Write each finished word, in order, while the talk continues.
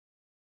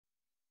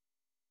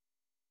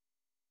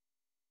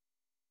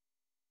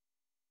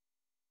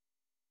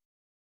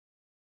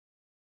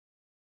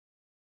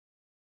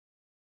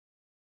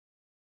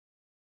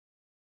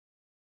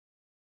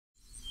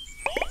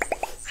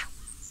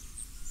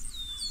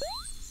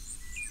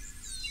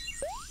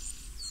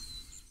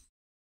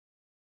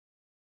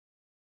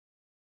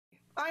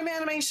I'm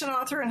animation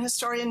author and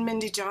historian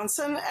Mindy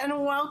Johnson,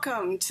 and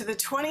welcome to the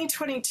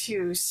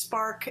 2022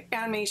 Spark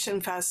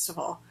Animation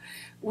Festival.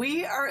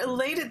 We are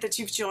elated that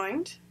you've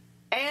joined,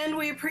 and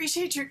we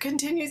appreciate your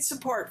continued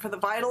support for the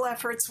vital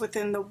efforts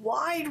within the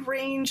wide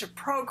range of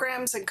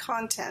programs and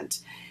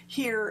content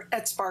here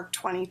at Spark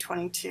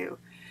 2022.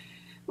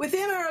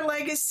 Within our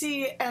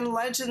Legacy and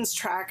Legends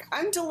track,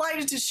 I'm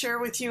delighted to share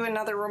with you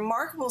another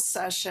remarkable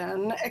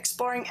session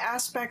exploring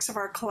aspects of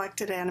our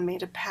collected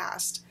animated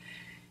past.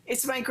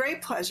 It's my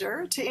great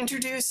pleasure to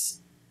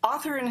introduce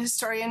author and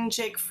historian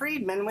Jake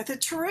Friedman with a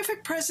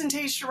terrific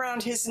presentation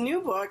around his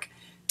new book,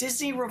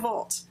 Disney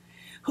Revolt,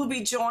 who'll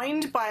be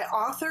joined by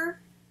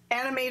author,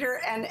 animator,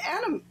 and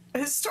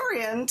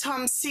historian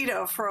Tom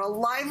Sito for a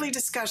lively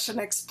discussion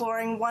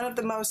exploring one of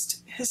the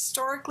most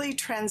historically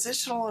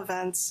transitional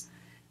events,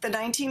 the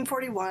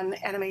 1941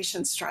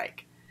 animation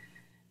strike.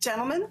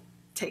 Gentlemen,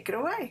 take it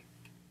away.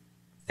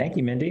 Thank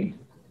you, Mindy.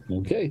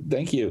 Okay,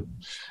 thank you.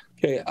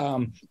 Okay,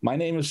 my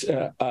name is,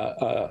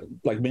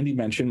 like Mindy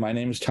mentioned, my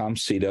name is Tom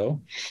Sito,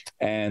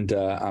 and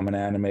I'm an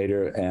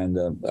animator and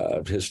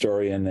a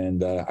historian,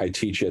 and I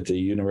teach at the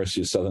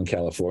University of Southern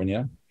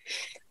California.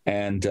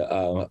 And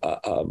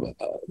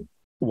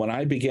when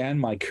I began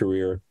my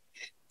career,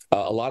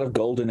 a lot of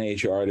Golden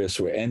Age artists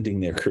were ending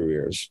their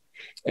careers.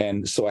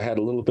 And so I had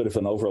a little bit of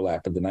an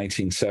overlap in the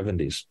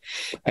 1970s.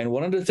 And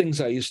one of the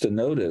things I used to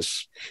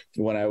notice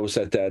when I was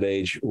at that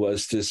age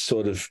was this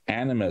sort of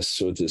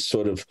animus, or this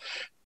sort of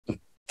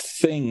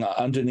thing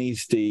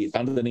underneath the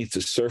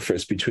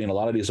surface between a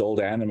lot of these old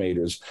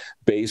animators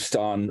based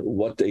on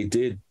what they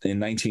did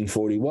in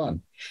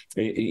 1941.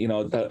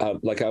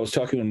 Like I was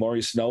talking with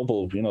Maurice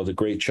Noble, the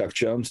great Chuck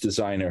Jones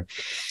designer,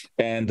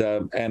 and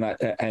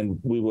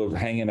we were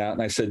hanging out,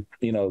 and I said,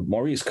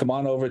 Maurice, come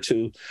on over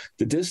to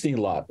the Disney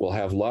lot. We'll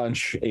have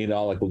lunch.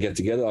 We'll get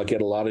together. I'll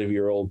get a lot of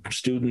your old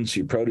students,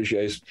 your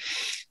proteges,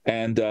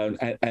 and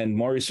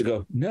Maurice would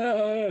go,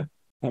 no,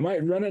 I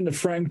might run into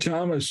Frank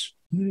Thomas.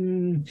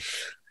 And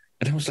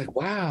I was like,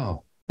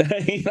 wow.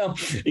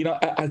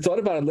 I thought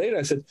about it later.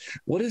 I said,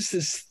 what is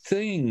this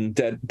thing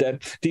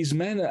that these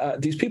men,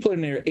 these people are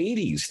in their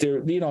 80s, they're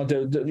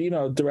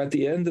at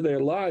the end of their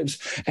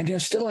lives, and they're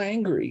still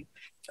angry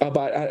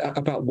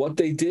about what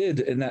they did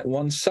in that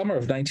one summer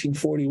of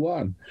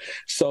 1941.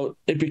 So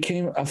it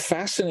became a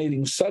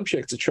fascinating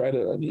subject to try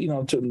to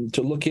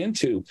to look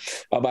into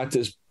about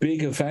this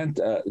big event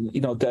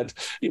that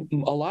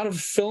a lot of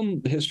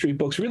film history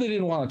books really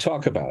didn't want to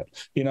talk about.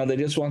 They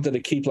just wanted to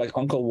keep, like,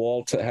 Uncle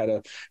Walt had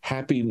a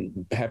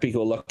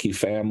happy-go-lucky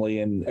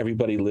family, and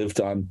everybody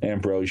lived on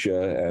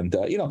ambrosia, and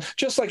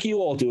just like you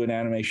all do in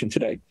animation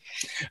today.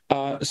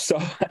 So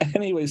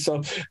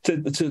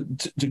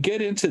to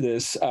get into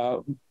this,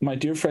 my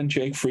dear friend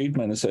Jake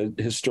Friedman is a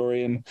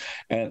historian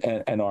and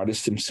an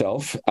artist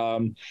himself,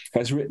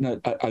 has written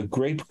a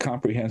great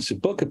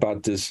comprehensive book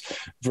about this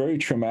very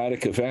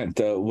traumatic event,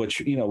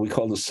 which we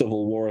call the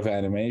Civil War of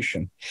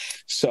Animation.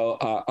 So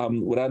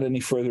without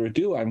any further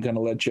ado, I'm going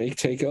to let Jake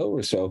take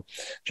over. So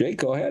Jake,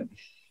 go ahead.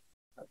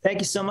 Thank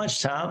you so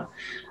much, Tom.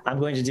 I'm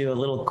going to do a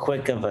little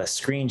quick of a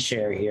screen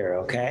share here,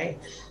 okay?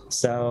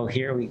 So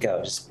here we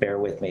go. Just bear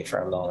with me for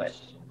a moment.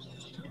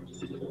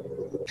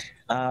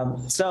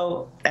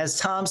 So as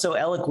Tom so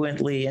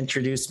eloquently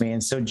introduced me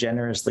and so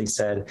generously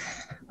said,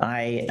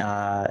 I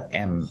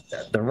am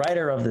the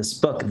writer of this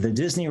book, The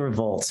Disney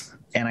Revolt,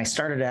 and I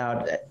started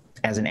out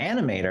as an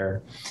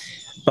animator,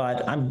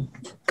 but I'm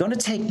going to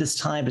take this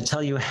time to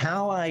tell you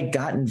how I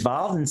got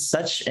involved in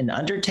such an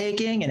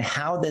undertaking and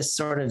how this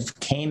sort of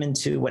came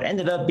into what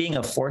ended up being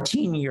a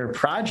 14-year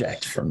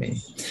project for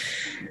me.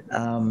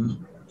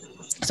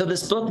 So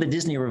this book, The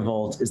Disney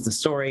Revolt, is the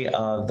story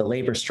of the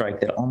labor strike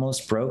that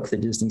almost broke the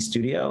Disney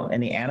studio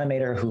and the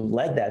animator who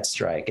led that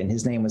strike, and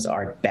his name was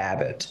Art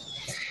Babbitt.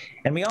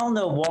 And we all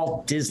know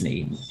Walt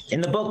Disney.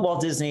 In the book,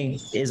 Walt Disney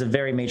is a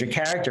very major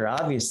character,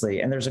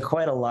 obviously, and there's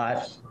quite a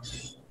lot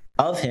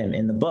of him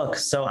in the book.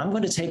 So I'm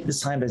going to take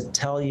this time to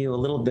tell you a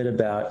little bit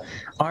about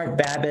Art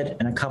Babbitt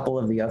and a couple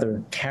of the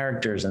other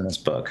characters in this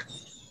book.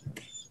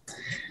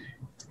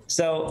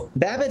 So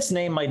Babbitt's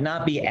name might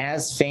not be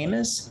as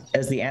famous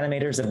as the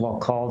animators that Walt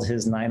called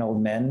his 9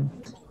 old men,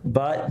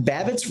 but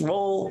Babbitt's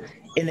role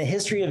in the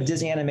history of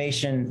Disney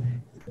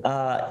animation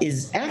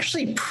is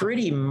actually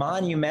pretty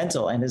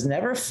monumental and has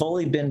never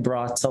fully been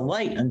brought to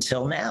light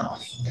until now.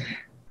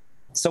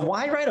 So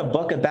why write a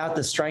book about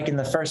the strike in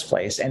the first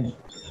place? And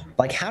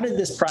how did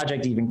this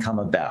project even come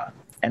about?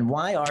 And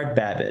why Art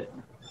Babbitt?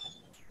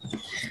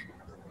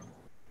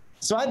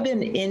 So I've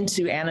been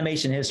into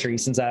animation history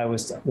since I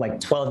was like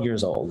 12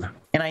 years old,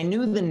 and I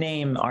knew the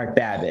name Art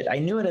Babbitt. I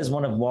knew it as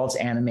one of Walt's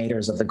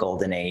animators of the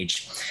Golden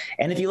Age.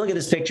 And if you look at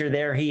this picture,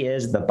 there he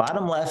is, the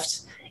bottom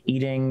left,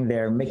 eating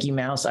their Mickey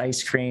Mouse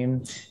ice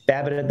cream,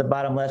 Babbitt at the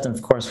bottom left, and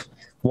of course,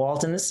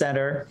 Walt in the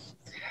center.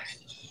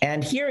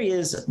 And here he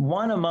is,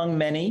 one among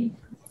many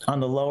on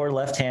the lower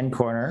left-hand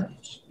corner.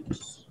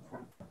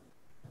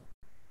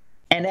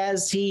 And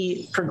as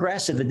he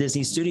progressed at the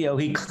Disney studio,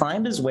 he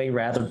climbed his way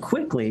rather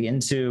quickly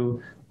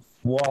into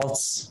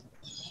Walt's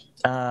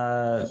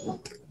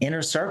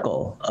inner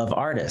circle of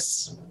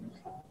artists.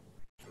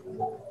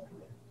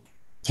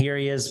 Here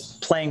he is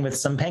playing with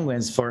some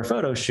penguins for a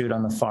photo shoot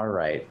on the far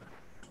right.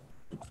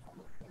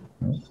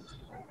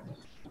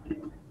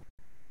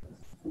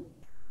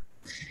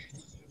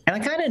 And I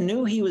kind of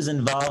knew he was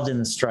involved in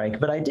the strike,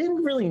 but I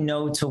didn't really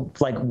know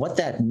what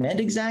that meant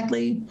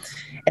exactly.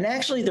 And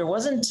actually, there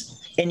wasn't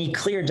any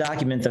clear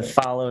document that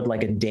followed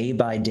like a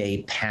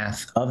day-by-day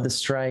path of the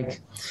strike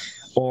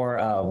or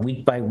a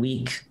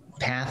week-by-week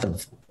path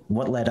of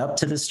what led up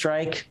to the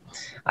strike.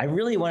 I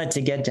really wanted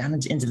to get down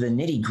into the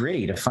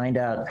nitty-gritty to find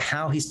out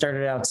how he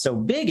started out so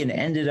big and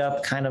ended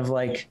up kind of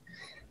like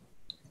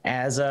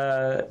as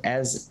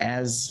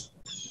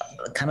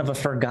kind of a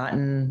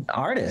forgotten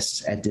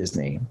artist at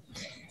Disney.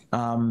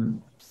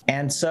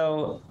 And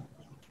so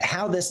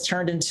how this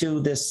turned into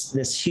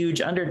this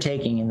huge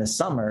undertaking in the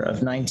summer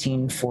of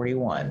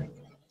 1941.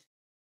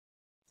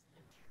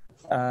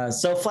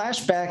 So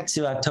flashback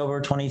to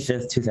October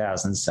 25th,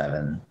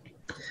 2007.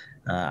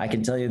 I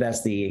can tell you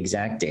that's the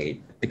exact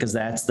date because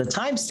that's the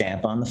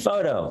timestamp on the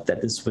photo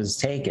that this was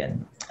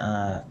taken.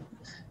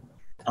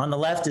 On the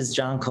left is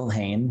John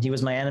Culhane. He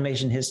was my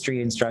animation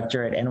history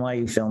instructor at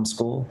NYU Film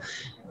School.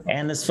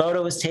 And this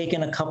photo was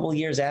taken a couple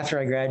years after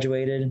I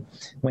graduated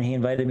when he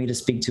invited me to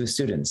speak to his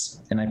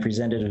students. And I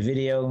presented a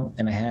video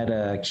and I had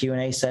a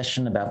Q&A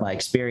session about my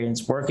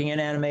experience working in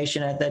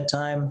animation at that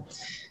time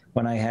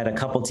when I had a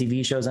couple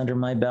TV shows under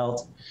my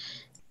belt.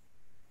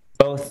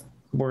 Both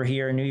were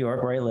here in New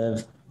York where I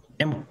live.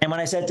 And when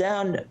I sat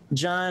down,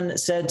 John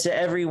said to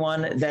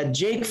everyone that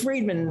Jake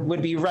Friedman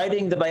would be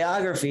writing the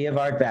biography of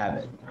Art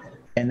Babbitt.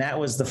 And that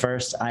was the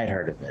first I'd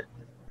heard of it.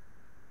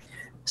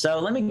 So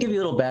let me give you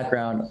a little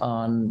background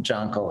on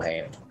John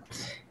Culhane.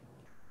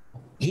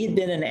 He had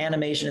been an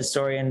animation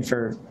historian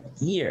for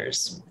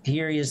years.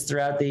 Here he is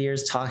throughout the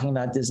years talking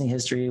about Disney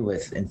history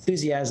with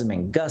enthusiasm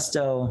and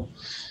gusto.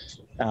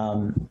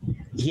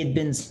 He had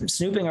been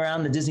snooping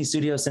around the Disney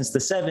studios since the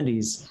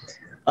 70s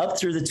up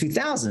through the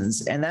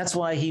 2000s, and that's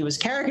why he was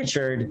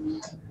caricatured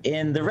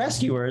in The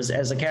Rescuers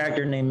as a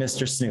character named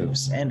Mr.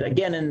 Snoops, and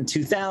again in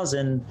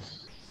 2000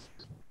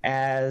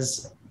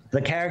 as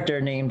the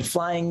character named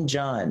Flying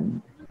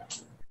John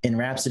in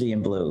Rhapsody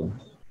in Blue.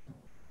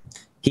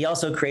 He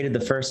also created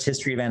the first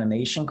History of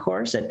Animation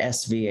course at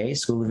SVA,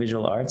 School of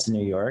Visual Arts in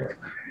New York,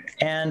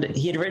 and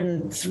he had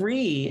written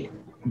 3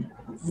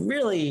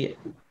 really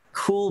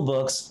cool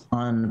books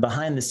on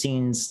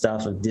behind-the-scenes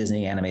stuff of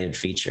Disney animated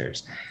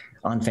features,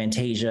 on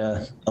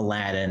Fantasia,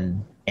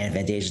 Aladdin, and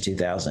Fantasia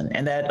 2000.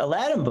 And that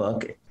Aladdin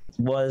book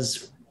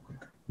was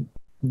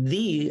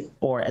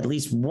or at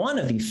least one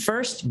of the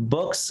first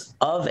books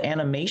of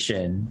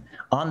animation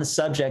on the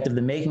subject of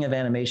the making of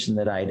animation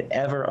that I'd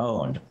ever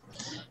owned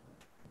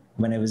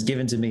when it was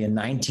given to me in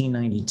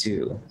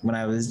 1992, when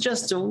I was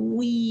just a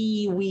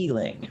wee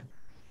weeling.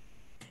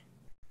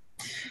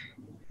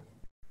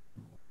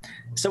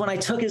 So when I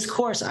took his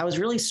course, I was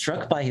really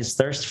struck by his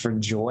thirst for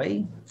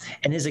joy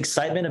and his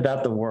excitement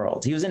about the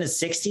world. He was in his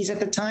 60s at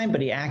the time,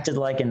 but he acted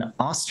like an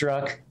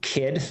awestruck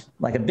kid,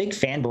 like a big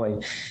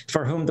fanboy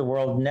for whom the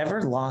world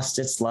never lost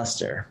its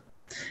luster.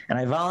 And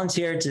I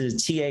volunteered to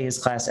TA his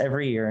class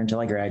every year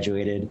until I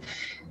graduated.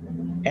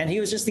 And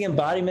he was just the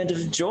embodiment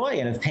of joy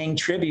and of paying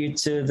tribute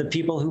to the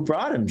people who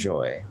brought him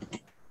joy.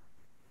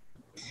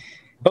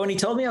 But when he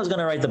told me I was going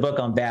to write the book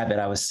on Babbitt,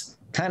 I was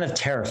kind of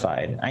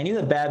terrified. I knew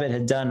that Babbitt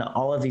had done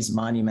all of these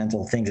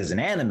monumental things as an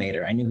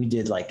animator. I knew he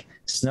did like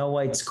Snow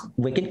White's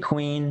Wicked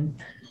Queen,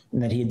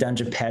 and that he had done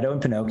Geppetto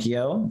and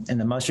Pinocchio, and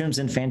the mushrooms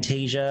in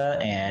Fantasia,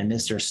 and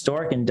Mr.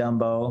 Stork and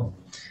Dumbo.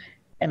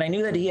 And I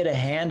knew that he had a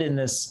hand in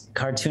this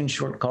cartoon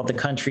short called The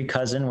Country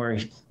Cousin, where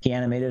he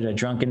animated a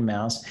drunken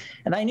mouse.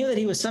 And I knew that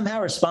he was somehow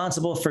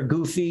responsible for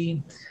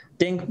Goofy.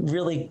 Didn't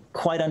really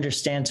quite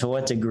understand to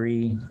what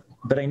degree,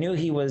 but I knew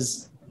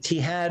he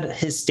had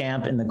his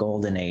stamp in the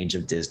golden age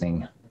of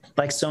Disney,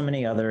 like so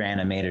many other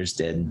animators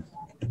did.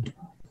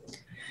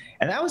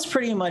 And that was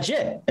pretty much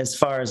it, as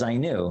far as I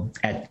knew,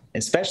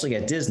 especially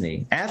at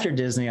Disney. After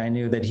Disney, I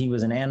knew that he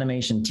was an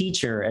animation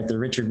teacher at the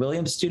Richard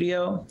Williams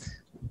studio,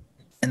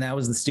 and that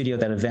was the studio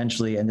that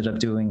eventually ended up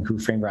doing Who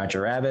Framed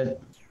Roger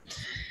Rabbit.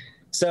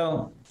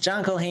 So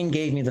John Culhane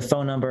gave me the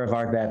phone number of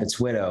Art Babbitt's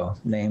widow,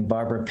 named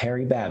Barbara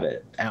Perry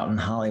Babbitt, out in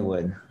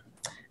Hollywood.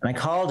 And I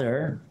called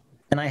her,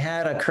 and I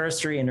had a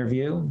cursory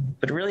interview,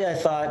 but really I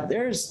thought,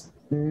 there's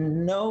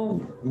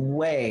no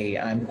way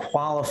I'm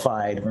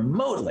qualified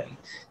remotely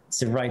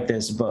to write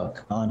this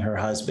book on her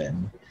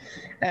husband.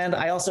 And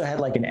I also had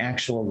like an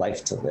actual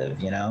life to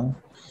live, you know?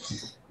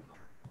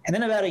 And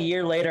then about a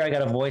year later, I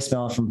got a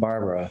voicemail from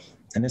Barbara,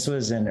 and this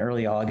was in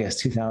early August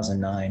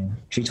 2009.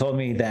 She told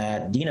me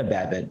that Dina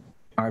Babbitt,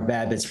 Art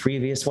Babbitt's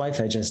previous wife,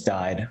 had just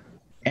died.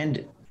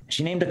 And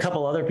she named a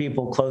couple other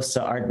people close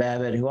to Art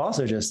Babbitt who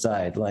also just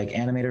died, like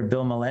animator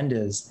Bill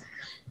Melendez.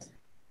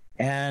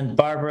 And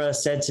Barbara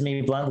said to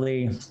me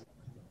bluntly,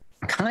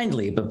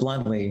 kindly but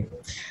bluntly,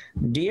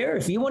 "Dear,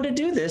 if you want to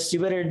do this, you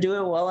better do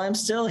it while I'm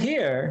still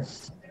here."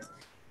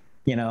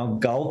 You know,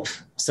 gulp.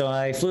 So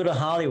I flew to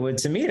Hollywood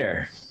to meet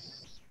her.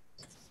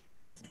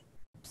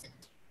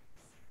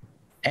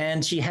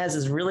 And she has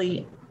this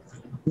really,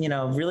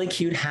 really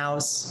cute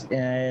house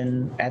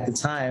at the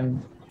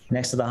time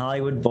next to the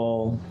Hollywood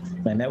Bowl.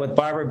 And I met with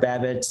Barbara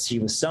Babbitt. She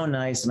was so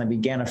nice, and I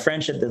began a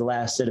friendship that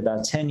lasted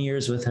about 10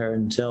 years with her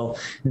until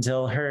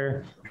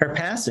her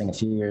passing a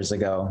few years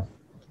ago.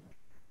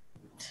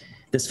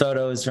 This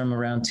photo is from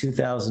around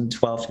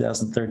 2012,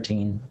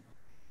 2013.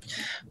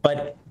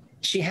 But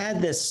she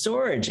had this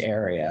storage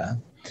area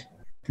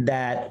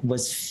that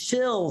was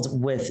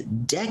filled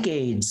with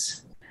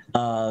decades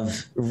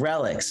of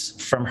relics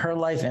from her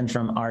life and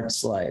from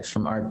Art's life,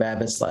 from Art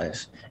Babbitt's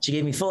life. She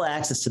gave me full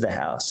access to the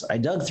house. I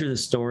dug through the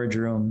storage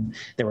room.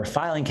 There were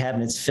filing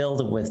cabinets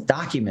filled with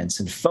documents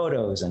and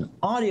photos and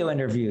audio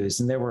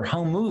interviews, and there were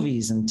home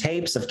movies and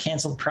tapes of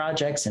canceled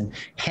projects and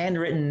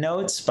handwritten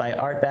notes by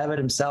Art Babbitt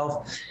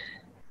himself.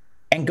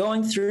 And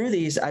going through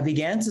these, I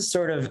began to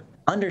sort of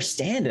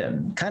understand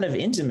him kind of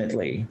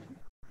intimately.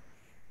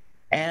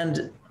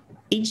 And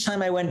each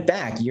time I went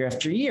back, year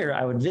after year,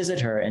 I would visit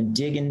her and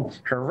dig in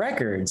her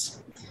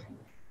records.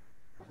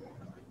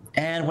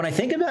 And when I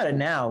think about it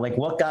now, like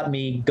what got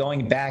me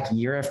going back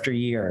year after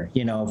year,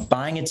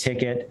 buying a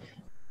ticket,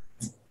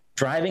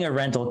 driving a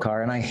rental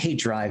car, and I hate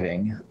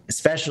driving,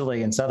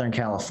 especially in Southern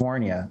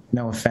California,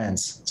 no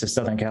offense to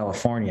Southern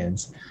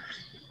Californians,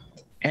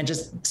 and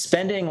just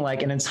spending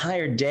like an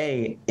entire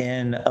day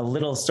in a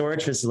little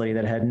storage facility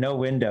that had no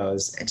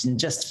windows, and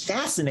just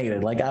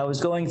fascinated, like I was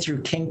going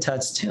through King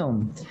Tut's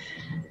tomb.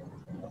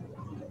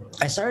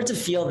 I started to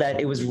feel that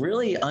it was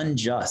really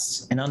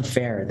unjust and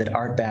unfair that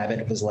Art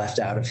Babbitt was left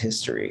out of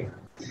history.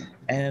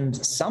 And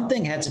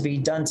something had to be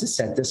done to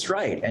set this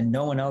right, and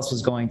no one else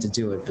was going to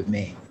do it but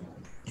me.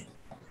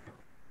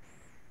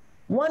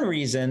 One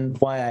reason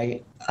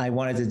why I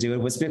wanted to do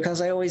it was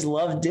because I always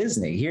loved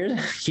Disney.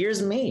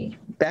 Here's me,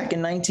 back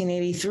in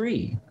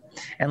 1983.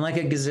 And like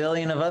a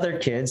gazillion of other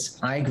kids,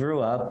 I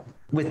grew up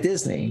with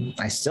Disney.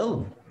 I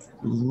still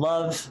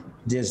love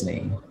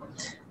Disney.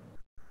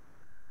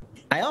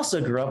 I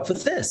also grew up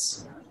with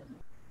this.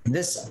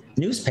 This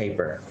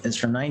newspaper is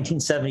from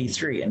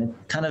 1973, and it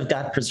kind of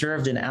got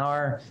preserved in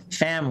our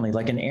family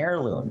like an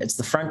heirloom. It's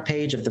the front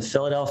page of the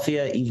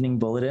Philadelphia Evening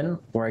Bulletin,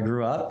 where I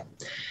grew up.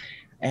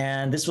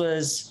 And this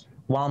was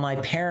while my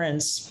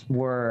parents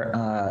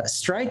were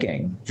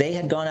striking. They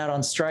had gone out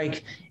on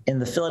strike in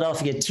the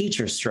Philadelphia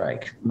teacher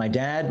strike. My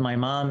dad, my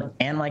mom,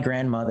 and my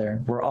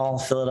grandmother were all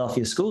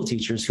Philadelphia school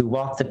teachers who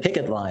walked the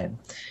picket line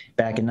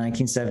back in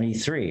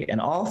 1973. And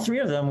all three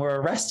of them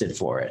were arrested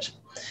for it.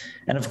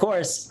 And of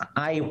course,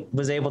 I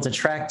was able to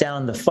track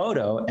down the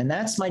photo, and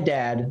that's my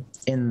dad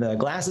in the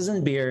glasses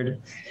and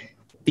beard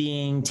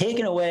being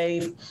taken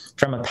away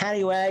from a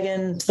paddy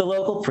wagon to the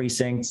local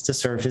precinct to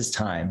serve his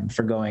time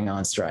for going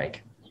on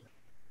strike.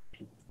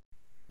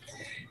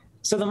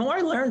 So the more I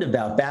learned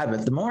about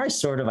Babbitt, the more I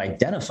sort of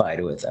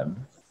identified with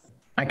him.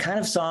 I kind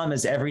of saw him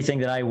as everything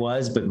that I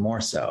was, but more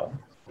so.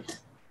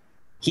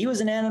 He was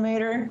an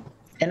animator,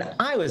 and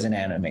I was an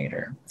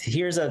animator.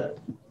 Here's a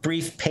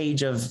brief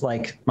page of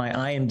like my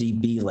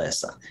IMDb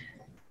list.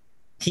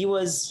 He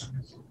was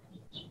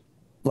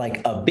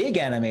like a big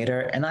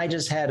animator, and I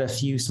just had a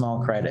few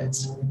small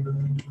credits.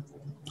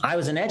 I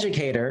was an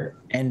educator,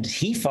 and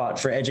he fought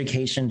for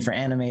education for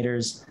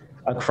animators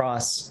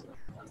across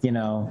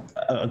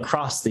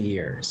the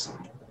years.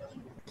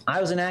 I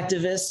was an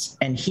activist,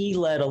 and he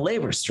led a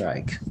labor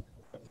strike.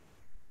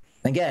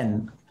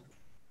 Again,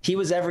 he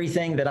was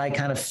everything that I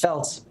kind of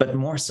felt, but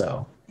more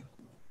so.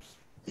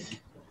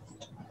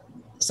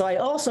 So I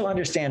also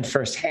understand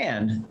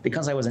firsthand,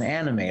 because I was an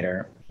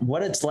animator,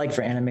 what it's like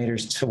for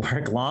animators to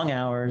work long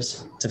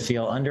hours, to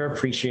feel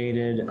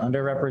underappreciated,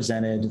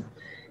 underrepresented.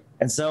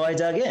 And so I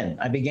dug in.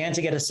 I began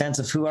to get a sense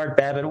of who Art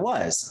Babbitt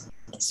was.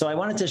 So I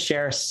wanted to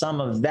share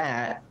some of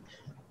that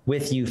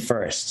with you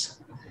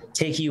first,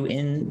 take you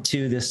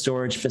into this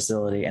storage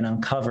facility and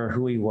uncover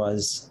who he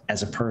was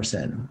as a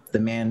person, the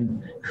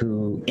man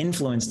who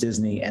influenced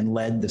Disney and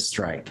led the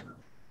strike.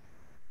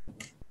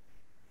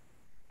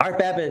 Art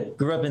Babbitt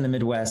grew up in the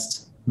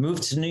Midwest,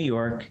 moved to New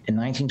York in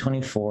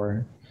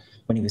 1924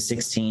 when he was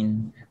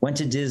 16, went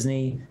to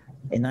Disney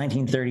in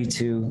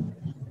 1932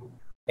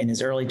 in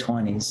his early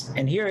 20s.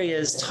 And here he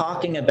is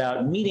talking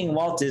about meeting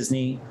Walt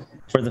Disney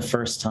for the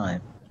first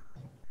time.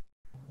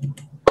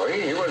 Well,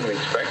 he wasn't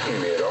expecting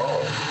me at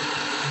all.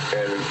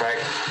 And in fact,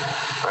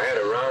 I had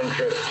a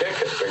round-trip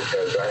ticket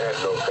because I had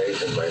no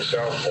faith in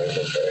myself. I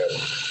think I had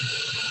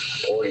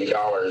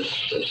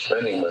 $40 of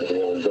spending money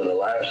that was going to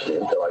last me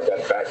until I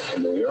got back to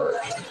New York.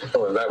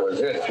 Well, that was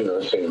it,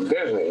 seeing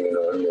Disney,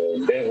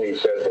 and Disney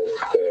said that,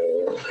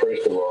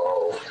 first of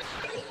all,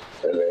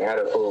 and they had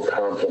a full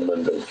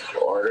complement of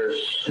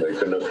artists. They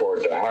couldn't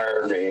afford to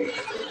hire me.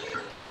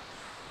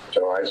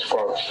 So I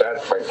squelched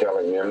that by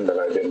telling him that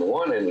I didn't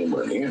want any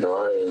money. I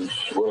was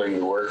willing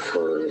to work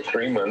for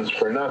 3 months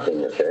for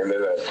nothing. At the end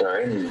of that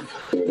time,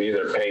 he would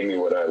either pay me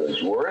what I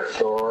was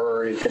worth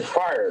or he could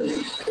fire me.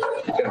 He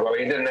said, well,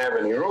 he didn't have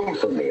any room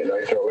for me. And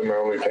I told him I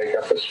only take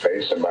up a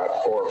space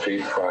about 4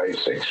 feet by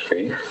 6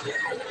 feet.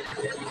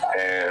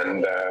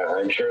 And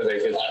I'm sure they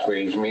could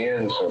squeeze me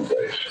in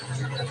someplace.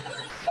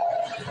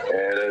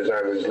 And as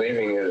I was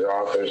leaving his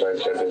office, I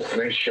said,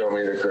 please show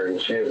me the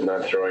courtesy of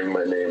not throwing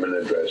my name and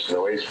address in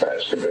the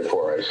wastebasket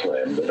before I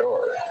slammed the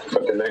door.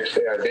 But the next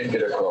day I did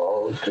get a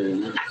call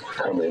to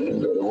come in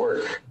and go to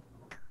work.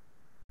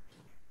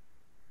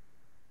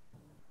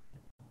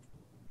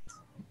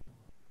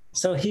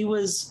 So he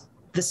was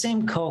the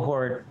same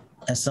cohort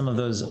as some of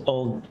those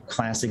old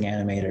classic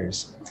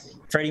animators.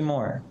 Freddie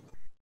Moore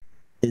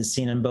is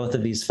seen in both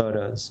of these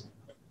photos.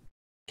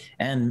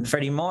 And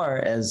Freddie Moore,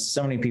 as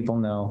so many people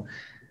know,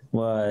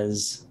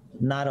 was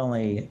not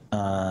only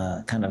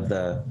kind of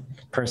the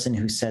person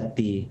who set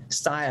the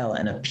style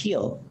and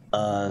appeal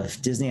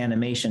of Disney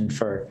animation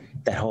for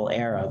that whole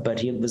era, but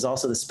he was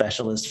also the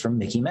specialist for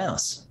Mickey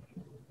Mouse.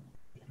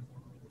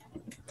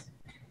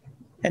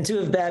 And two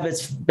of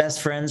Babbitt's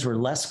best friends were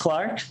Les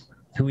Clark,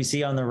 who we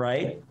see on the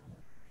right,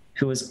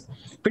 who was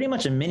pretty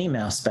much a Minnie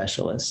Mouse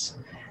specialist,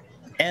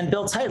 and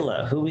Bill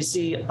Teitla, who we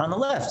see on the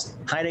left,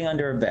 hiding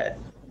under a bed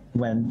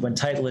when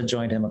Teitla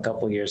joined him a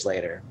couple years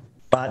later.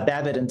 But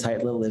Babbitt and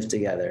Teitla lived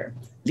together.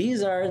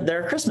 These are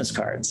their Christmas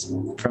cards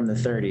from the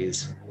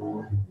 30s.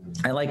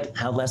 I like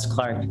how Les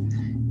Clark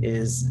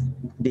is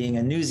being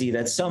a newsie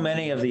that so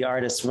many of the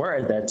artists were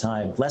at that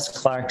time. Les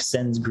Clark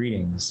sends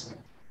greetings.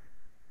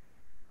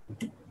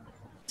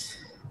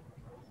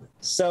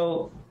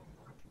 So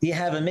you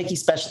have a Mickey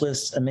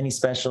specialist, a Minnie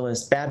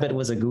specialist. Babbitt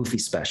was a Goofy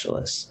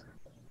specialist.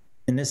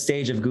 In this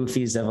stage of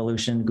Goofy's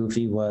evolution,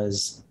 Goofy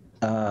was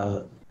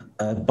a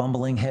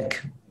bumbling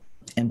hick,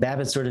 and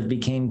Babbitt sort of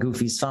became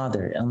Goofy's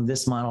father. On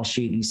this model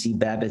sheet, you see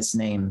Babbitt's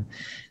name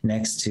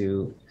next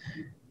to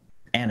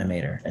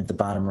animator at the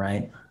bottom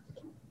right.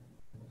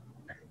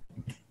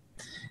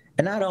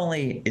 And not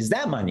only is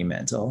that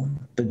monumental,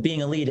 but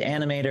being a lead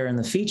animator in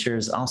the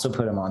features also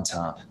put him on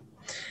top.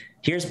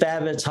 Here's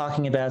Babbitt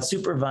talking about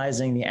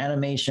supervising the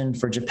animation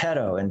for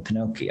Geppetto and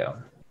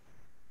Pinocchio.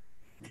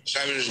 So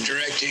I was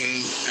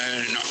directing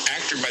an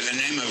actor by the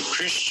name of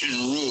Christian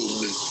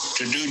Rube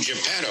to do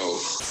Geppetto.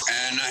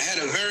 And I had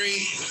a very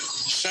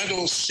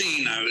subtle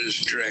scene I was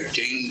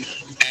directing,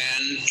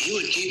 and he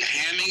would keep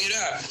hamming it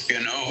up,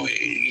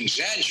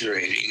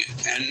 exaggerating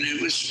it. And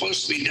it was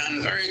supposed to be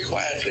done very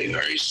quietly,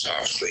 very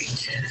softly.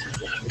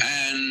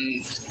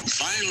 And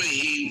finally,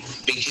 he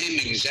became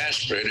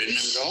exasperated, and there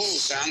was a whole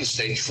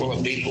soundstage full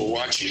of people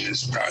watching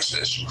this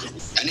process.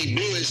 And he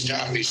blew his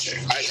top. He said,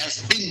 I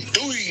have been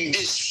doing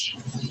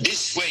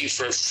this way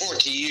for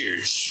 40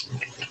 years.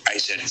 I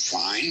said,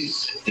 fine.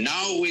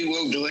 Now we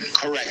will do it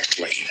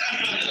correctly.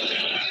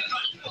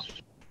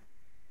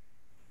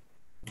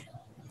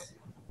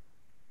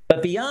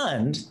 But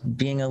beyond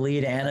being a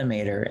lead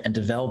animator and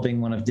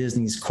developing one of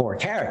Disney's core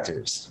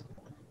characters,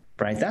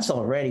 right? That's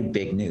already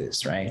big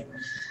news, right?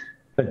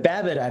 But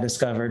Babbitt, I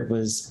discovered,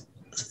 was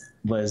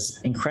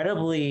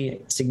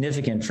incredibly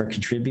significant for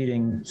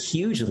contributing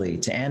hugely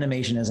to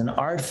animation as an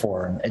art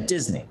form at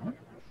Disney.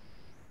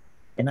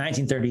 In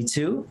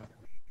 1932,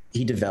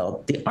 he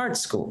developed the art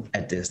school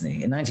at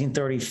Disney. In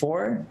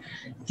 1934,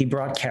 he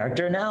brought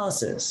character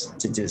analysis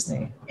to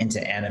Disney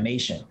into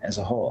animation as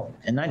a whole.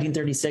 In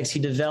 1936, he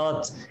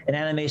developed an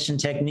animation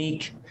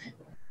technique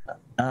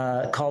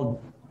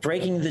called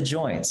breaking the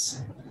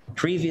joints,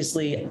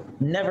 previously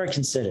never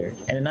considered.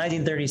 And in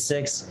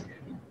 1936,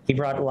 he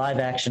brought live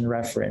action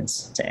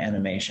reference to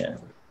animation.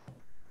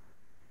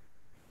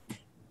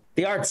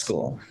 The art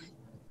school.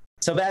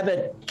 So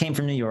Babbitt came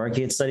from New York.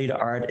 He had studied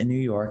art in New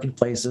York in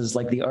places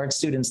like the Art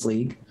Students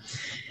League,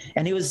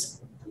 and he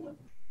was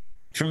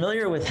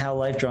familiar with how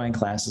life drawing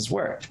classes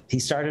worked. He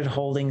started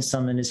holding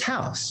some in his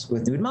house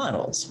with nude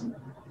models.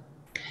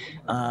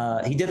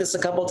 He did this a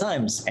couple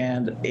times,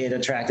 and it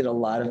attracted a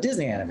lot of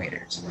Disney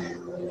animators.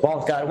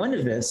 Walt got wind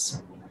of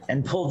this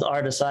and pulled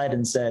Art aside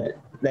and said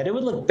that it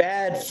would look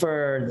bad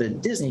for the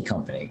Disney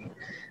company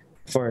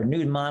for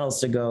nude models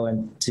to go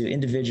into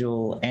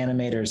individual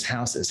animators'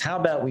 houses. How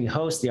about we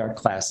host the art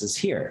classes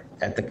here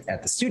at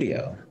the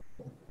studio?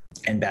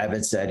 And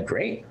Babbitt said,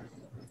 great.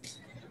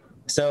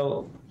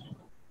 So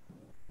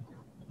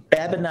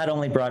Babbitt not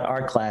only brought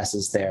art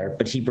classes there,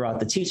 but he brought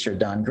the teacher,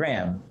 Don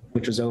Graham,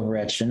 which was over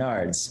at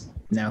Chenard's,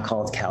 now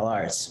called Cal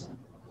Arts.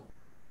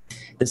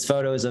 This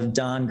photo is of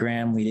Don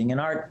Graham leading an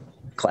art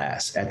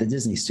class at the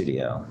Disney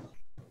studio.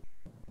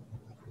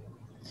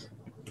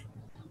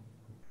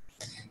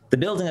 The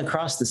building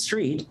across the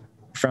street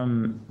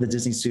from the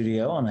Disney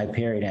studio on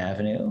Hyperion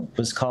Avenue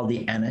was called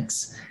the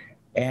Annex.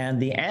 And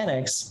the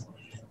Annex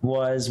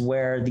was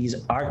where these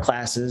art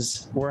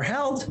classes were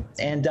held.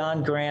 And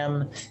Don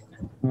Graham,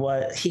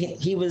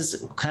 he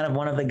was kind of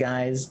one of the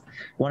guys,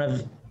 one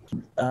of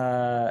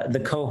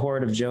the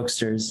cohort of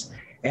jokesters.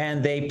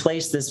 And they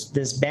placed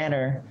this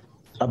banner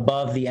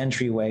above the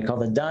entryway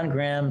called the Don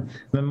Graham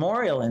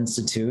Memorial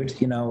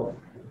Institute,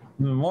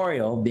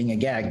 memorial being a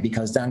gag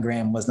because Don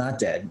Graham was not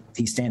dead.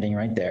 He's standing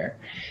right there.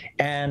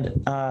 And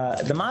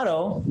the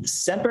motto,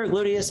 Semper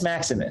Gluteus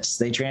Maximus,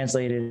 they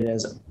translated it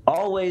as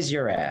always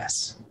your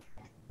ass.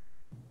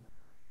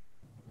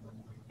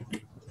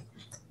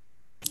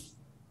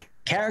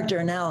 Character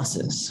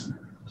analysis.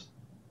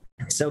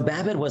 So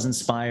Babbitt was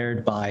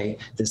inspired by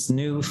this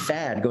new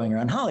fad going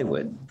around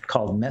Hollywood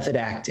called method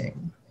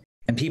acting.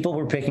 And people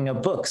were picking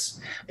up books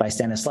by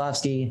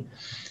Stanislavski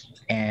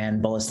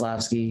and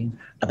Boleslavsky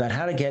about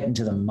how to get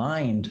into the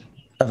mind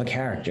of a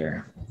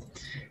character.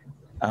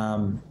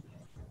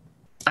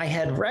 I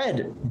had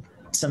read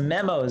some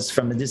memos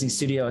from the Disney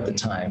studio at the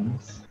time,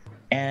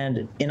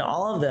 and in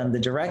all of them, the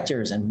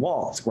directors and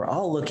Walt were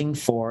all looking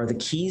for the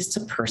keys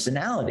to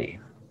personality.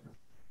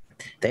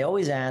 They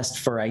always asked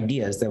for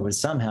ideas that would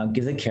somehow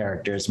give the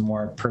characters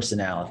more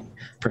personality.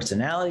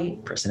 Personality,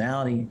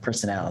 personality,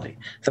 personality.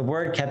 The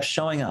word kept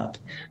showing up,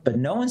 but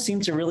no one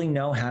seemed to really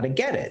know how to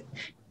get it.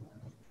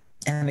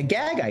 And the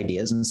gag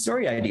ideas and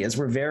story ideas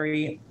were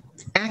very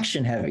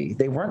action heavy.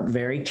 They weren't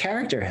very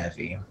character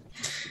heavy.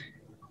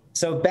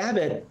 So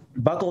Babbitt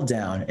buckled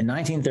down in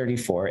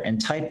 1934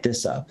 and typed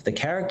this up, the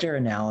character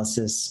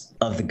analysis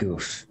of the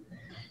goof.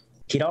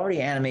 He'd already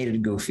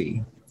animated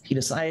Goofy. He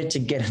decided to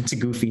get into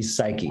Goofy's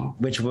psyche,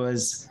 which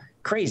was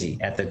crazy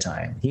at the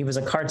time. He was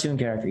a cartoon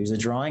character. He was a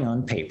drawing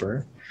on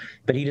paper,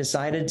 but he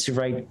decided to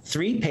write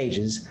 3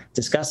 pages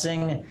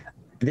discussing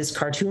this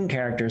cartoon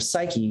character's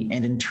psyche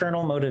and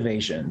internal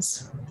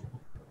motivations.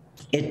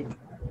 It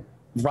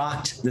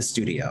rocked the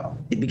studio.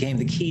 It became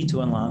the key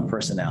to unlock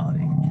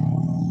personality.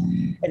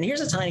 And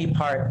here's a tiny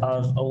part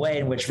of a way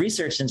in which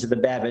research into the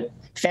Babbitt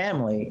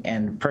family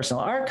and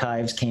personal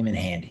archives came in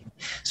handy.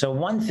 So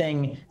one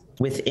thing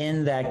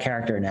within that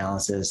character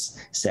analysis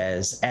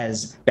says,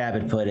 as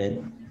Babbitt put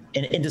it,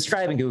 in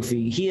describing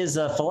Goofy, he is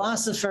a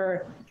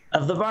philosopher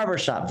of the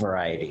barbershop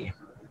variety.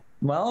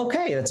 Well,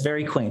 okay, that's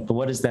very quaint, but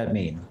what does that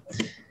mean?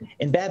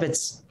 In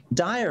Babbitt's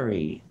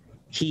diary,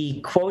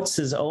 he quotes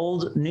his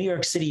old New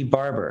York City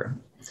barber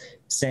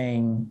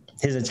saying,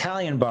 his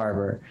Italian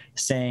barber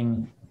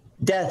saying,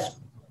 "Death,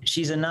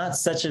 she's not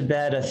such a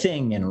bad a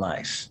thing in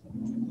life."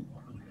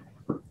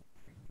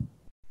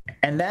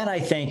 And that, I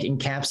think,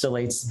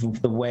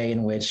 encapsulates the way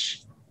in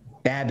which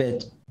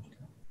Babbitt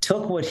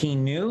took what he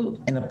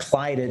knew and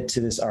applied it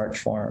to this art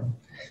form.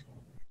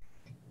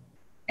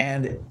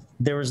 And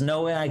there was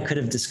no way I could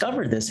have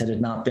discovered this had it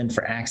not been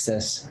for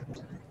access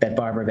that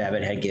Barbara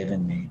Babbitt had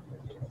given me.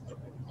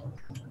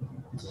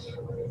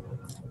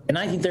 In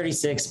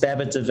 1936,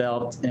 Babbitt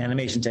developed an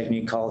animation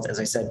technique called, as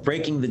I said,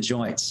 breaking the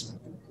joints.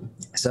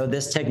 So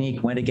this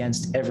technique went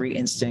against every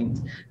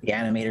instinct the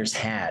animators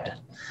had,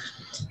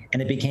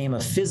 and it became a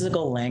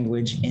physical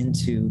language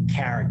into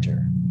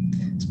character.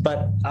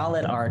 But I'll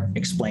let Art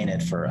explain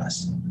it for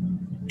us.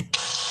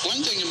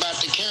 One thing about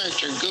the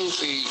character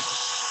Goofy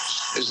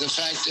is the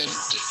fact that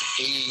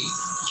he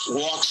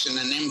walks in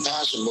an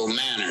impossible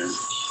manner.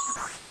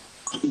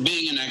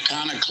 Being an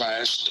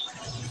iconoclast,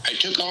 I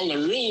took all the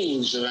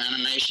rules of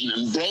animation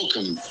and broke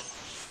them.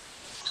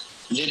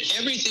 Did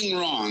everything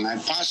wrong I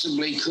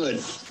possibly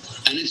could.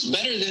 And it's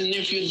better than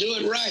if you do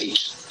it right.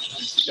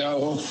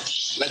 So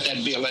let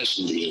that be a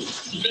lesson to you.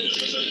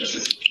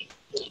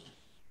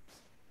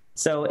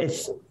 So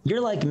if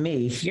you're like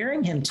me,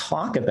 hearing him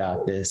talk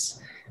about this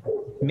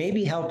may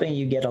be helping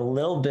you get a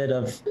little bit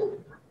of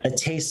a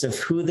taste of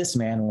who this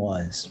man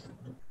was.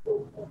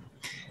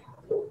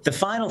 The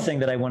final thing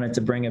that I wanted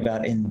to bring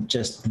about in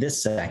just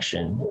this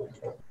section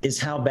is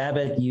how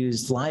Babbitt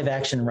used live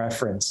action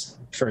reference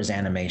for his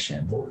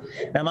animation.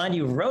 Now, mind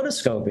you,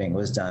 rotoscoping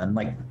was done,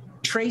 like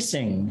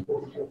tracing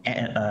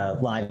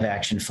live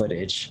action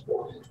footage,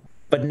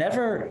 but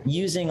never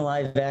using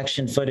live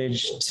action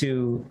footage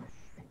to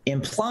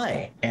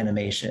imply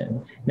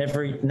animation,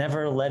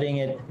 never letting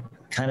it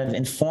kind of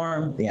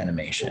inform the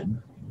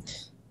animation,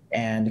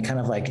 and kind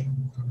of like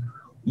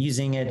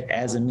using it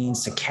as a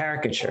means to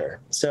caricature.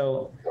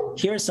 So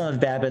here's some of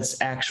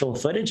Babbitt's actual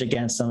footage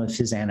against some of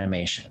his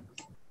animation.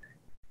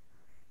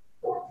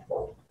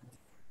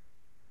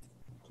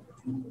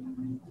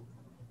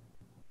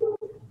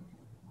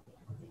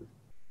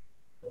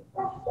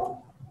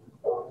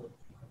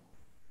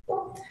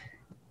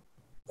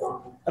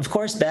 Of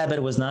course,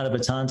 Babbitt was not a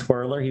baton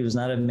twirler. He was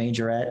not a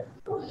majorette.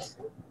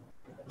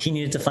 He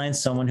needed to find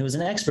someone who was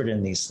an expert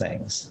in these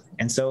things.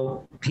 And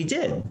so he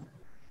did.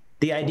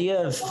 The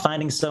idea of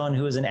finding someone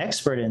who was an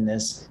expert in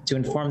this to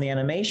inform the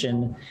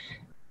animation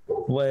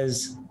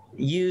was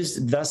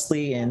used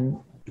thusly in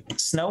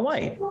Snow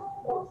White.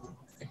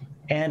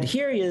 And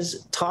here he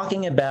is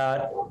talking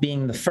about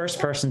being the first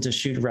person to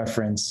shoot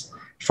reference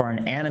for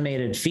an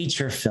animated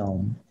feature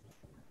film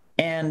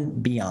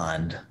and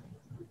beyond.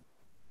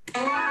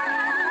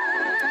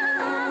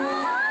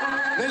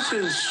 This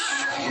is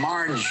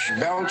Marge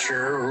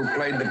Belcher, who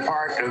played the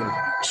part of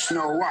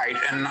Snow White,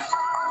 and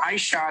I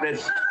shot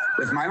it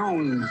with my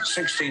own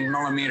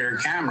 16-millimeter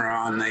camera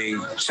on the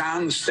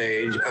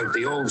soundstage of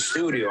the old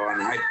studio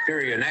on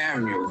Hyperion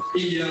Avenue.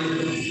 He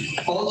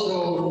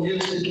also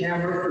used the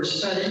camera for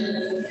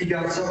study. He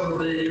got some of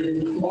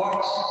the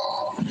walks,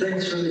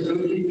 things for the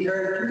Goofy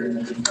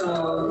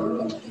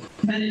character,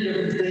 many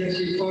different things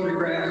he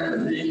photographed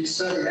and he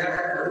studied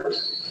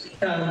afterwards.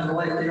 And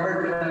like the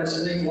art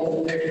class thing,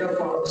 Walt picked up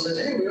on and said,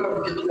 "Hey, we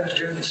ought to get that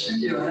here in the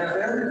studio and have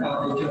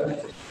everybody do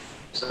it."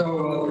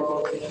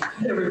 So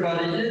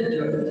everybody did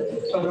do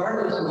it. but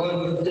Art was the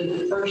one who did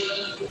the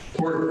first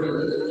work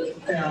with it.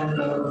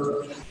 And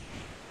Art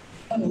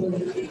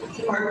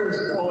was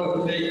the one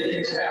who made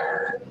things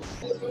happen.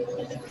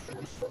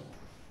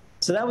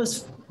 So that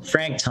was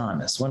Frank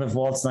Thomas, one of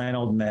Walt's 9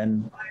 old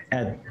men,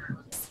 at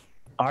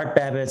Art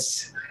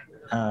Babbitt's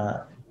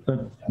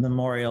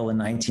memorial in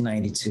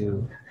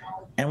 1992,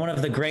 and one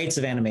of the greats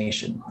of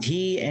animation.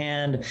 He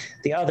and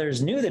the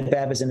others knew that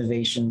Babbitt's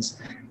innovations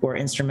were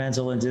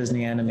instrumental in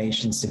Disney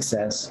animation's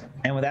success,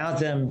 and without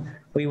them,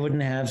 we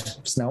wouldn't have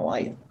Snow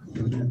White.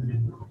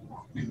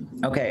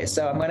 Okay,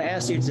 so I'm going to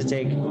ask you to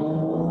take.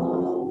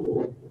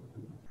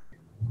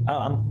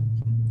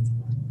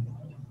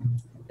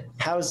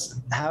 How's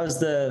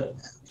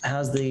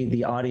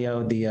the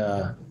audio,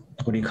 the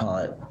what do you call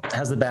it?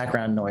 How's the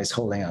background noise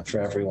holding up for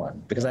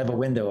everyone? Because I have a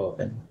window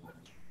open.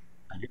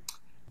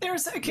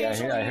 There's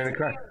occasionally I heard a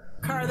car.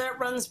 car that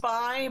runs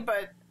by,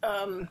 but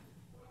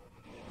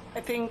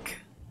I think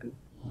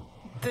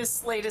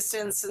this latest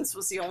instance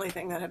was the only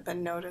thing that had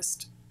been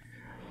noticed.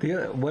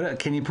 What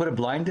can you put a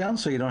blind down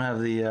so you don't have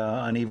the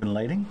uneven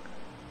lighting?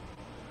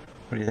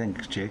 What do you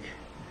think, Jake?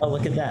 Oh,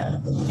 look at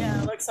that.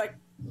 Yeah, it looks like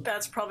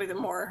that's probably the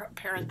more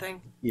apparent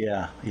thing.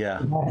 Yeah.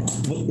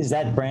 Is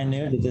that brand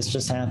new? Did this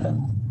just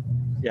happen?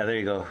 Yeah, there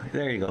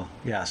you go.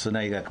 Yeah, so now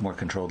you got more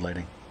controlled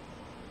lighting.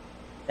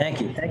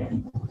 Thank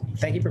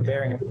you for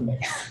bearing with me.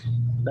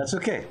 That's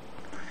okay.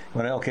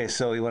 Okay,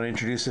 so you want to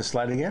introduce this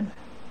slide again?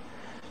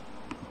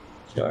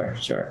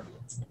 Sure.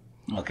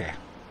 Okay.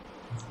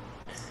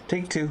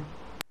 Take 2.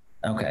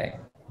 Okay.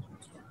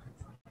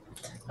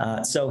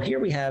 So here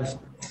we have,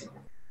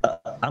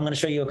 I'm going to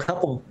show you a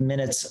couple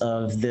minutes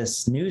of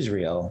this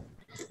newsreel.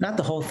 Not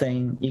the whole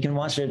thing. You can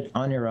watch it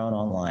on your own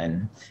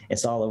online.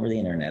 It's all over the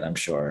internet, I'm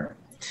sure.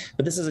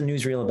 But this is a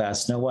newsreel about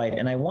Snow White,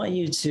 and I want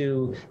you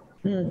to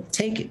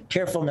take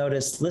careful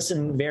notice,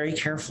 listen very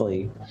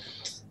carefully.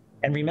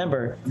 And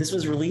remember, this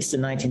was released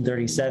in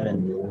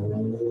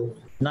 1937,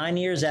 9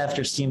 years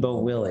after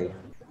Steamboat Willie.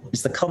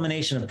 It's the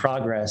culmination of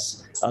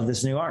progress of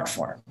this new art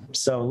form.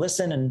 So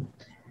listen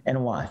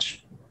and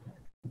watch.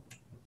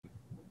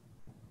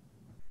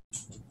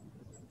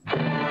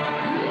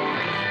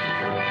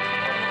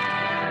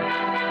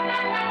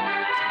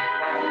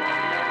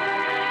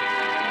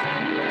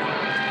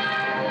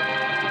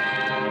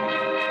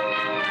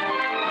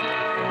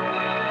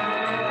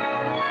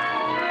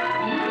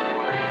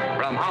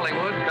 From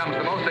Hollywood comes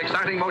the most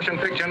exciting motion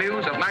picture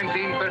news of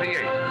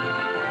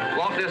 1938.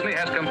 Walt Disney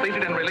has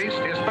completed and released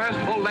his first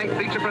full-length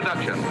feature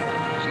production,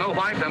 Snow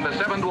White and the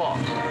Seven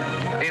Dwarfs,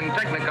 in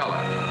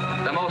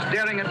Technicolor, the most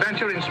daring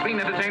adventure in screen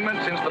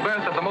entertainment since the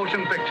birth of the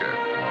motion picture.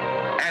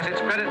 As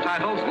its credit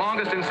titles,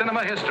 longest in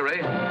cinema history,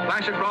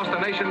 flash across the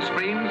nation's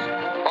screens,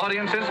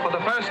 audiences for the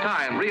first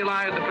time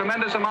realize the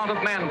tremendous amount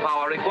of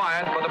manpower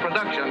required for the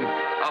production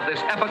of this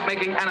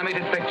epoch-making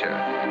animated picture.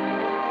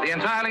 The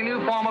entirely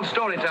new form of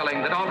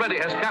storytelling that already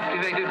has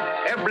captivated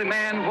every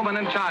man, woman,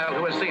 and child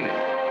who has seen it.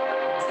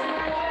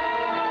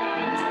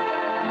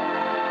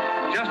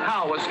 Just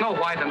how was Snow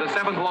White and the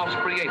Seven Dwarfs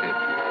created?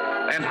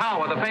 And how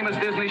are the famous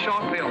Disney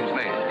short films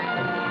made?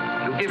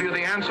 To give you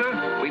the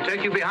answer, we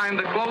take you behind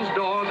the closed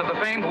doors of the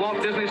famed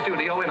Walt Disney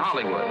Studio in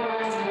Hollywood.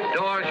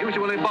 Doors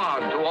usually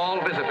barred to all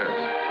visitors.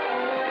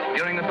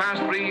 During the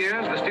past 3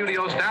 years, the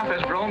studio staff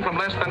has grown from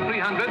less than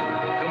 300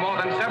 to more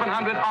than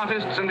 700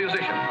 artists and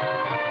musicians.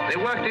 They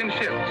worked in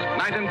shifts,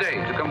 night and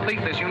day, to complete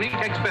this unique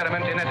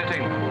experiment in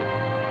entertainment.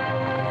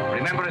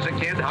 Remember as a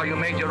kid how you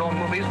made your own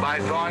movies by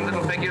drawing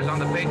little figures on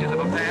the pages of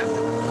a pad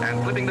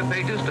and flipping the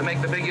pages to make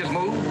the figures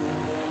move?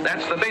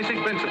 That's the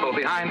basic principle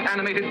behind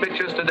animated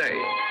pictures today.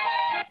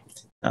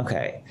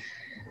 Okay.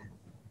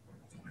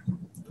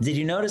 Did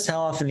you notice how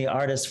often the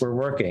artists were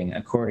working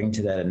according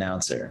to that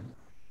announcer?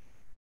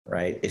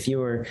 Right? If you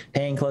were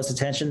paying close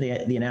attention,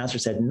 the announcer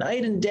said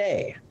night and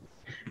day,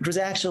 which was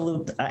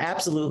actually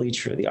absolutely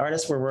true. The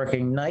artists were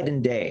working night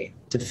and day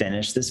to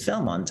finish this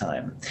film on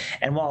time.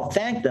 And Walt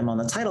thanked them on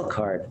the title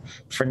card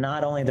for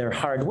not only their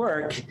hard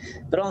work,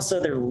 but also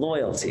their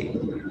loyalty.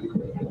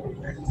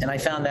 And I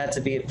found that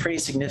to be a pretty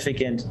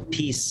significant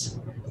piece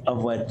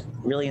of what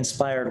really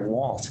inspired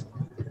Walt.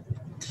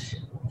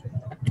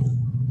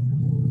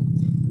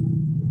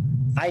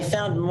 I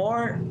found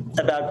more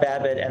about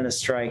Babbitt and the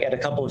strike at a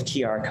couple of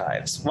key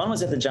archives. One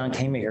was at the John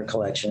Kingmaker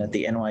collection at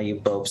the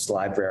NYU Bopst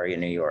Library in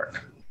New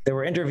York. There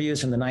were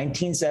interviews from the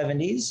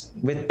 1970s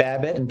with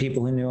Babbitt and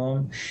people who knew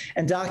him,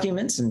 and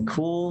documents and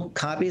cool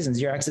copies and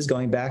Xeroxes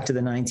going back to the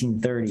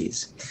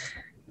 1930s.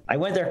 I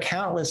went there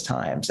countless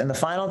times, and the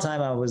final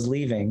time I was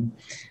leaving,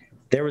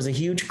 there was a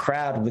huge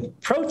crowd with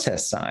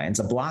protest signs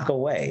a block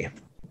away.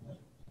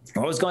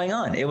 What was going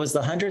on? It was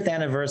the 100th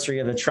anniversary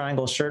of the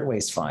Triangle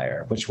Shirtwaist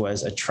Fire, which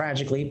was a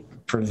tragically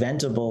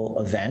preventable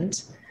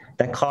event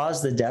that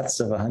caused the deaths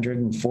of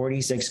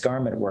 146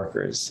 garment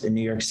workers in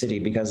New York City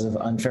because of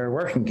unfair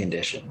working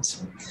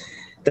conditions.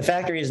 The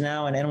factory is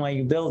now an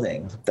NYU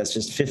building that's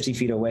just 50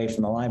 feet away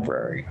from the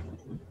library.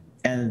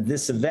 And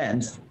this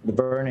event, the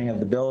burning of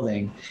the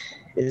building,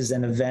 is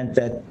an event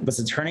that was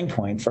a turning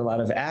point for a lot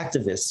of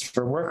activists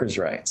for workers'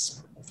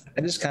 rights.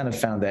 I just kind of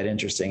found that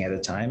interesting at the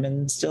time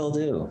and still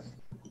do.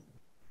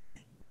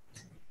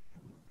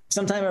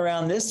 Sometime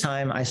around this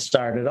time, I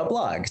started a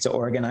blog to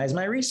organize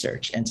my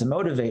research and to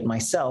motivate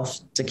myself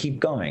to keep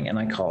going, and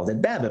I called it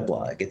Babbitt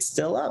Blog. It's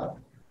still up.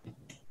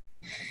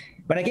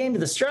 When I came to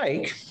the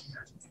strike,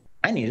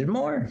 I needed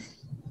more.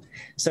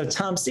 So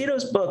Tom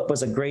Sito's book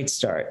was a great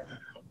start.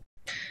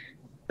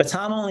 But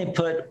Tom only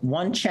put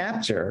one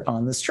chapter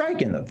on the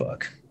strike in the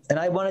book, and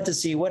I wanted to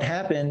see what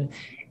happened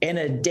in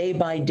a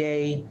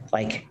day-by-day,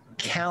 like,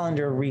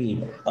 calendar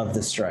read of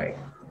the strike.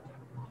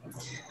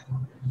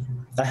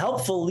 A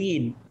helpful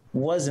lead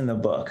was in the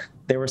book.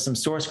 There were some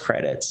source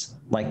credits,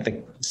 like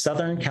the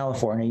Southern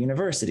California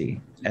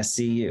University,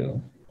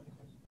 SCU.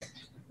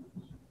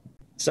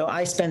 So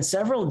I spent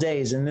several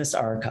days in this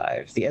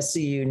archive, the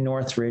SCU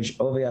Northridge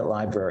Oviatt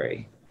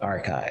Library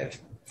archive.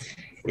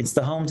 It's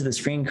the home to the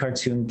Screen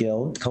Cartoon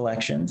Guild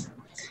collection,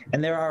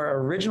 and there are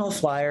original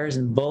flyers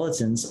and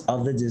bulletins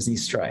of the Disney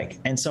strike.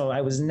 And so I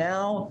was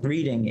now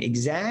reading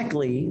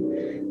exactly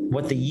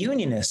what the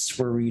unionists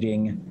were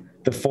reading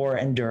before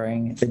and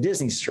during the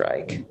Disney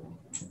strike.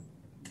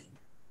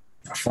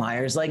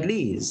 Flyers like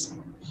these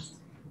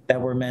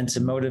that were meant to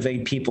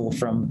motivate people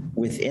from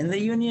within the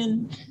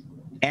union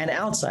and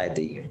outside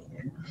the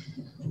union.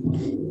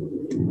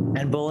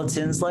 And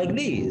bulletins like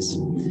these.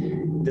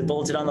 The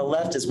bulletin on the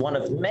left is one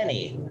of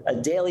many, a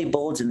daily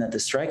bulletin that the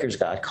strikers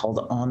got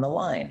called On the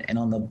Line. And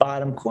on the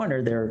bottom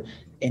corner there,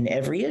 in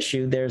every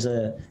issue, there's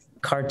a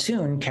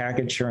cartoon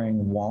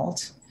caricaturing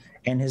Walt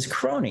and his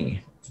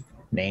crony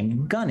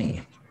named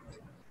Gunny.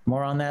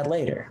 More on that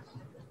later.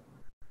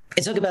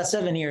 It took about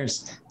 7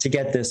 years to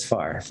get this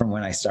far from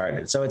when I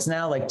started. So it's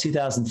now like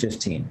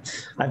 2015.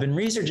 I've been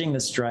researching the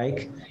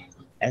strike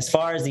as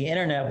far as the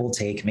internet will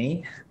take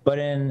me, but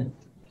in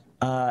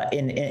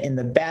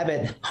the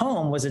Babbitt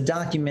home was a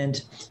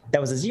document that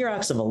was a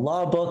Xerox of a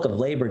law book of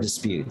labor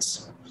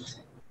disputes.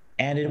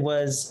 And it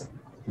was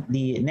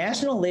the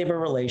National Labor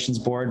Relations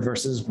Board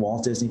versus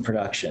Walt Disney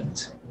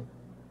Productions.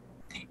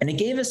 And it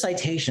gave a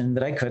citation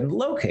that I couldn't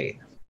locate.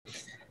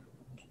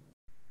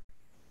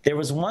 There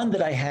was one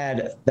that I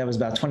had that was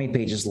about 20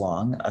 pages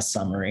long, a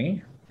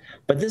summary,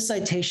 but this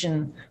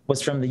citation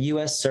was from the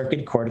U.S.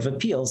 Circuit Court of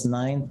Appeals,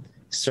 9th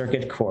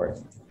Circuit Court,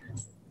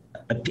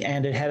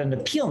 and it had an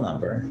appeal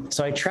number.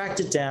 So I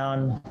tracked it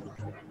down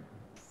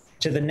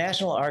to the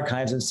National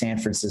Archives of San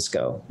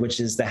Francisco, which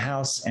is the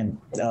house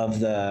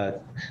of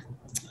the,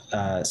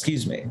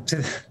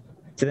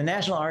 to the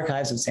National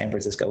Archives of San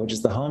Francisco, which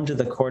is the home to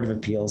the Court of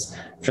Appeals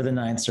for the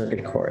 9th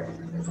Circuit Court.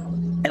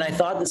 And I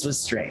thought this was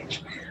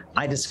strange.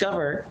 I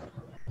discovered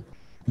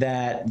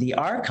that the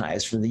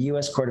archives for the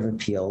U.S. Court of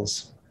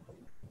Appeals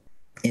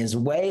is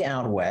way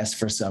out west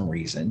for some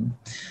reason.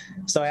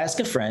 So I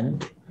asked a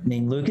friend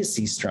named Lucas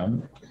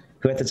Seastrom,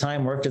 who at the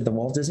time worked at the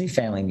Walt Disney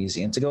Family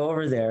Museum, to go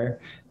over there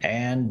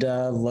and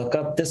look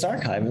up this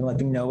archive and let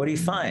me know what he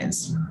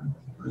finds.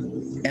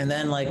 And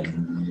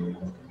then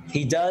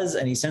he does,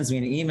 and he sends me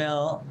an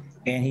email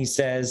and he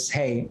says,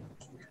 hey,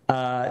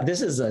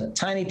 this is a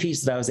tiny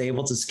piece that I was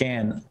able to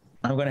scan.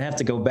 I'm going to have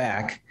to go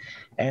back.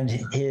 And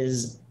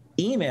his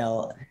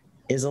email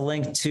is a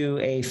link to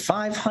a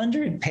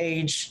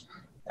 500-page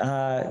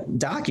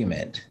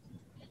document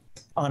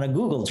on a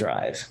Google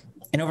Drive.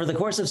 And over the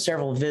course of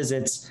several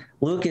visits,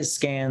 Lucas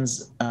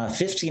scans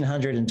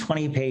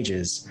 1,520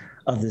 pages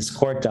of this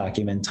court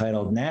document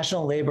titled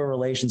National Labor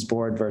Relations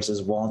Board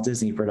versus Walt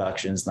Disney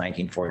Productions,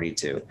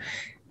 1942.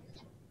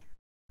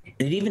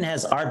 It even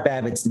has Art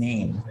Babbitt's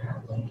name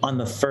on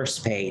the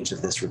first page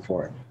of this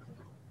report.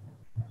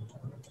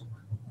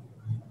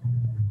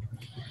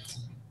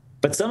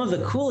 But some of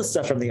the coolest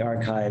stuff from the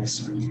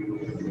archives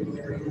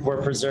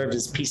were preserved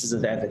as pieces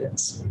of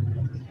evidence.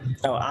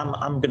 Oh,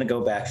 I'm going to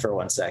go back for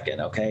 1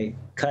 second, okay?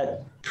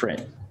 Cut,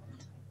 print.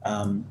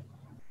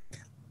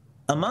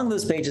 Among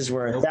those pages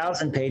were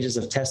 1,000 pages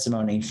of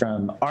testimony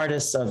from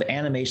artists of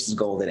animation's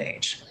golden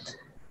age.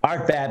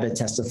 Art Babbitt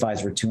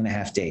testifies for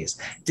 2.5 days.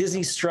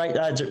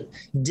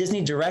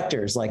 Disney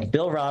directors like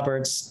Bill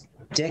Roberts,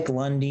 Dick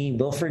Lundy,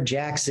 Wilfred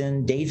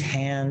Jackson, Dave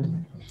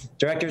Hand,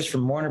 directors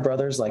from Warner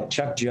Brothers like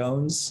Chuck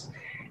Jones,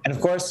 and of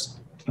course,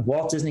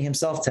 Walt Disney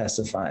himself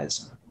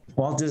testifies.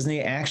 Walt Disney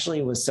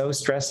actually was so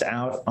stressed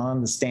out on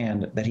the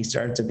stand that he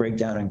started to break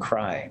down and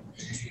cry.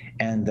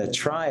 And the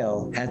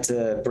trial had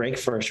to break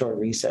for a short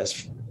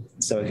recess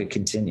so it could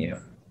continue.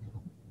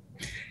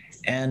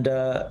 And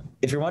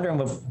if you're wondering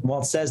what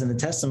Walt says in the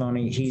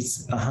testimony,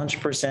 he's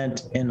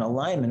 100% in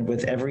alignment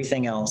with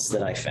everything else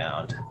that I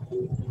found.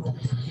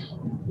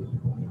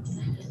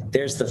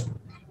 There's the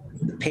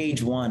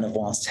page 1 of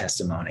Walt's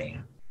testimony.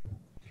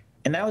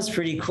 And that was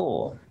pretty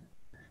cool.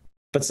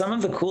 But some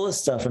of the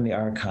coolest stuff from the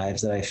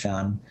archives that I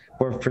found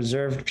were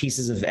preserved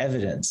pieces of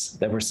evidence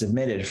that were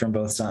submitted from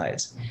both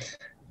sides.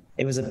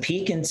 It was a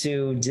peek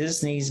into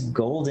Disney's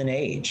golden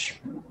age,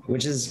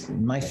 which is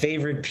my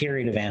favorite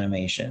period of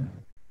animation.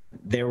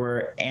 There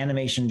were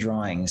animation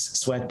drawings,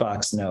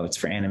 sweatbox notes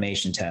for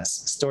animation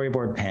tests,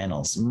 storyboard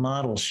panels,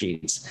 model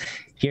sheets.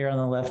 Here on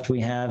the left,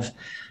 we have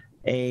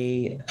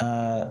a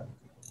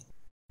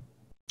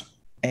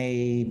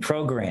a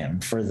program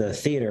for the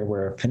theater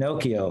where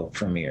Pinocchio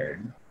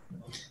premiered.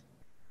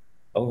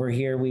 Over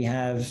here we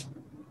have,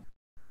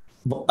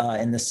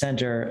 in the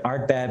center,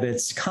 Art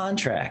Babbitt's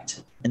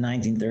contract in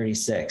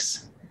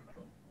 1936.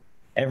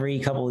 Every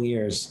couple of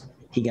years,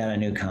 he got a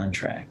new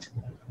contract.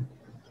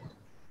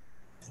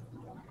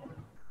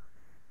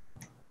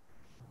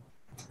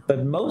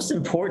 But most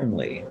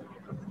importantly,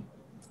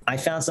 I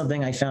found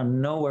something I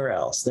found nowhere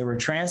else. There were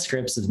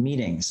transcripts of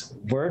meetings,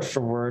 word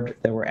for word,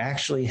 that were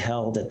actually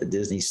held at the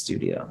Disney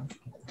studio.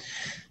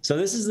 So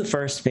this is the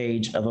first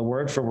page of a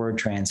word for word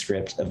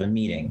transcript of a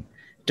meeting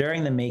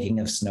during the making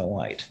of Snow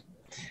White.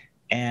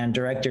 And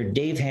director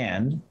Dave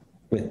Hand,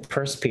 with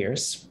Perce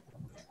Pierce,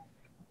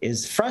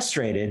 is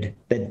frustrated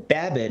that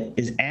Babbitt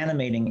is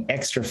animating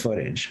extra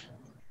footage.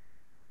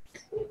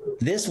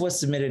 This was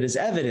submitted as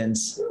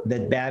evidence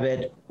that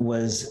Babbitt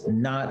was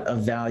not a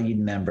valued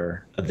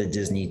member of the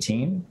Disney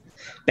team.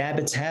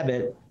 Babbitt's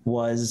habit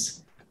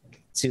was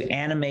to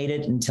animate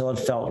it until it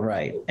felt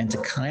right and to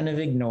kind of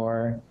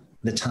ignore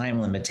the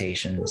time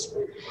limitations.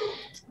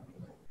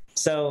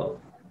 So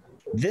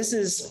this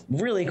is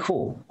really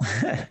cool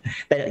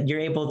that you're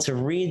able to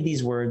read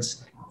these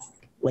words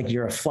like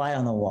you're a fly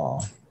on the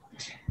wall.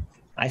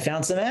 I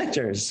found some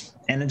actors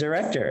and a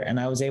director, and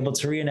I was able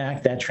to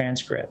reenact that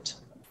transcript.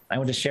 I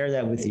want to share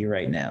that with you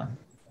right now.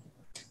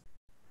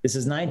 This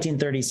is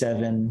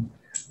 1937,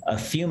 a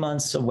few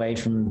months away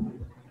from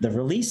the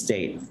release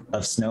date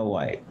of Snow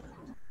White.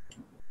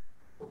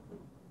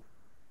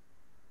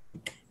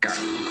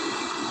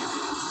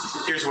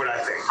 Here's what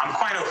I think. I'm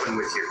quite open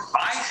with you.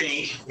 I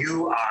think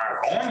you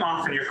are going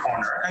off in your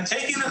corner and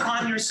taking it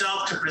upon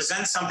yourself to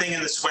present something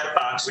in the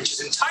sweatbox which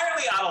is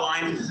entirely out of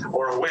line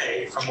or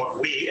away from what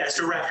we as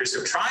directors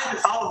have tried to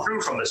follow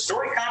through from the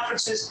story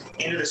conferences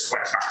into the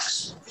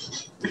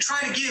sweatbox. We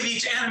try to give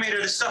each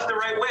animator the stuff the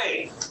right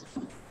way.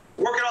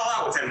 Work it all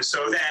out with him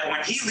so that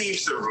when he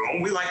leaves the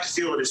room, we like to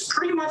feel it is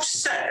pretty much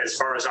set as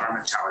far as our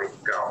mentality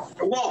can go.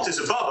 Walt is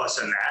above us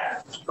in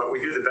that, but we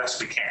do the best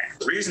we can.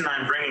 The reason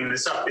I'm bringing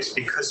this up is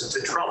because of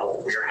the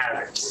trouble we are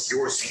having with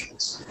your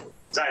scenes.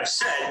 As I've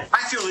said,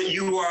 I feel that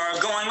you are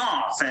going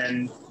off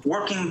and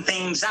working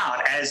things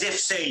out as if,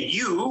 say,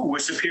 you were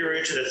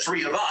superior to the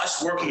three of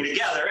us working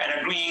together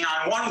and agreeing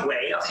on one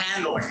way of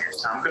handling it.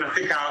 I'm going to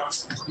pick out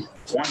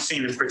one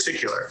scene in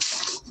particular.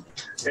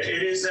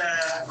 It is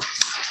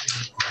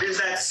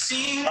that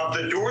scene of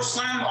the door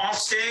slam off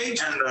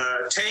stage and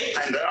the tape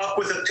and the up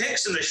with the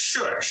picks and the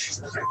shush.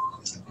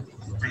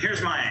 And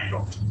here's my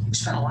angle. We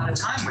spent a lot of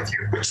time with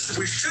you, which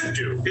we should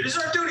do. It is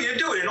our duty to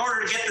do it in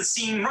order to get the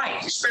scene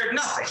right. We spared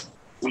nothing.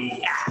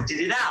 We acted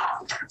it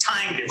out,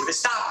 timed it with a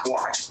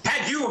stopwatch.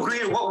 Had you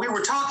agreed to what we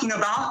were talking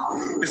about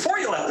before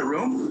you left the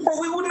room,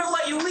 or we wouldn't have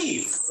let you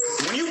leave.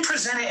 When you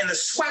present it in the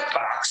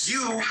sweatbox,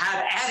 you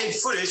have added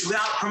footage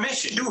without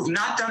permission. You have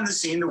not done the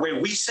scene the way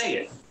we say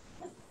it.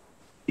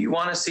 You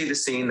want to see the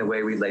scene the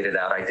way we laid it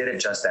out? I did it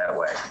just that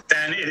way.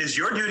 Then it is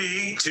your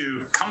duty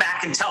to come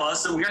back and tell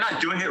us that we are not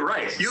doing it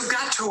right. You've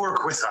got to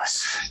work with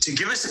us to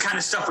give us the kind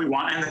of stuff we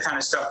want and the kind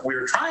of stuff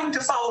we're trying to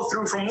follow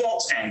through from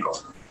Walt's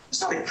angle.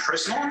 There's nothing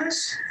personal in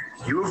this.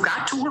 You have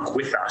got to work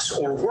with us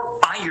or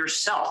work by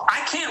yourself.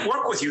 I can't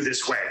work with you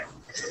this way.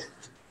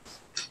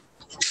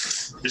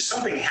 There's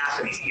something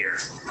happening here.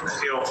 I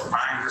feel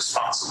I'm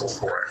responsible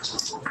for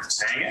it. I'm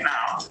saying it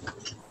now.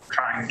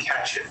 Trying to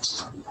catch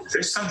it. If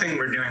there's something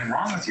we're doing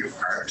wrong with you,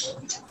 Art,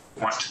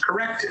 we want to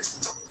correct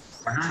it.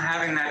 We're not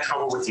having that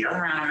trouble with the other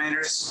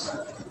animators.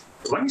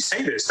 Let me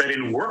say this, that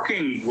in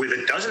working with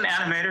a dozen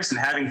animators and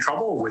having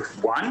trouble with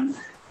one,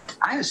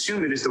 I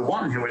assume it is the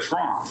one who is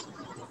wrong.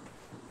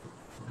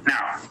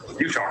 Now,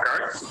 you talk,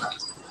 Art.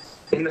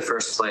 In the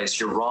first place,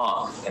 you're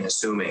wrong in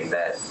assuming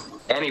that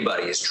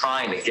anybody is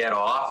trying to get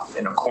off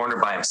in a corner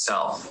by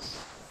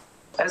himself.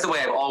 That is the way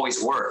I've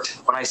always worked.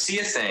 When I see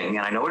a thing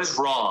and I know it is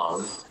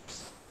wrong,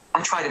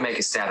 I try to make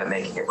a stab at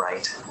making it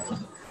right.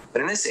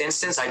 But in this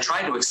instance, I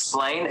tried to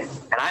explain,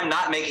 and I'm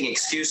not making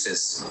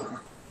excuses,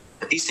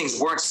 that these things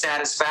weren't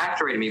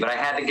satisfactory to me, but I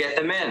had to get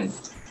them in.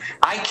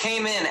 I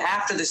came in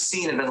after the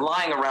scene had been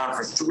lying around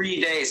for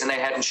 3 days and they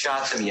hadn't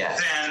shot them yet.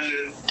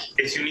 Then,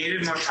 if you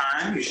needed more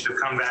time, you should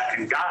have come back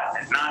and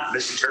gotten it, not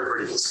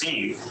misinterpreted the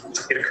scene.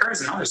 It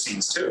occurs in other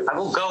scenes, too. I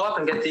will go up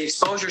and get the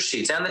exposure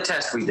sheets and the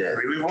test we did.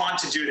 We want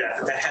to do that,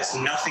 but that has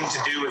nothing to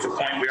do with the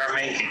point we are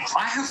making.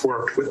 I have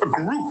worked with a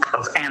group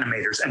of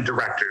animators and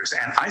directors,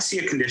 and I see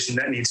a condition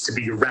that needs to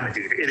be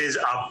remedied. It is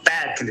a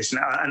bad condition,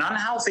 an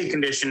unhealthy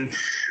condition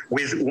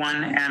with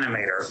one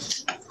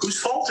animator. Whose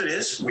fault it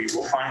is, we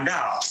will find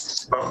out.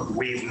 But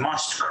we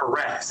must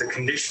correct the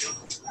condition.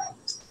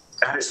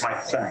 That is my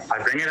point.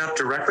 I bring it up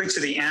directly to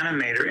the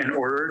animator in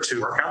order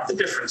to work out the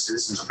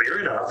differences and clear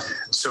it up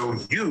so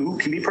you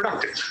can be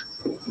productive.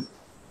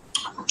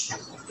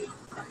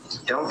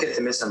 Don't get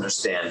the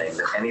misunderstanding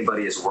that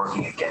anybody is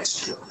working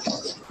against you.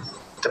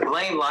 The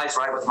blame lies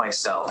right with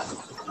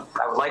myself.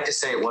 I would like to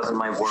say it wasn't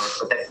my work,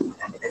 but that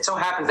it so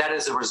happens that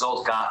is the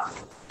result gotten.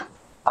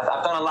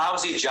 I've done a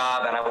lousy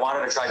job, and I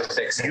wanted to try to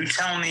fix it. You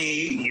tell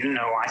me you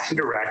know I can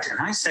direct, and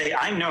I say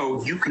I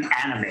know you can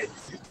animate.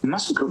 You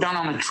mustn't go down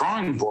on the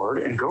drawing board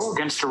and go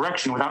against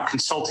direction without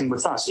consulting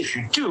with us. If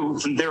you do,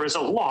 then there is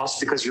a loss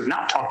because you've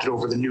not talked it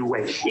over the new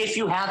way. If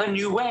you have a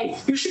new way,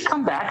 you should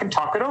come back and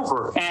talk it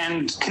over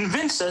and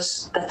convince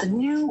us that the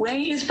new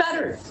way is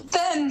better.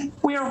 Then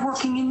we are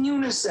working in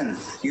unison.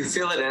 You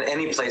feel it in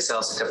any place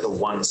else except the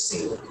one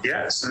scene.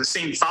 Yes, and the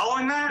scene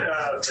following that,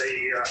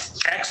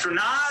 the extra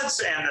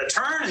nods and the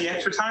turn and the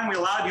extra time we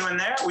allowed you in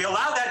there, we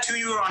allowed that to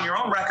you on your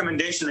own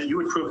recommendation that you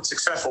would prove it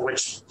successful,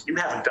 which you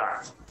haven't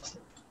done.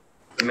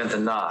 You meant the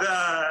nod.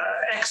 The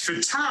extra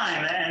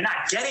time and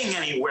not getting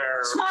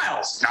anywhere.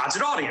 Smiles, nods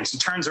at audience,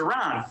 and turns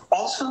around.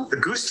 Also, the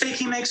goose take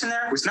he makes in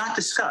there was not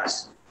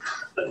discussed.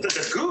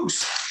 The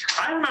goose,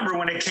 I remember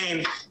when it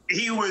came,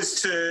 he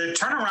was to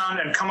turn around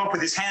and come up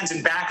with his hands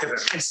in back of him.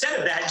 Instead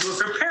of that, you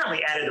have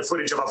apparently added the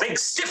footage of a big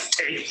stiff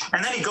take,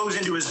 and then he goes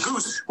into his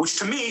goose, which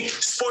to me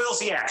spoils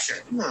the action.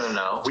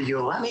 No. Will you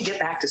let me get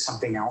back to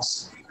something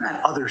else?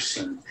 That other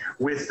scene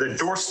with the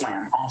door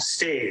slam off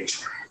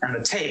stage and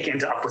the take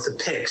into Up with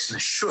the Pigs and the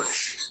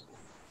shush.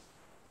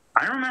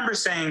 I remember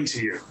saying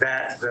to you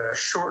that the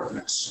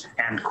shortness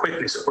and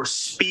quickness or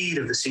speed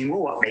of the scene were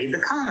what made the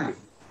comedy.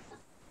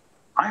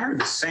 I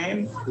heard the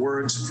same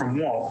words from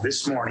Walt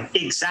this morning,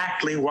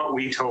 exactly what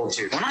we told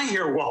you. When I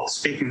hear Walt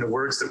speaking the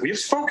words that we have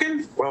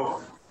spoken,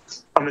 well,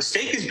 a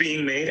mistake is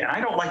being made, and I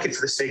don't like it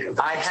for the sake of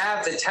I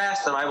have the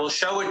test, and I will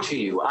show it to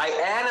you. I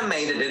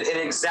animated it in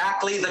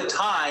exactly the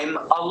time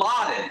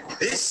allotted.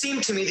 This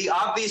seemed to me the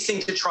obvious thing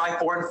to try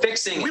for in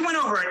fixing. We went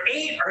over it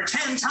 8 or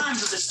 10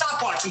 times with the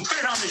stopwatch and put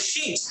it on the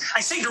sheets.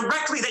 I say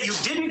directly that you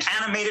didn't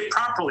animate it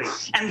properly,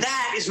 and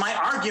that is my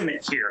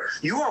argument here.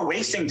 You are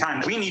wasting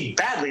time. We need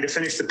badly to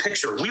finish the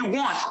picture. We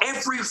want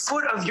every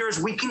foot of yours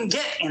we can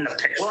get in the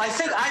picture. Well,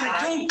 I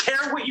don't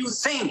care what you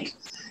think.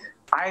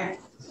 I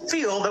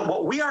feel that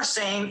what we are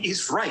saying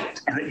is right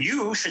and that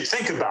you should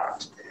think about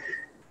it.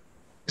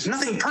 There's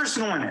nothing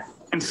personal in it.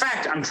 In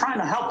fact, I'm trying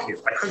to help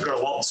you. I could go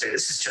to Walt and say,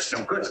 this is just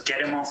no good.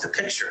 Get him off the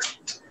picture.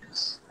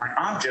 My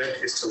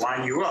object is to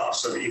line you up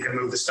so that you can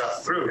move the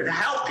stuff through, and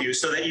help you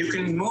so that you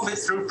can move it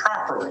through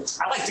properly.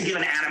 I like to give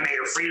an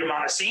animator freedom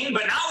on a scene,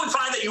 but now we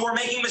find that you are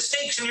making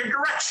mistakes in your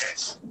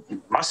direction.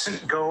 You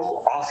mustn't go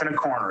off in a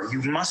corner.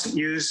 You mustn't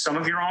use some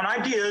of your own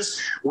ideas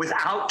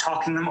without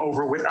talking them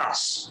over with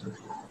us.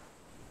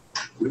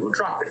 We will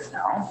drop it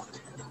now.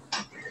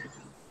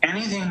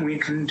 Anything we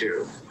can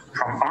do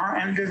from our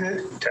end of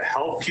it to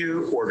help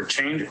you or to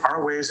change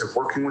our ways of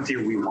working with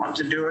you, we want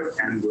to do it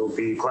and we'll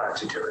be glad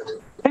to do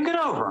it. Think it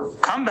over.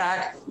 Come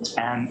back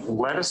and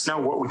let us know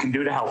what we can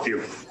do to help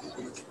you.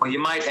 Well, you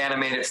might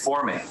animate it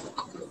for me.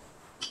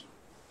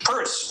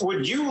 First,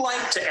 would you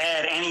like to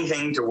add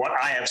anything to what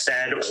I have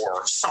said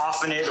or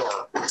soften it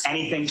or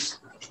anything?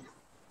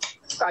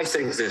 I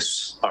think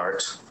this,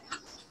 Art,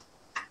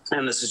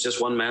 and this is just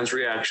one man's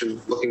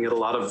reaction, looking at a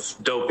lot of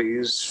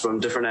dopies from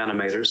different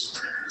animators,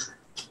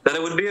 that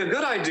it would be a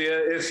good idea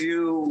if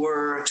you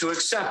were to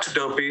accept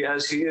Dopey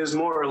as he is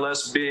more or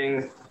less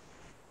being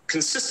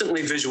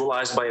consistently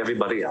visualized by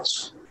everybody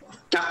else.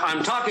 Now,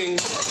 I'm talking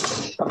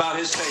about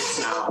his face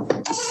now.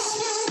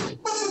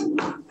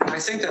 I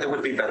think that it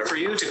would be better for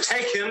you to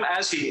take him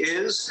as he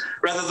is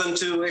rather than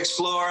to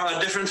explore a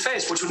different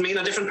face, which would mean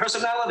a different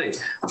personality.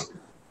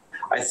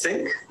 I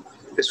think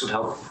this would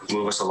help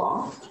move us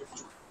along,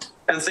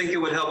 and think it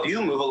would help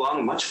you move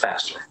along much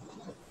faster.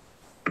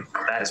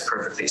 That is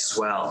perfectly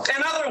swell.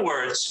 In other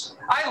words,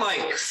 I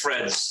like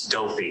Fred's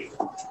Dopey,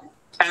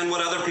 and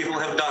what other people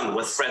have done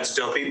with Fred's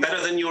Dopey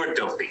better than your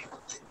Dopey.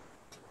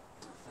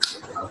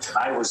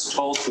 I was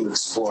told to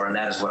explore, and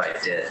that is what I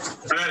did.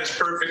 That is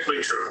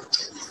perfectly true.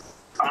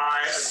 I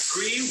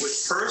agree with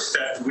first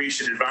that we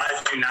should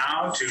advise you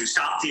now to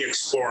stop the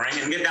exploring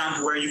and get down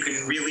to where you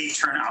can really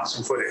turn out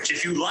some footage.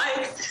 If you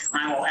like,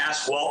 I will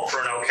ask Walt for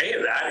an okay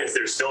of that if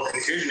there's still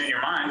confusion in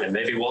your mind. And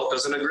maybe Walt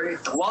doesn't agree.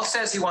 Walt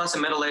says he wants a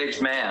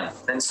middle-aged man.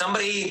 Then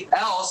somebody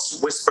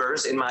else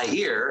whispers in my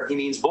ear he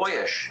means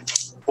boyish.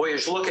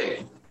 Boyish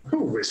looking.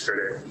 Who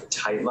whispered it?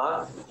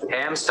 Tyla.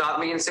 Ham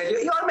stopped me and said,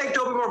 you ought to make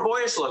Dopey more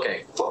boyish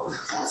looking.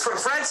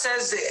 Fred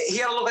says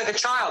he ought to look like a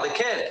child, a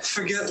kid.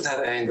 Forget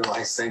that angle,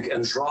 I think,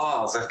 and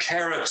draw the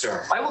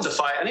character. I will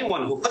defy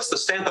anyone who puts the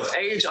stamp of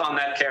age on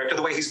that character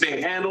the way he's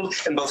being handled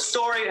in both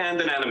story and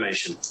in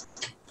animation.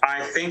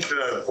 I think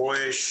the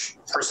boyish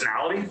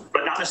personality,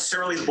 but not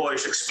necessarily the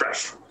boyish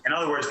expression. In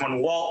other words,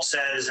 when Walt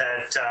says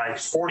at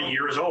 40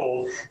 years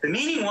old, the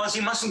meaning was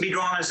he mustn't be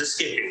drawn as a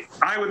skippy.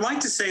 I would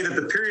like to say that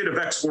the period of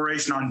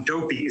exploration on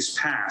Dopey is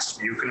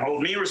past. You can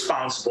hold me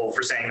responsible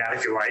for saying that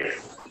if you like.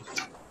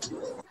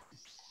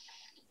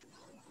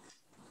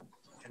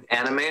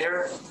 An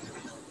animator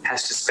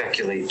has to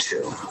speculate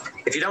too.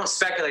 If you don't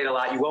speculate a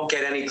lot, you won't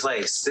get any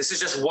place. This is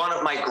just one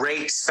of my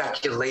great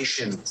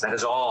speculations. That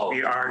is all.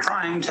 We are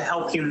trying to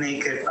help you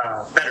make it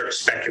better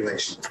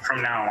speculation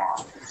from now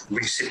on.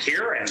 We sit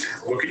here and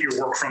look at your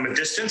work from a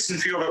distance and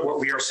feel that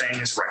what we are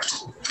saying is right.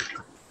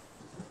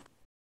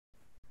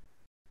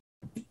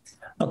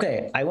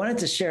 Okay, I wanted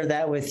to share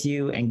that with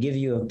you and give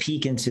you a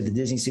peek into the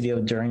Disney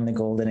studio during the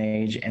Golden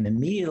Age, and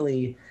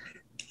immediately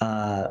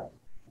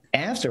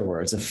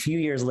afterwards, a few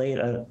years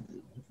later,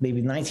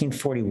 maybe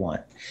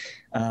 1941,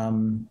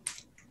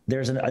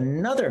 there's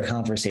another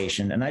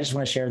conversation, and I just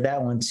want to share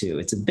that one too.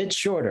 It's a bit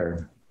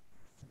shorter,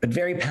 but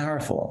very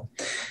powerful.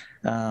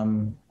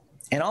 And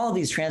all of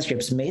these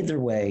transcripts made their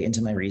way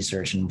into my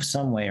research in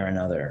some way or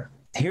another.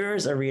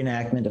 Here's a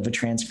reenactment of a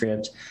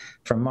transcript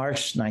from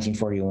March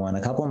 1941,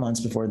 a couple of months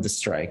before the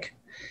strike,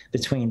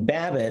 between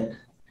Babbitt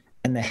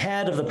and the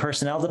head of the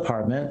personnel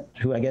department,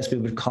 who I guess we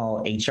would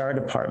call HR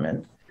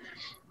department,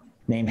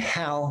 named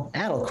Hal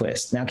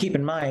Adelquist. Now, keep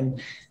in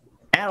mind,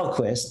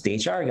 Adelquist, the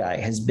HR guy,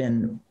 has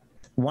been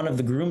one of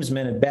the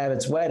groomsmen at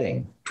Babbitt's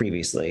wedding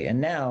previously, and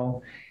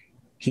now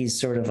he's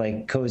sort of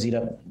like cozied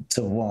up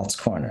to Walt's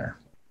corner.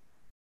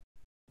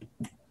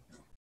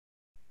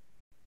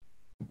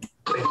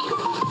 Thank you.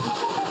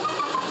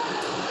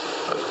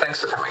 Thanks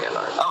for coming in,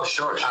 Art. Oh,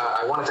 sure.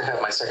 I wanted to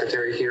have my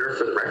secretary here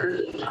for the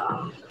record.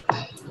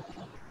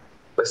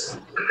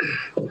 Listen,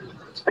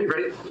 are you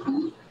ready?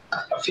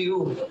 A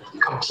few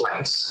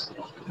complaints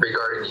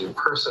regarding you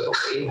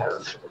personally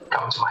have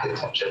come to my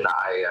attention.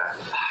 I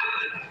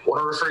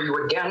want to refer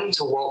you again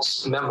to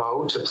Walt's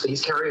memo to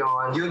please carry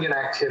on union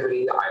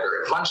activity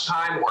either at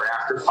lunchtime or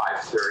after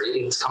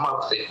 5:30. It's come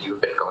up that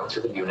you've been going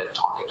through the unit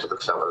talking to the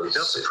fellows.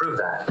 Just to prove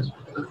that.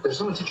 There's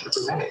no intention to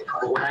prove anything.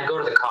 When I go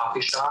to the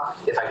coffee shop,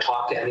 if I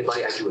talk to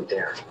anybody, I do it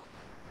there.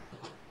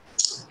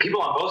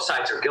 People on both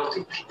sides are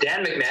guilty.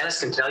 Dan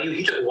McManus can tell you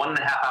he took 1.5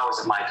 hours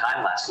of my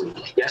time last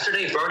week.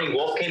 Yesterday, Bernie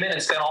Wolf came in and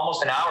spent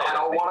almost an hour. And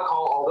I'll want to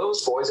call all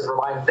those boys and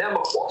remind them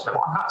of Walt's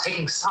memo. I'm not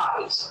taking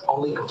sides.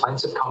 Only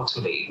complaints have come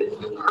to me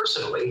that you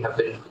personally have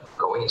been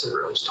going into the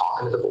rooms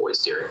talking to the boys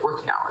during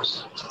working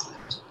hours.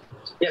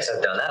 Yes,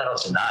 I've done that. I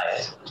don't deny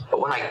it. But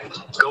when I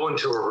go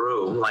into a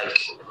room like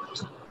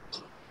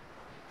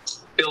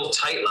Bill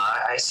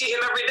Tightla, I see him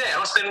every day. I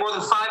don't spend more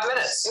than 5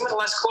 minutes. Same with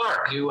Les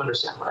Clark. You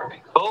understand what I mean.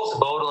 Both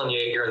Bodel and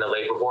Yeager and the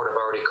Labor Board have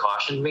already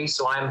cautioned me,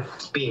 so I'm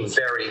being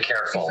very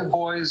careful. If the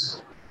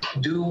boys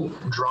do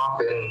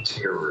drop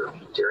into your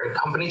room during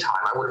company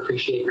time, I would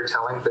appreciate your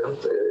telling them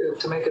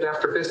to make it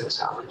after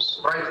business hours.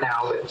 Right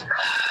now,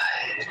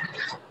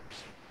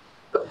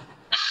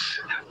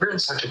 we're in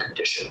such a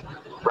condition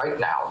right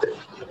now that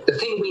the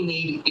thing we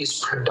need is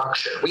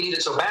production. We need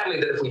it so badly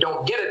that if we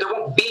don't get it, there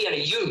won't be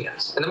any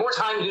unions. And the more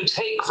time you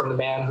take from the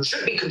man who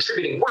should be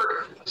contributing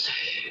work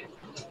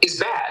is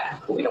bad.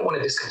 We don't want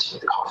to discontinue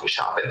the coffee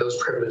shop and those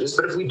privileges,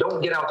 but if we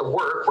don't get out the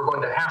work, we're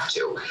going to have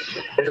to.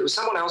 And if it was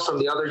someone else from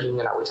the other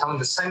union, I would tell him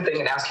the same thing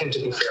and ask him to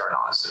be fair and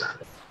honest.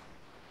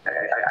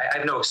 I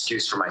have no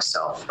excuse for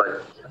myself,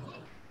 but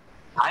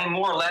I'm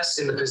more or less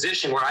in the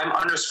position where I'm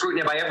under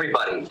scrutiny by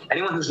everybody.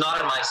 Anyone who's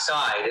not on my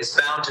side is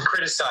bound to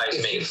criticize me.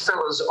 If you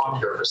fellows on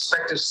your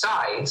respective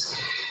sides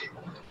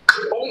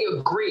could only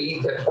agree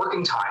that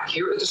working time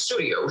here at the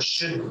studio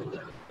should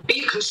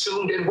be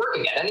consumed in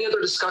working, and any other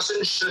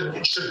discussion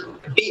should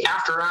be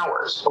after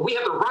hours. But we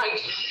have the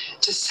right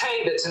to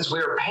say that since we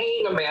are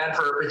paying a man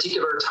for a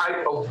particular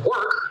type of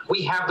work,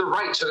 we have the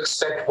right to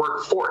expect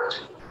work for it.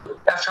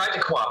 I've tried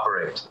to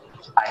cooperate.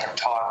 I have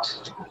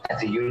talked at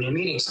the union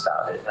meetings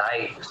about it, and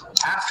I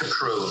have to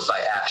prove by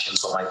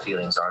actions what my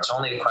feelings are. It's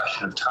only a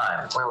question of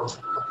time. Well,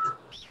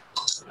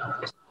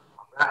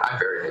 I'm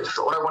very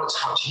neutral. What I wanted to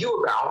talk to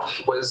you about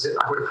was that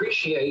I would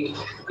appreciate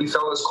you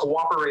fellows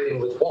cooperating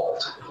with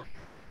Walt.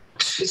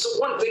 It's the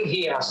one thing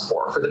he asked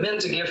for the men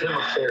to give him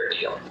a fair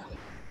deal.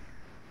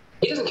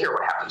 He doesn't care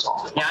what happens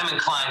off the lot. Yeah, I'm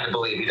inclined to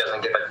believe he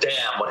doesn't give a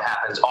damn what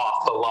happens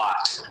off the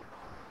lot.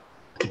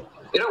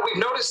 You know,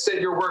 we've noticed that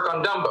your work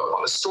on Dumbo,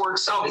 on the store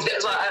itself. I know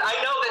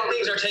that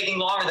things are taking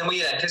longer than we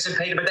had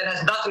anticipated, but that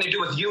has nothing to do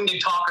with union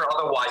talk or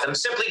otherwise. I'm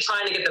simply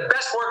trying to get the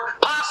best work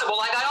possible,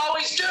 like I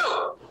always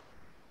do.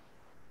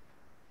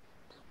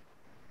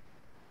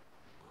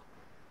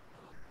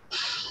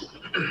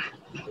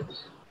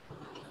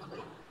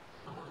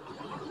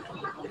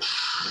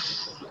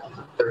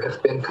 There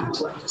have been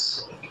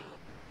complaints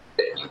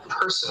that you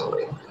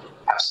personally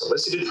have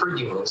solicited for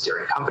unions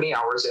during company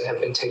hours and have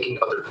been taking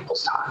other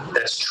people's time.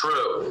 That's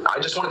true. I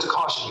just wanted to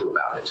caution you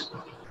about it.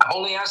 I'm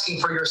only asking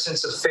for your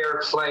sense of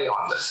fair play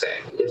on the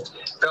thing. If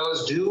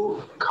fellows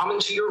do come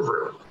into your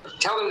room,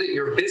 tell them that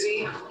you're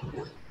busy,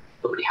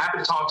 but be happy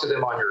to talk to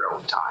them on your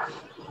own time.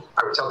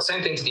 I would tell the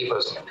same thing to the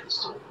opposing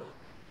interest.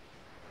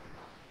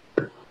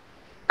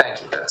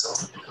 Thank you, that's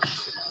all.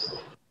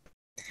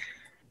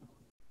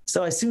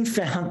 So I soon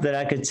found that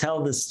I could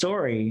tell the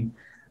story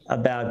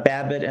about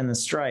Babbitt and the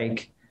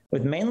strike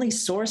with mainly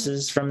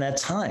sources from that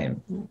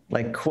time,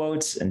 like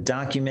quotes and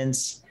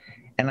documents.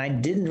 And I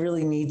didn't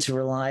really need to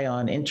rely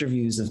on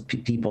interviews of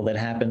people that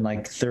happened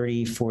like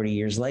 30, 40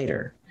 years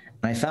later.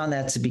 And I found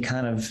that to be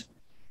kind of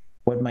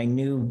what my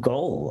new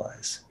goal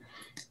was.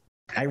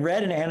 I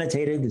read and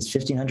annotated this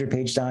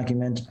 1,500-page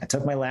document. I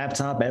took my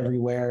laptop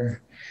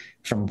everywhere,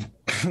 from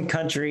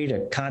country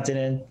to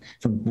continent,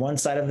 from one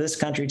side of this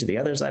country to the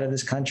other side of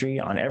this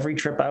country. On every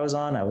trip I was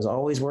on, I was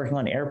always working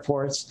on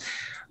airports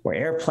or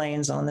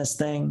airplanes on this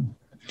thing.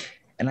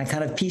 And I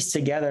kind of pieced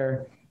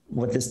together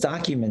what this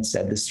document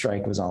said the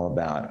strike was all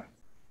about.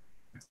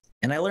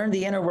 And I learned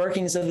the inner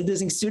workings of the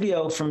Disney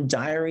studio from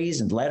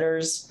diaries and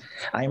letters.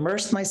 I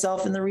immersed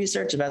myself in the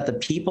research about the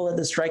people that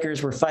the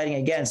strikers were fighting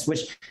against,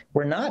 which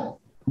were not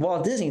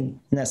Walt Disney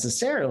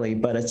necessarily,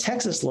 but a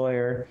Texas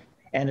lawyer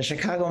and a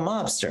Chicago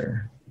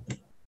mobster.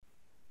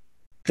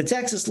 The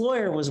Texas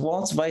lawyer was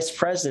Walt's vice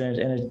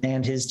president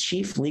and his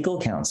chief legal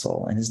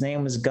counsel, and his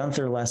name was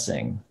Gunther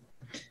Lessing.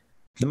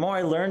 The more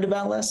I learned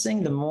about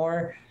Lessing, the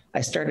more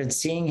I started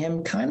seeing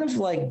him kind of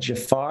like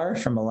Jafar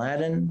from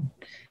Aladdin.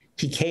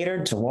 He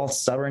catered to Walt's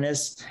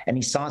stubbornness, and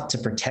he sought to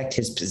protect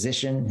his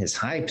position, his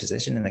high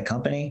position in the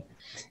company.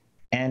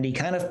 And he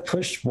kind of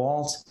pushed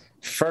Walt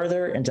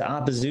further into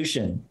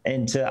opposition.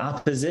 He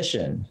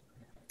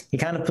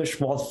kind of pushed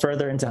Walt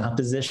further into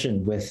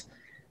opposition with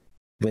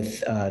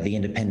the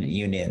independent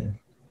union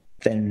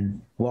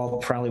than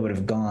Walt probably would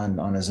have gone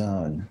on his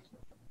own.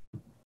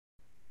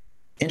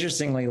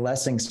 Interestingly,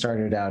 Lessing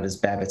started out as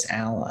Babbitt's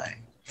ally.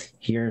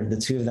 Here, the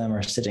two of them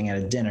are sitting at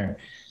a dinner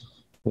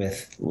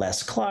with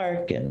Les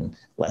Clark and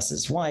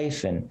Les's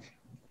wife and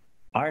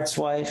Art's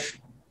wife,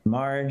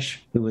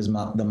 Marge, who was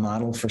the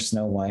model for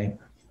Snow White.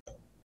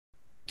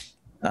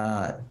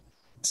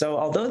 So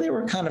although they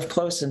were kind of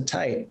close and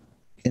tight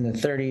in the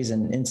 30s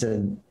and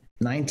into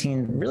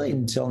really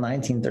until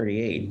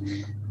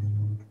 1938,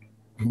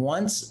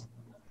 once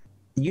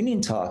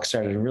union talk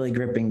started really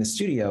gripping the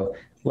studio,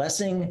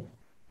 Lessing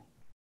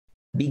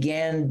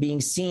began being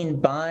seen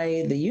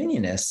by the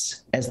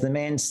unionists as the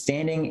man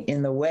standing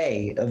in the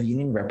way of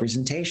union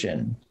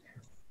representation.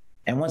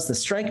 And once the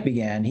strike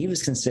began, he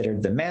was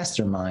considered the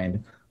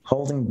mastermind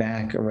holding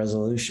back a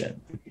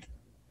resolution.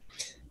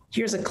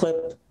 Here's a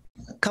clip,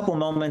 a couple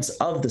moments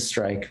of the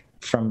strike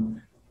from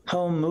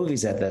home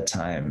movies at that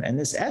time. And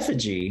this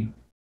effigy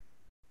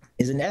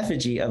is an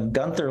effigy of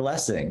Gunther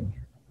Lessing.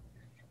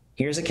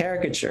 Here's a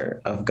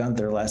caricature of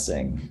Gunther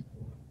Lessing.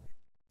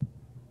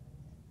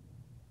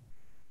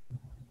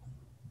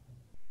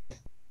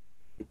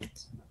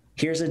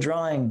 Here's a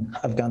drawing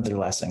of Gunther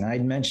Lessing.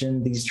 I'd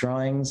mentioned these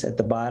drawings at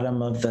the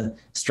bottom of the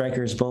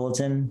Strikers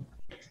Bulletin.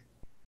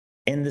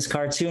 In this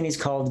cartoon,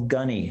 he's called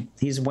Gunny.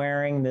 He's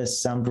wearing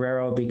this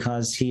sombrero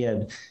because he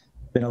had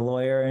been a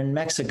lawyer in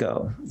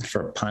Mexico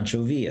for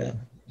Pancho Villa.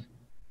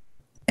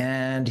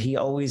 And he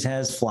always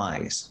has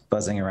flies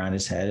buzzing around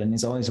his head, and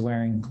he's always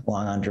wearing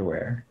long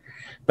underwear.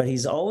 But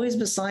he's always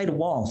beside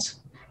Walt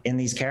in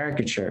these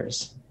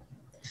caricatures.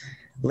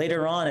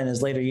 Later on, in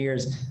his later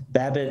years,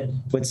 Babbitt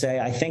would say,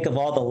 I think of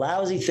all the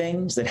lousy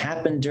things that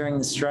happened during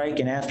the strike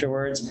and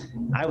afterwards,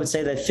 I would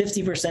say that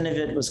 50% of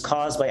it was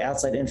caused by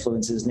outside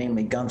influences,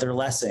 namely Gunther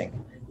Lessing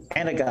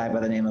and a guy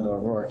by the name of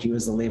O'Rourke. He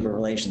was the labor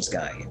relations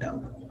guy, you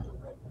know.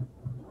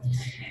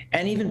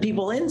 And even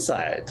people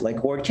inside,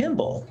 like Ward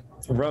Kimball,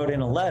 wrote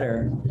in a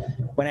letter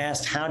when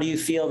asked, how do you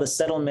feel the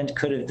settlement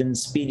could have been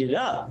speeded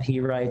up? He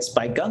writes,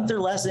 by Gunther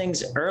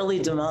Lessing's early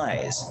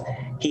demise,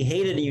 he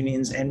hated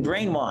unions and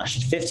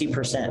brainwashed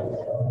 50%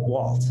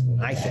 Walt,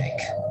 I think.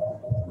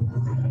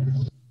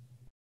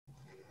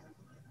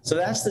 So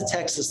that's the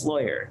Texas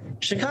lawyer.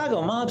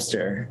 Chicago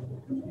mobster,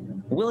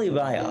 Willie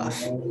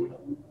Byoff,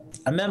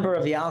 a member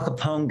of the Al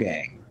Capone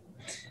gang.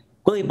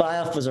 Willie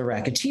Byoff was a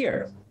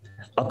racketeer,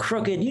 a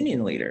crooked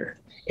union leader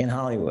in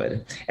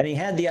Hollywood. And he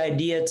had the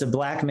idea to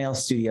blackmail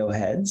studio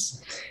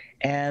heads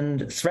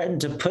and threatened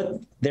to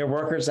put their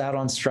workers out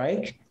on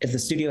strike if the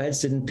studio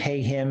heads didn't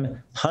pay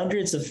him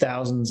hundreds of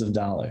thousands of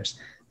dollars.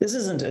 This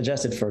isn't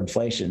adjusted for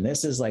inflation.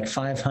 This is like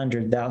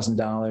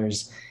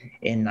 $500,000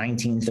 in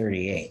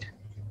 1938.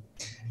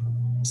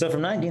 So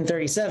from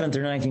 1937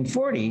 through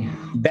 1940,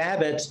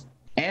 Babbitt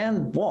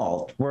and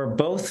Walt were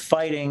both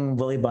fighting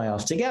Willie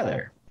Byoff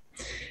together.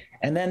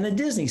 And then the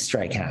Disney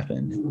strike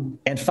happened.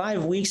 And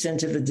 5 weeks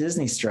into the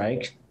Disney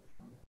strike,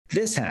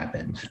 this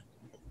happened.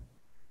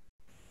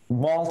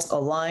 Walt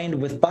aligned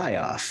with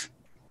Byoff.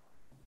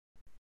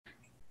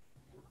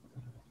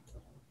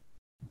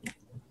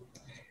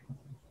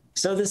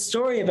 So this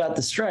story about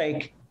the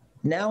strike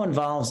now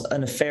involves a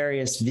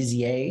nefarious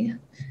vizier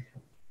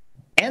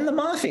and the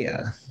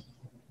mafia.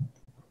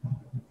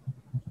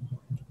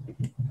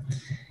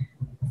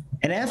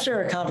 And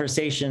after a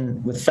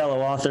conversation with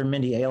fellow author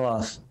Mindy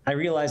Aloff, I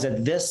realized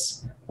that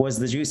this was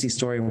the juicy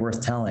story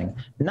worth telling.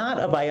 Not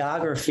a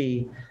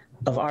biography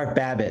of Art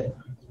Babbitt,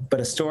 but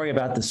a story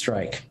about the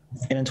strike.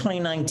 And in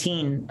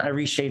 2019, I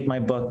reshaped my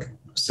book,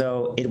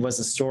 so it was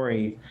a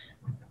story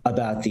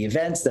about the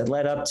events that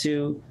led up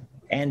to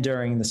and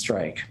during the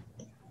strike.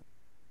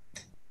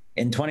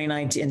 In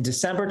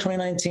December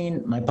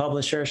 2019, my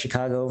publisher,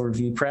 Chicago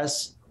Review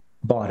Press,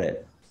 bought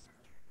it.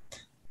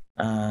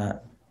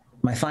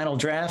 My final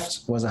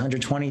draft was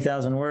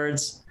 120,000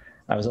 words.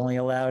 I was only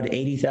allowed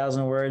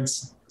 80,000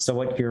 words. So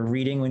what you're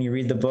reading when you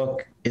read the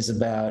book is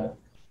about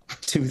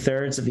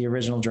 2/3 of the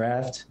original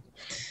draft.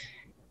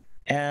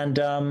 And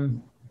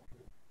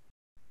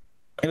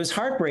it was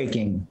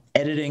heartbreaking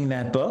editing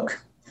that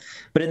book.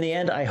 But in the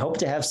end, I hope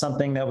to have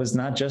something that was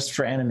not just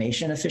for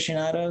animation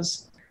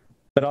aficionados,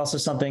 but also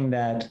something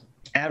that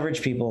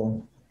average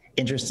people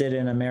interested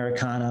in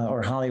Americana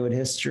or Hollywood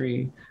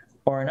history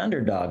or an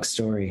underdog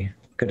story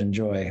could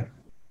enjoy.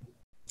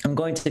 I'm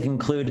going to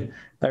conclude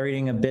by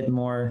reading a bit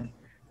more.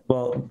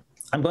 Well,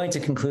 I'm going to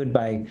conclude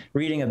by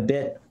reading a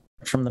bit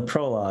from the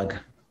prologue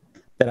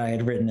that I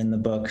had written in the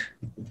book.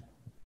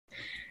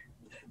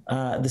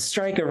 The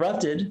strike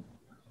erupted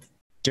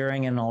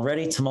during an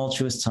already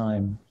tumultuous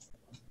time.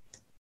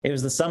 It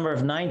was the summer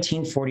of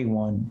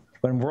 1941,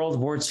 when World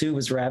War II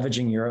was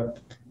ravaging Europe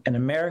and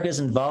America's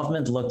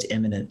involvement looked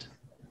imminent.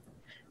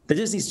 The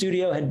Disney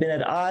studio had been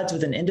at odds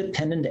with an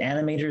independent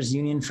animators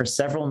union for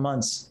several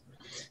months,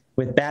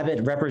 with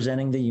Babbitt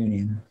representing the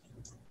union.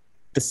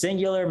 The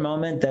singular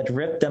moment that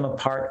ripped them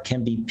apart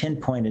can be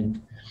pinpointed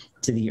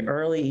to the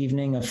early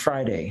evening of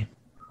Friday,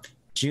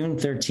 June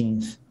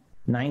 13th,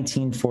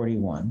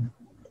 1941.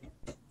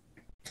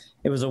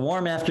 It was a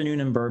warm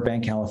afternoon in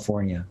Burbank,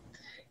 California.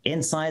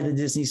 Inside the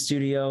Disney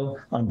studio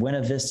on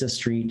Buena Vista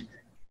Street,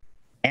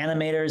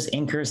 animators,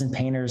 inkers, and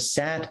painters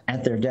sat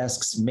at their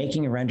desks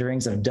making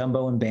renderings of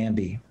Dumbo and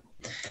Bambi.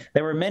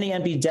 There were many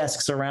empty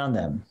desks around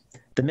them.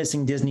 The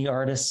missing Disney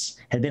artists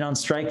had been on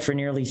strike for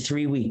nearly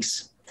 3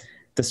 weeks.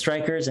 The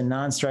strikers and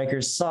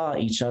non-strikers saw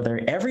each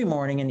other every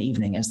morning and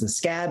evening as the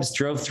scabs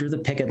drove through the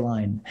picket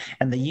line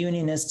and the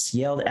unionists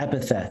yelled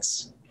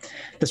epithets.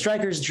 The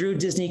strikers drew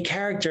Disney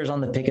characters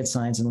on the picket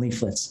signs and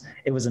leaflets.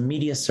 It was a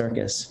media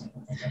circus.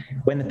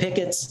 When the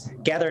pickets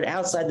gathered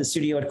outside the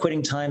studio at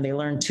quitting time, they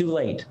learned too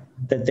late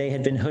that they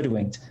had been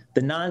hoodwinked.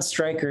 The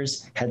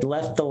non-strikers had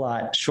left the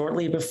lot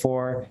shortly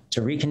before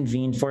to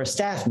reconvene for a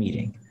staff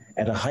meeting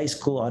at a high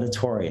school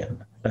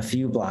auditorium a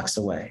few blocks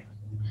away.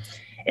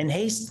 In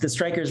haste, the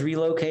strikers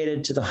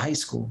relocated to the high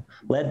school,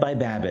 led by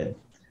Babbitt,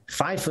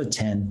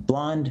 5'10",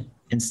 blonde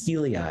and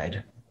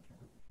steely-eyed.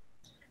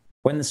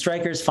 When the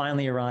strikers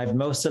finally arrived,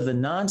 most of the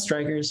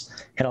non-strikers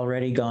had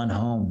already gone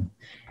home.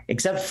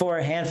 Except for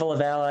a handful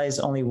of allies,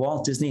 only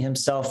Walt Disney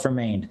himself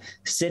remained,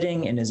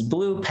 sitting in his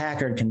blue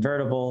Packard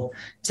convertible,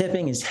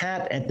 tipping his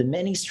hat at the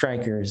many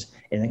strikers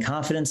in the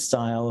confident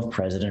style of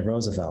President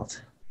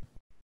Roosevelt.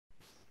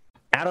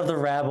 Out of the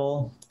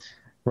rabble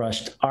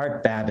rushed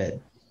Art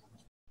Babbitt,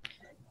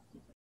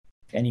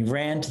 and he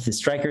ran to the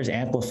striker's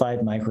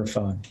amplified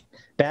microphone.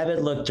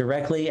 Babbitt looked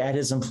directly at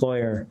his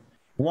employer.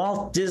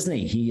 "Walt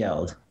Disney," he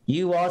yelled,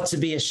 "you ought to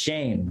be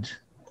ashamed."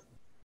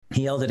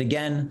 He yelled it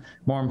again,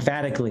 more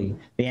emphatically,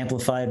 the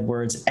amplified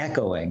words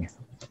echoing.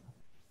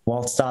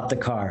 Walt stopped the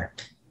car.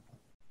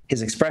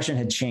 His expression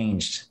had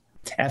changed.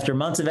 After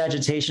months of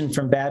agitation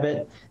from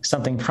Babbitt,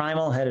 something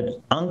primal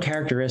had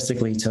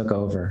uncharacteristically took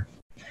over.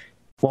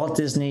 Walt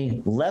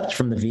Disney leapt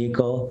from the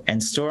vehicle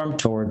and stormed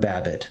toward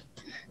Babbitt.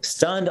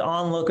 Stunned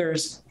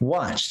onlookers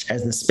watched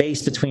as the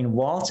space between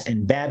Walt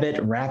and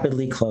Babbitt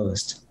rapidly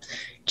closed.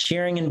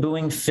 Cheering and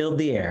booing filled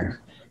the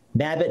air.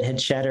 Babbitt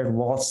had shattered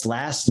Walt's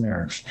last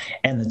nerve,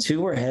 and the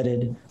two were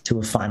headed to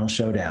a final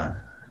showdown.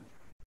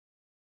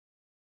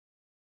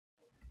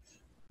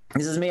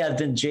 This is me. I've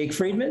been Jake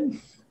Friedman,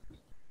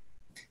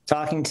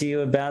 talking to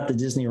you about the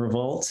Disney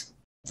Revolt,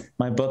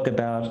 my book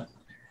about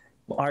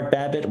Art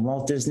Babbitt,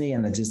 Walt Disney,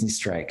 and the Disney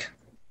strike.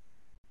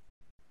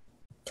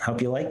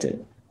 Hope you liked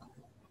it.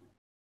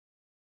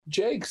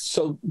 Jake,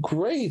 so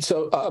great.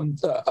 So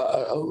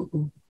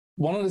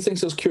one of the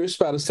things I was curious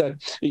about is that,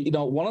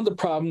 one of the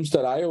problems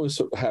that I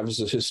always have as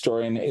a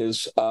historian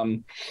is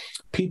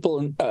people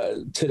in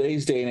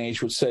today's day and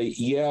age would say,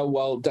 yeah,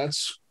 well,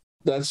 that's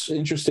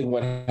interesting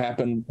what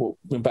happened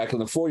back in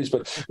the 40s,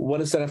 but what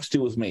does that have to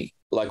do with me?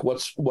 Like,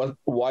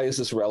 why is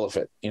this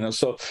relevant?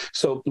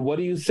 So what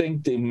do you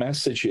think the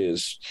message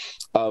is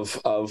of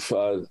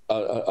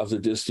the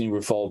Disney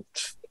Revolt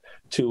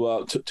to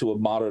a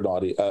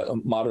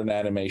modern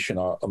animation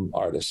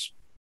artist?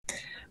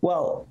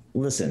 Well,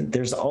 listen,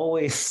 there's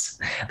always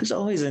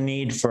a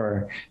need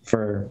for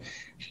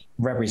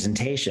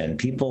representation.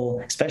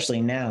 People,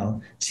 especially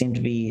now, seem to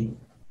be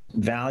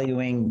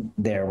valuing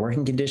their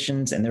working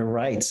conditions and their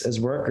rights as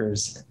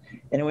workers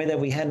in a way that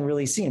we hadn't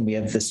really seen. We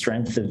have the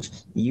strength of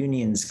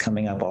unions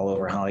coming up all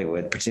over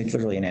Hollywood,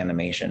 particularly in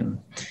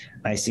animation.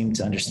 I seem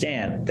to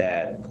understand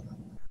that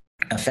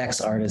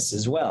effects artists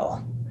as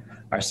well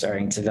are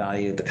starting to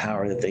value the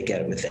power that they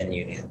get within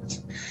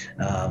unions,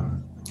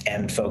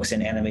 and folks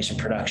in animation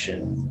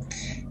production.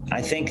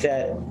 I think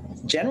that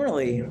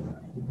generally,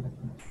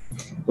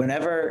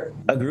 whenever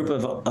a group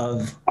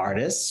of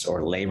artists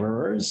or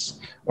laborers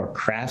or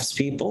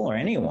craftspeople or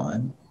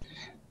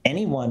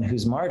anyone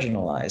who's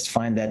marginalized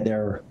find that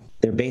their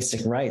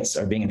basic rights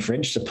are being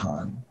infringed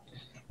upon,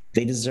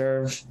 they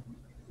deserve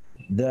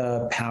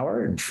the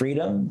power and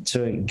freedom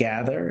to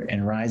gather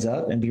and rise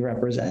up and be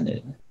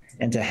represented,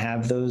 and to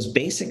have those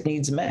basic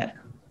needs met.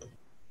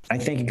 I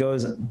think it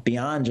goes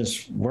beyond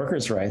just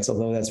workers' rights,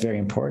 although that's very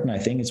important. I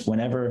think it's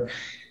whenever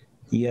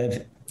you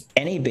have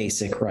any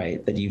basic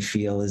right that you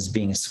feel is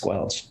being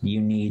squelched,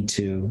 you need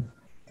to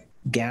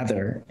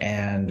gather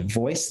and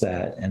voice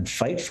that and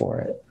fight for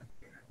it.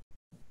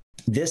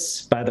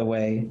 This, by the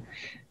way,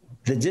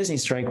 the Disney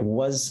strike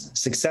was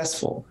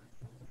successful.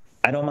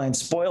 I don't mind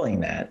spoiling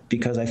that,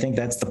 because I think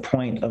that's the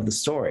point of the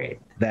story,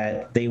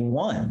 that they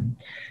won.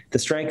 The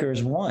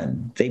strikers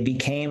won. They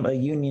became a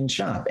union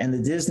shop. And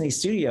the Disney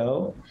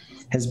studio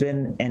has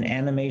been an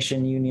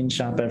animation union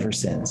shop ever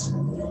since.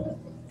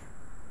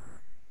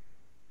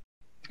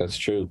 That's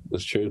true.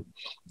 That's true.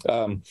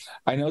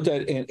 I know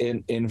that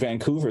in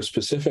Vancouver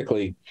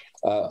specifically,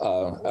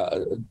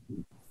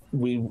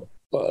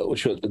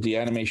 which was the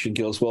animation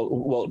guilds.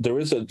 Well, there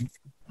is a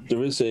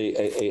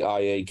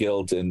IA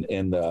guild in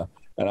an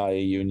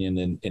IA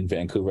union in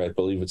Vancouver. I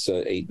believe it's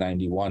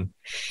 891,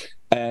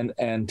 and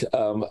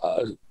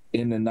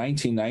in the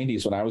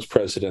 1990s, when I was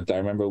president, I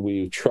remember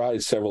we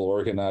tried several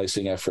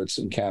organizing efforts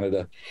in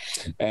Canada,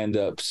 and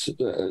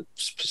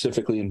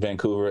specifically in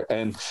Vancouver.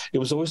 And it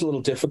was always a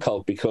little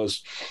difficult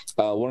because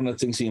one of the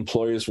things the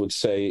employers would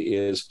say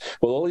is,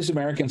 well, all these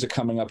Americans are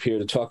coming up here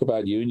to talk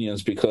about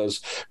unions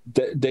because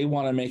they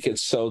want to make it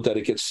so that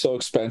it gets so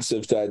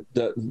expensive that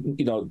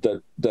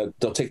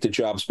they'll take the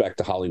jobs back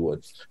to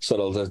Hollywood,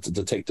 so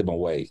they'll take them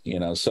away.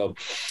 So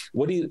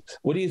what do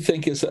you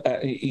think is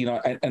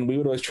and we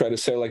would always try to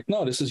say, like,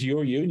 no, this is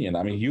your union.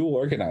 I mean, you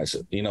organize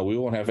it. We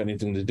won't have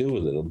anything to do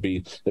with it. It'll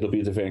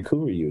be the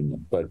Vancouver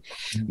union. But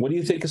what do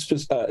you think is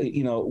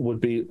would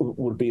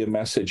be a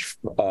message?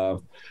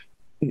 What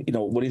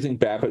do you think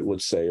Babbitt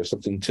would say, or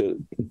something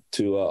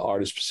to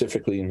artists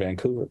specifically in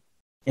Vancouver?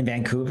 In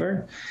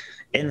Vancouver,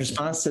 in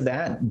response to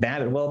that,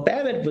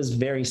 Babbitt was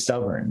very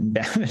stubborn.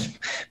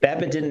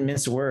 Babbitt didn't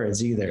mince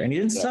words either, and he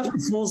didn't suffer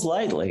fools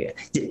lightly.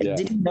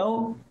 Did you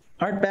know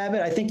Art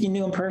Babbitt? I think you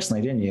knew him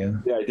personally, didn't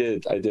you? Yeah,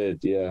 I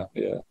did. Yeah.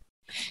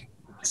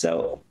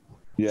 So,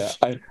 yeah,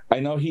 I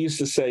know he used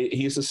to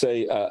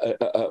say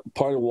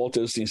part of Walt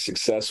Disney's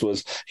success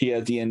was he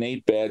had the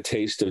innate bad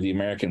taste of the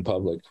American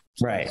public.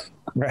 Right.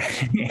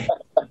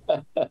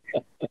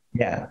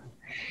 Yeah,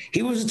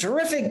 he was a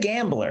terrific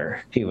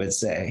gambler, he would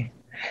say.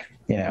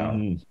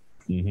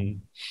 Mm-hmm.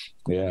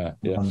 Yeah.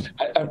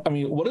 I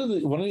mean, one of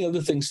the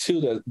other things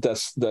too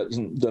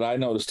that I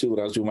noticed too when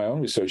I was doing my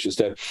own research is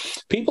that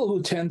people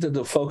who tend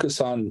to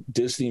focus on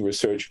Disney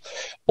research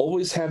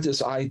always have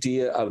this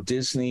idea of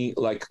Disney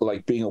like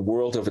being a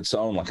world of its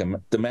own, like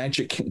the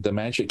magic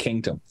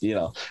kingdom.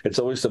 It's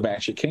always the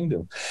magic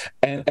kingdom,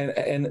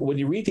 and when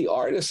you read the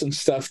artists and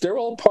stuff, they're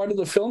all part of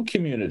the film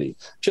community,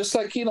 just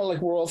like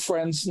like we're all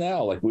friends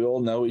now, like we all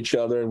know each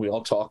other and we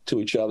all talk to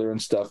each other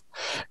and stuff.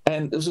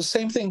 And it was the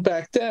same thing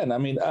back then. I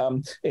mean,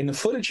 in the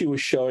footage you were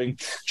showing,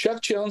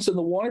 Chuck Jones and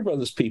the Warner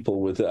Brothers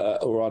people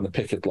were on the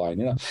picket line.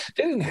 They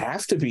didn't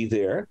have to be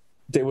there.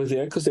 They were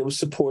there because they were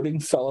supporting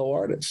fellow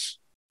artists.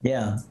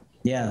 Yeah.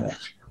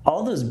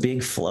 All those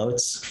big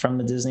floats from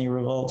the Disney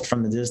Revolt,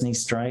 from the Disney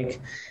strike,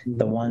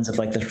 the ones of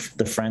like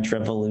the French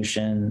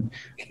Revolution,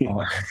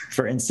 or,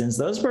 for instance,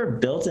 those were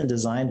built and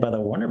designed by the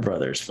Warner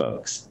Brothers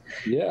folks.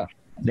 Yeah.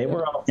 They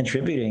were all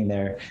contributing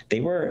there.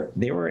 They were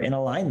in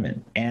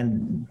alignment.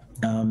 And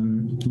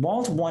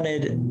Walt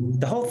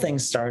wanted, the whole thing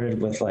started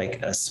with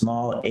like a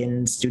small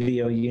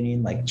in-studio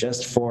union, like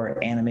just for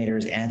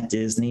animators at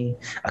Disney,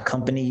 a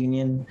company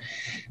union,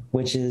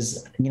 which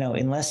is,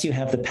 unless you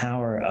have the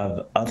power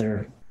of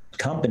other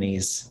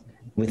companies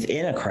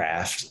within a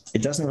craft,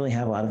 it doesn't really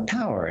have a lot of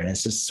power. And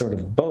it's just sort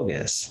of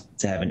bogus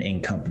to have an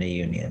in-company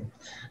union,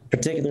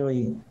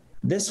 particularly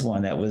this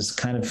one that was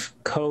kind of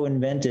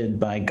co-invented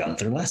by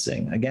Gunther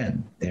Lessing.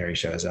 Again, there he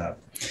shows up.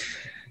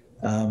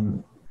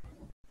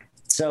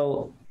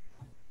 So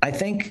I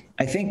think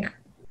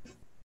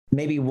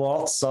maybe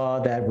Walt saw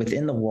that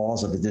within the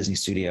walls of the Disney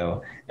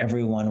studio,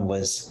 everyone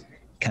was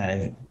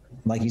kind of,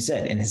 like you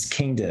said, in his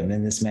kingdom,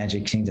 in this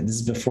magic kingdom. This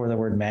is before the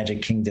word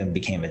magic kingdom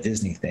became a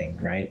Disney thing,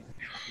 right?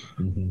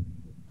 Mm-hmm.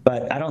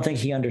 But I don't think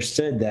he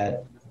understood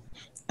that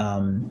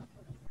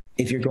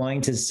if you're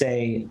going to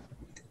say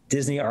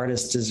Disney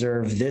artists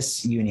deserve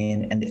this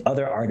union and the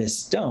other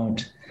artists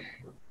don't,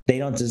 they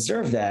don't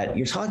deserve that.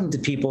 You're talking to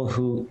people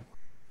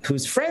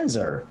whose friends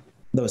are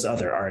those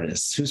other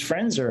artists, whose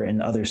friends are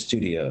in other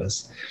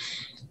studios.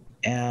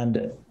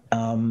 And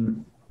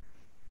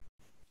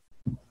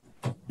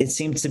it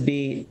seemed to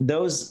be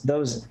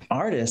those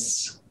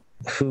artists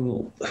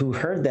who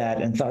heard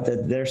that and thought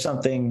that there's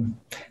something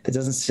that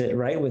doesn't sit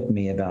right with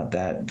me about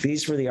that.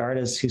 These were the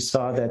artists who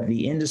saw that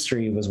the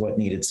industry was what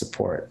needed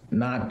support,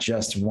 not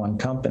just one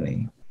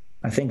company.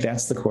 I think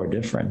that's the core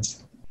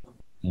difference.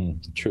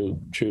 True.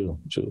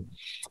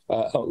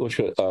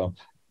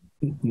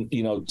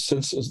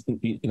 Since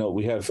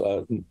we have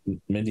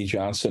Mindy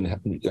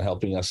Johnson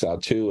helping us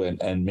out too,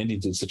 and Mindy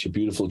did such a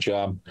beautiful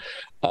job,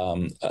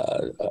 on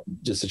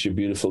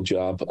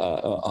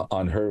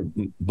her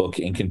book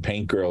Ink and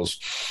Paint Girls.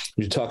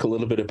 You talk a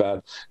little bit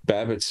about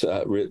Babbitt's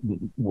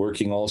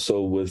working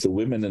also with the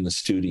women in the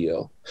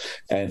studio,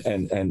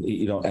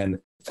 and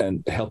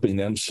helping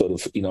them sort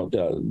of,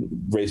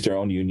 raise their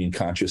own union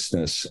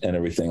consciousness and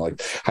everything.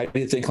 Like, how do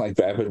you think like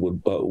Babbitt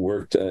would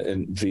worked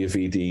via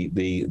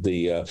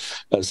the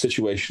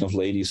situation of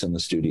ladies in the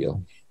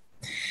studio?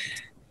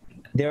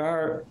 There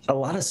are a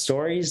lot of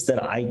stories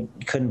that I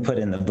couldn't put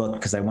in the book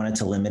because I wanted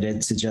to limit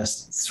it to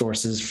just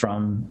sources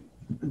from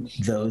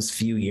those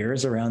few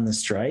years around the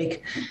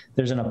strike.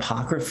 There's an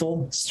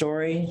apocryphal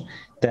story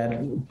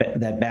that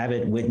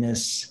Babbitt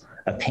witnessed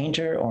a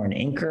painter or an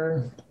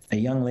inker, a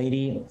young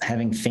lady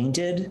having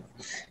fainted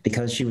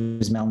because she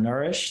was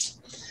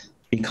malnourished,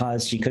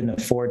 because she couldn't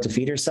afford to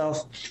feed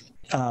herself.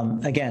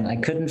 Again, I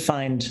couldn't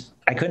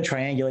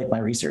triangulate my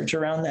research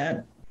around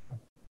that,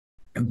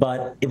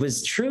 but it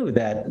was true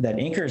that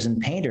inkers and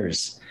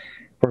painters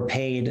were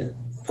paid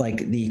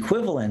like the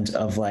equivalent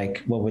of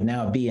like what would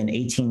now be an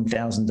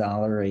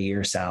 $18,000 a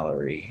year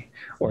salary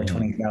or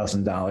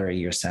 $20,000 a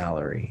year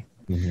salary,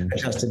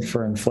 adjusted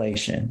for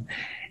inflation.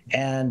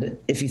 And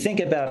if you think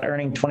about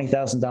earning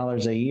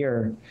 $20,000 a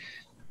year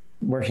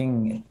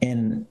working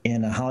in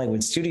a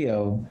Hollywood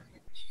studio,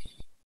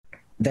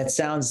 that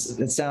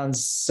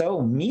sounds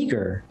so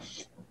meager.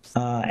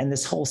 And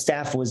this whole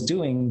staff was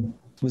doing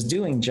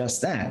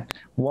just that.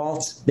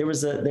 Walt,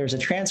 there's a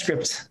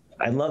transcript.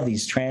 I love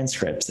these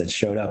transcripts that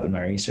showed up in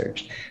my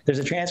research. There's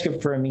a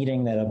transcript for a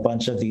meeting that a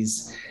bunch of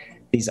these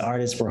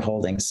artists were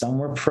holding. Some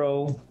were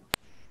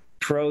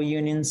pro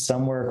union,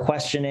 some were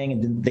questioning,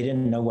 and they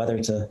didn't know whether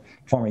to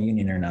form a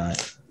union or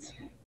not.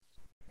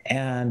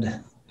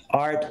 And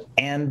Art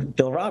and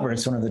Bill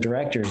Roberts, one of the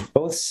directors,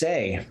 both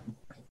say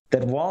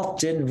that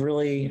Walt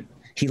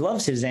he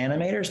loves his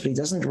animators, but he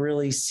doesn't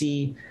really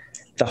see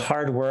the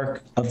hard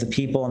work of the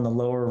people on the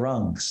lower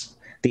rungs,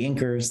 the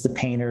inkers, the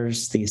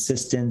painters, the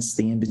assistants,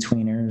 the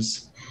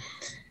in-betweeners.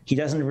 He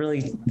doesn't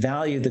really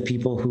value the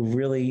people who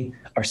really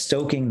are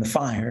stoking the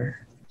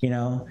fire,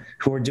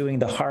 who are doing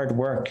the hard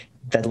work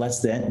that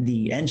lets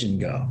the engine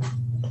go.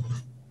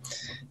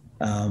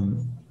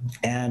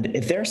 And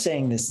if they're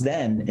saying this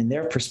then, in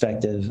their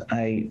perspective,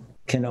 I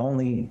can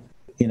only,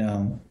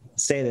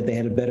 say that they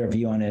had a better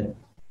view on it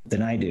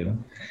than I do.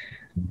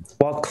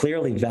 Walt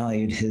clearly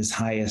valued his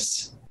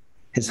highest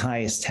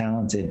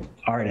talented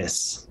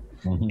artists,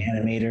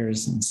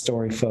 animators and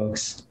story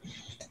folks.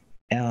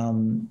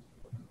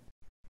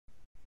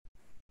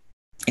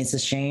 It's a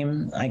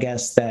shame, I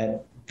guess,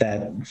 that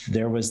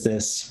there was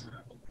this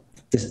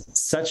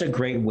such a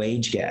great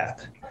wage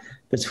gap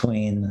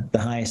between the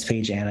highest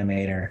paid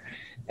animator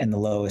and the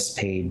lowest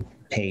paid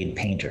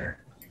painter.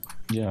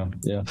 Yeah.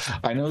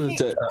 I know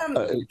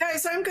that.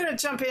 Guys, I'm going to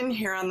jump in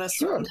here on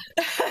this one.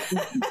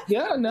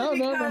 Yeah, no.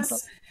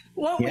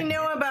 What we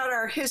know about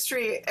our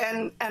history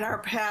and our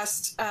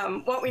past,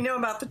 what we know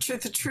about the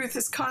truth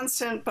is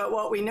constant, but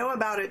what we know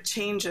about it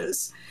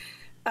changes.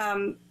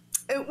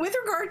 With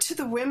regard to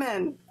the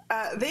women,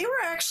 they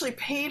were actually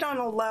paid on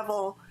a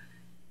level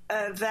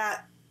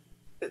that,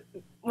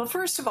 well,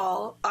 first of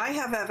all, I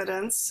have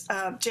evidence.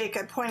 Jake,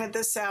 I pointed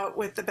this out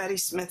with the Betty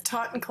Smith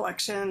Totten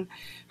collection.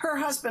 Her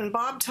husband,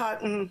 Bob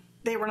Totten,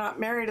 they were not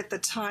married at the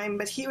time,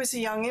 but he was a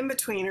young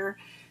in-betweener.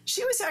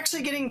 She was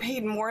actually getting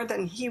paid more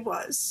than he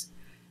was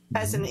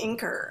as an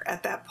inker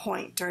at that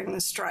point during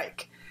the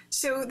strike.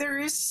 So there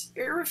is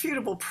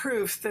irrefutable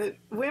proof that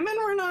women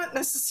were not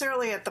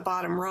necessarily at the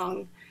bottom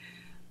rung.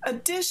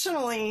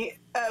 Additionally,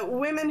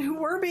 women who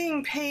were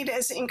being paid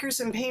as inkers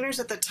and painters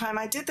at the time,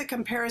 I did the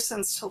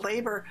comparisons to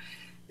labor,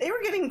 they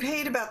were getting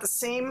paid about the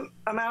same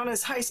amount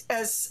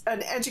as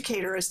an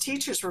educator, as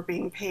teachers were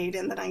being paid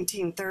in the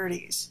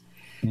 1930s.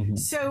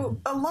 So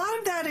a lot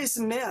of that is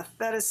myth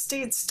that has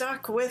stayed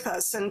stuck with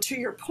us. And to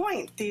your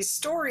point, these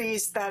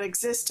stories that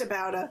exist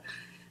about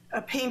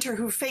a painter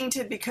who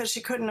fainted because she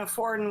couldn't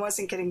afford and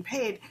wasn't getting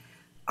paid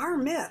are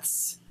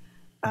myths.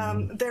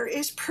 There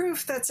is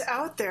proof that's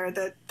out there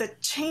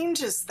that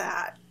changes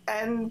that.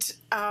 And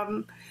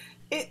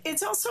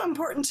it's also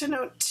important to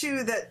note,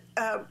 too, that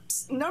a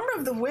number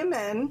of the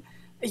women,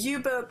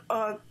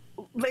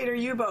 later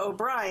Yuba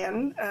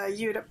O'Brien,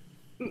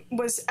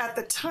 was at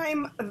the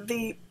time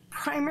the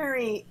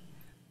primary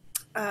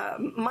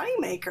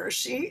moneymaker.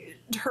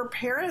 Her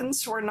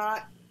parents were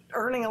not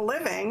earning a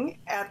living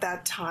at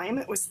that time.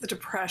 It was the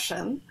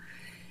Depression.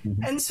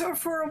 And so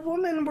for a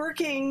woman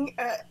working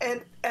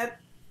at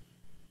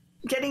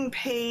getting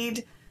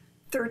paid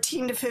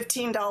 $13 to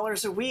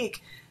 $15 a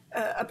week,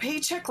 a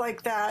paycheck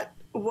like that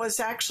was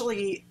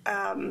actually,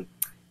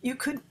 you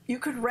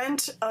could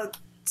rent a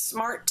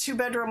smart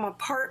 2-bedroom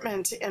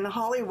apartment in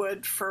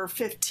Hollywood for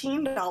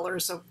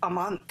 $15 a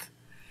month.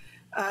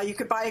 You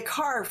could buy a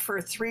car for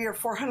 $300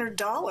 or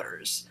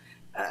 $400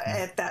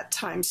 at that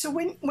time. So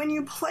when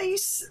you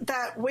place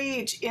that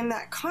wage in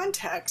that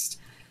context,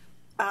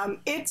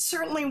 it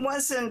certainly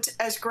wasn't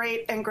as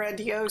great and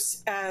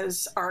grandiose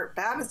as Art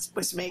Babbitt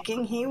was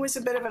making. He was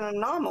a bit of an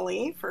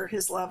anomaly for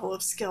his level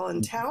of skill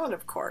and talent,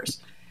 of course.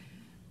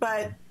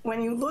 But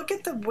when you look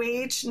at the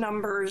wage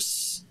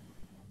numbers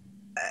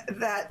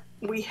that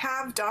we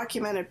have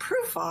documented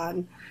proof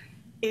on,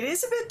 it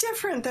is a bit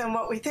different than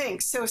what we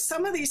think. So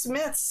some of these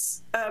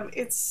myths,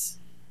 it's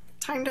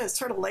time to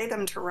sort of lay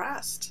them to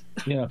rest.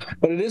 Yeah,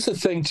 but it is a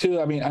thing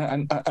too. I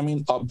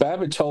mean,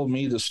 Babbitt told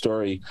me the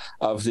story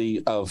of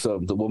the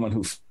woman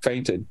who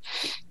fainted,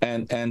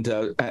 and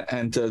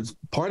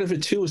part of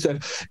it too is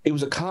that it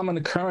was a common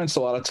occurrence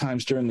a lot of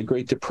times during the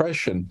Great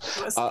Depression.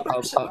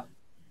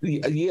 I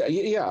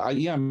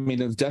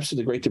mean, in the depths of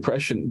the Great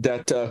Depression,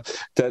 that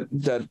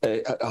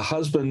a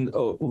husband,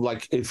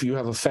 like if you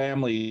have a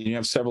family and you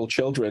have several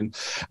children,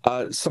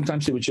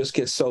 sometimes it would just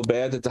get so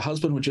bad that the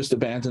husband would just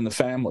abandon the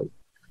family.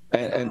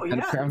 And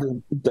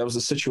apparently that was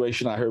a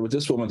situation I heard with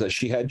this woman, that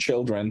she had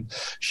children.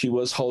 She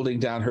was holding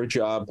down her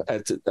job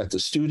at the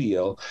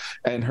studio,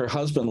 and her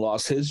husband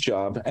lost his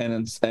job,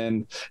 and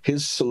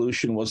his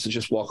solution was to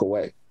just walk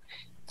away.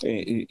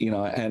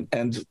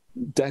 And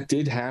that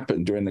did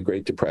happen during the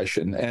Great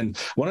Depression. And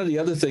one of the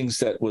other things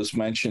that was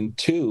mentioned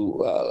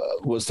too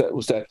was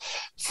that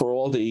for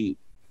all the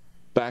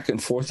back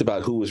and forth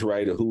about who was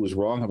right or who was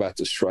wrong about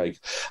the strike,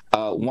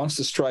 once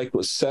the strike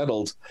was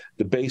settled,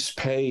 the base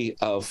pay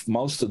of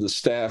most of the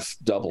staff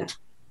doubled.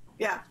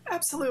 Yeah,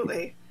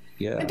 absolutely.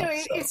 Yeah, and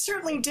it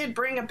certainly did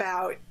bring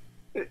about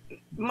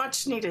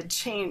much needed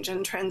change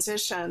and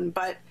transition,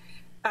 but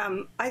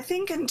I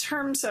think in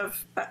terms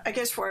of, I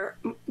guess where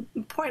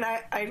the point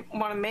I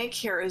want to make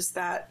here is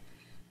that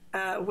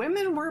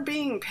women were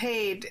being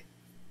paid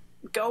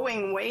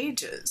going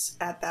wages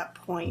at that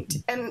point.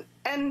 And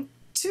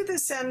to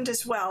this end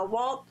as well,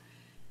 Walt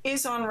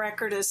is on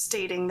record as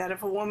stating that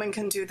if a woman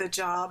can do the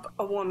job,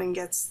 a woman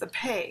gets the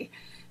pay.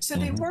 So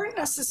they weren't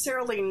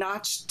necessarily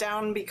notched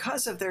down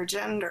because of their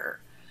gender.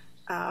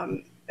 At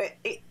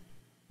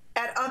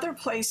other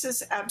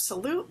places,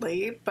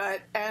 absolutely,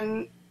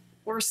 and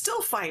we're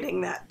still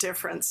fighting that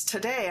difference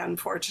today,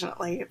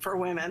 unfortunately, for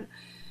women.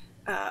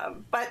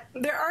 But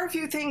there are a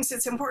few things.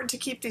 It's important to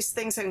keep these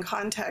things in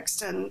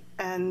context and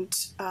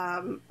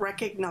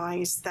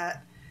recognize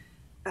that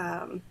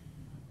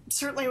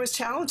certainly it was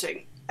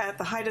challenging at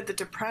the height of the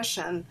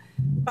Depression,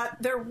 but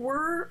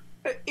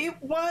it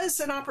was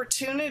an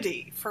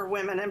opportunity for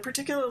women, and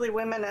particularly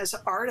women as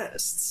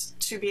artists,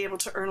 to be able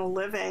to earn a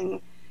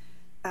living,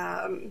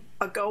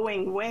 a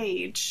going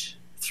wage,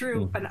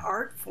 through an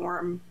art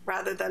form,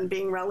 rather than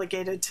being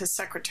relegated to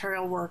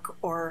secretarial work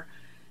or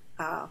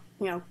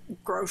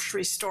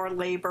grocery store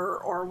labor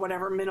or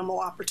whatever minimal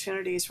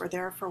opportunities were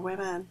there for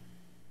women.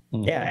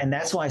 Yeah, and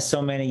that's why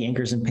so many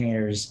inkers and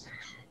painters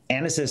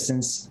and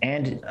assistants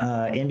and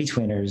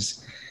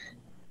in-betweeners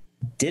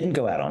didn't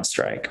go out on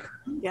strike.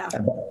 Yeah.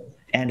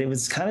 And it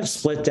was kind of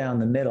split down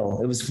the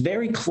middle. It was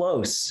very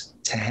close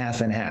to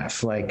half and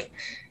half.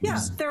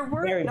 There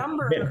were a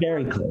number.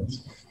 Very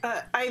close.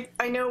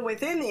 I know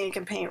within the ink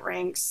and paint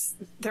ranks,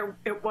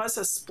 it was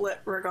a split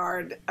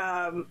regard.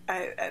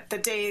 At the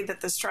day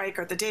that the strike,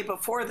 or the day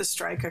before the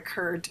strike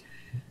occurred,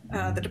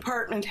 the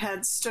department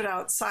head stood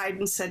outside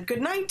and said,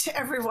 "Good night to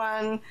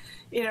everyone,"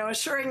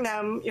 assuring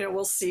them,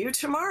 we'll see you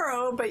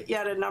tomorrow. But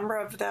yet a number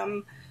of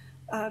them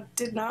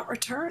did not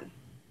return.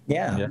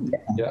 Yeah.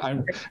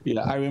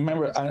 I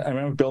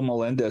remember Bill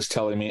Melendez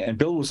telling me, and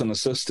Bill was an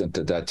assistant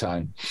at that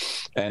time,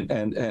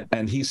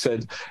 and he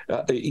said,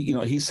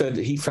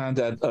 he found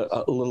that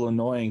a little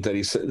annoying, that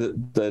he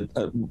said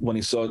that when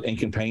he saw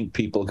ink and paint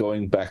people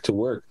going back to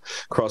work,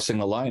 crossing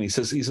the line, he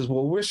says,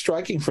 well, we're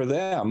striking for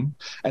them,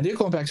 and they're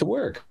going back to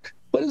work.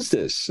 What is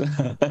this?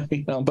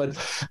 But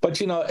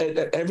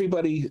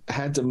everybody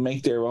had to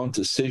make their own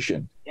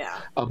decision. Yeah.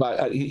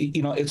 About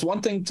it's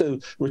one thing to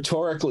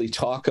rhetorically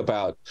talk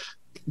about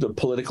the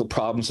political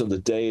problems of the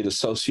day, the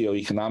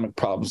socioeconomic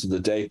problems of the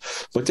day,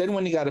 but then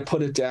when you got to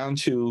put it down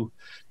to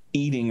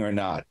eating or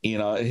not,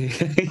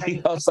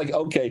 it's like,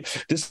 okay,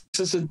 this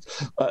isn't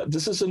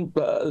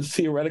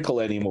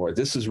theoretical anymore.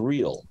 This is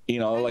real.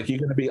 Like you're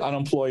going to be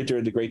unemployed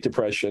during the Great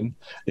Depression,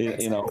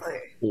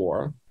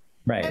 or.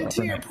 Right. And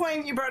to your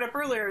point you brought up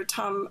earlier,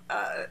 Tom,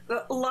 a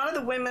lot of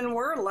the women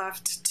were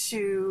left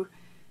to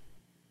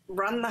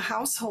run the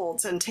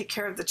households and take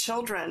care of the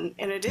children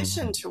in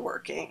addition to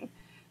working.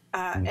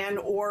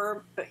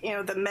 Or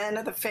the men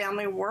of the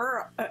family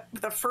were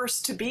the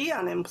first to be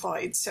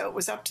unemployed. So it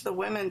was up to the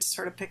women to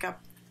sort of pick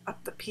up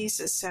the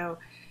pieces. So,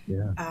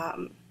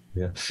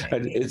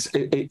 and it's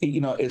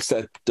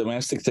that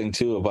domestic thing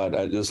too. About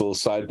this little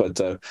side, but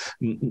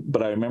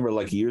I remember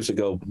like years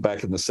ago,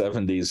 back in the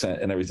 70s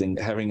and everything,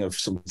 having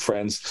some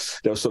friends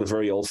that were sort of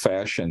very old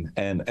fashioned,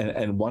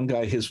 and one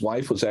guy, his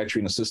wife was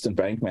actually an assistant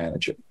bank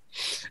manager,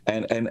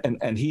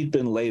 and he'd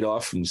been laid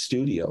off from the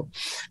studio,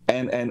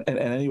 and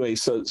anyway,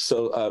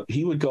 so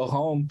he would go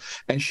home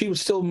and she would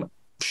still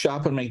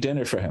shop and make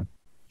dinner for him.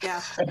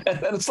 Yeah.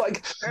 And it's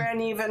like,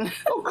 and even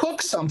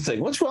cook something.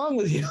 What's wrong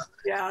with you?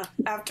 Yeah,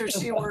 after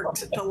she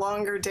worked the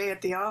longer day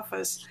at the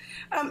office.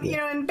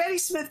 And Betty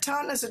Smith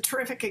Taunton is a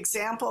terrific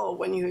example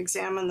when you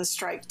examine the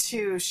strike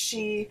too.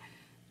 She,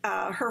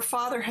 her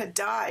father had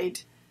died,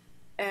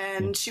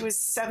 and she was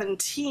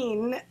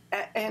 17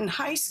 in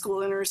high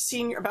school, in her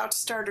about to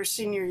start her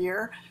senior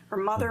year. Her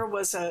mother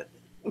was a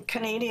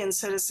Canadian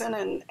citizen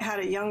and had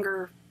a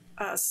younger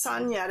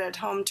son yet at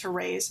home to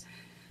raise.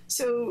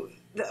 So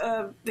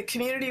the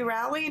community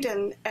rallied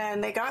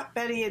and they got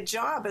Betty a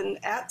job, and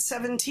at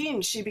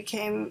 17 she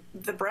became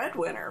the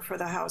breadwinner for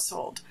the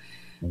household.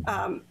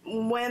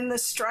 When the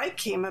strike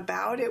came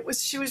about,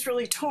 she was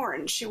really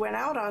torn. She went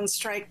out on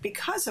strike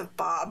because of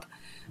Bob,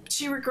 but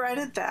she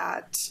regretted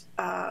that,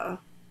 and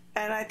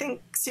I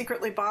think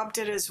secretly Bob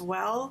did as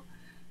well.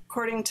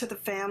 according to the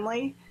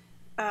family.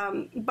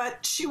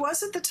 But she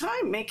was at the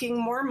time making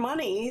more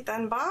money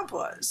than Bob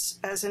was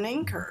as an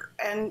inker,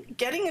 and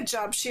getting a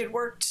job. She had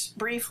worked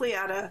briefly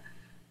at a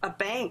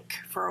bank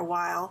for a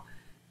while,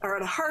 or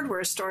at a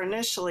hardware store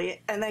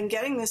initially, and then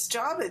getting this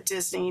job at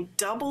Disney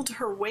doubled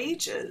her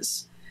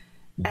wages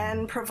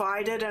and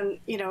provided a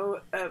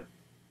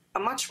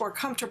much more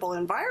comfortable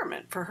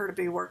environment for her to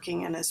be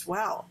working in as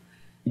well.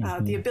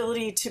 The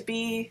ability to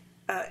be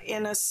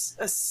in a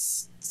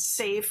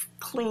safe,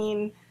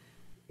 clean,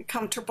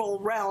 comfortable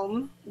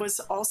realm was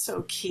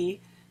also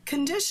key.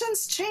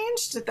 Conditions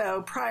changed,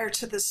 though, prior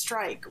to the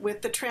strike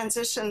with the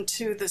transition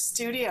to the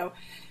studio.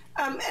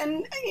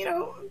 And,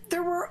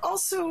 there were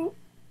also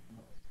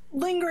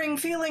lingering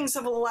feelings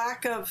of a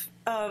lack of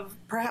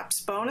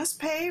perhaps bonus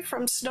pay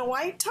from Snow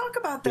White. Talk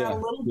about that a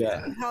little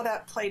bit and how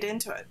that played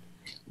into it.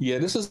 Yeah,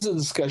 this is a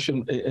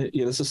discussion.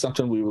 This is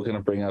something we were going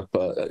to bring up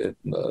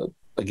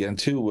again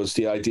too. Was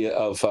the idea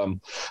of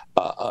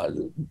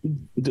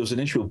there was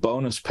an issue of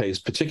bonus pays,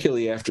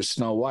 particularly after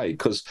Snow White,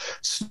 because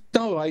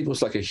Snow White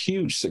was like a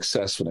huge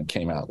success when it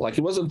came out. Like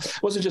it wasn't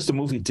just the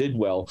movie did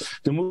well.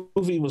 The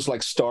movie was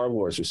like Star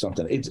Wars or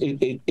something.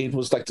 It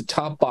was like the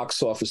top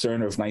box office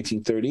earner of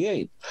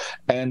 1938,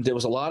 and there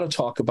was a lot of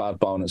talk about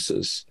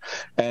bonuses.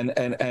 And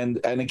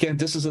again,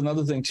 this is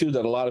another thing too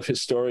that a lot of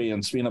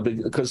historians,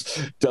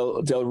 because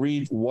they'll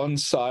read one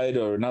side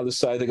or another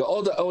side. They go,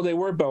 oh, they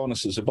were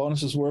bonuses. The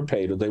bonuses were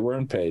paid or they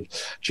weren't paid.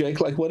 Jake,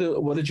 like what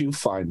did you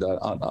find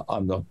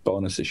on the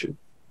bonus issue?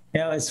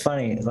 It's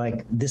funny.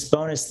 Like this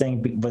bonus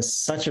thing was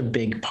such a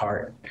big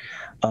part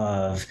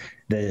of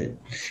the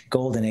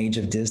golden age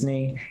of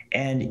Disney,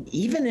 and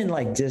even in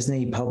like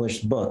Disney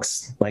published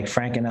books like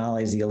Frank and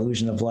Ollie's The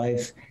Illusion of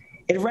Life,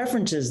 it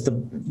references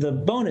the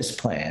bonus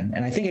plan,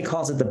 and I think it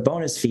calls it the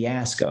bonus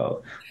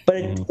fiasco. But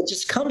it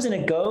just comes and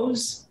it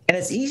goes, and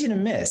it's easy to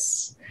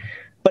miss,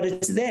 but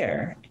it's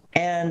there.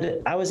 And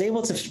I was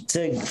able to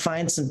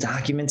find some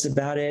documents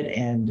about it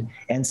and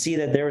see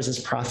that there was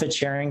this profit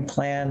sharing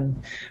plan,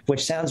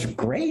 which sounds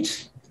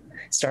great.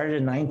 It started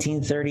in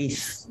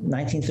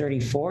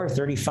 1934,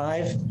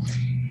 35.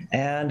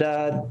 And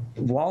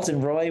Walt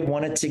and Roy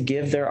wanted to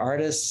give their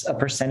artists a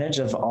percentage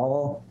of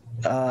all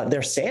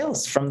their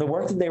sales from the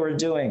work that they were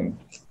doing.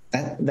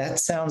 That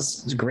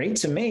sounds great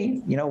to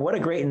me. What a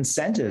great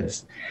incentive.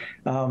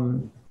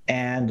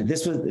 And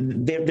this was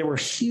there were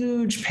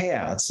huge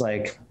payouts,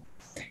 like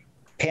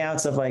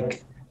payouts of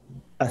like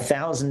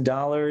 $1,000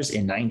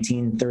 in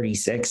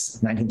 1936,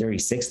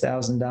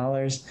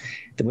 $1,000,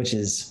 which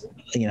is,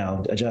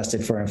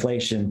 adjusted for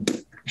inflation,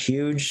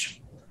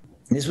 huge.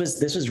 This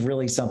was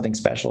really something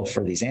special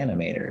for these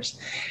animators.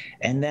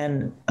 And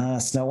then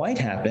Snow White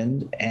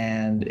happened,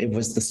 and it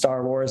was the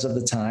Star Wars of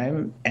the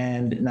time,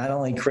 and not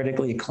only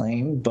critically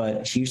acclaimed,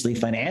 but hugely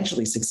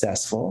financially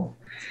successful.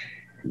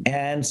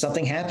 And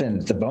something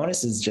happened. The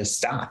bonuses just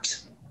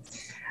stopped.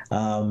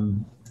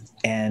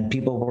 And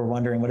people were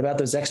wondering, what about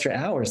those extra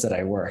hours that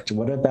I worked?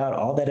 What about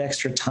all that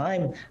extra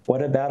time?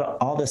 What about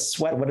all the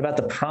sweat? What about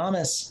the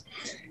promise?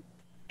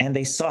 And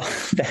they saw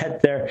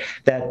that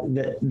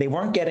they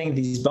weren't getting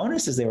these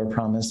bonuses they were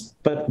promised,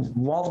 but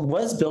Walt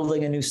was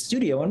building a new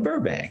studio in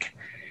Burbank.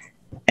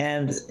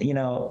 And,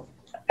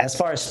 as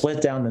far as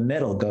split down the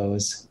middle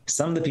goes,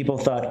 some of the people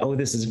thought, oh,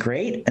 this is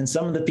great. And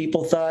some of the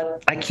people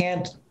thought, I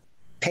can't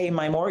pay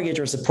my mortgage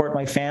or support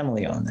my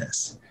family on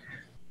this.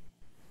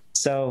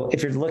 So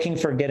if you're looking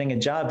for getting a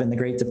job in the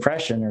Great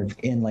Depression or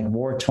in like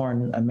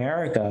war-torn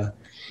America,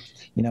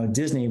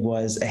 Disney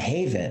was a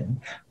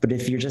haven. But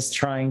if you're just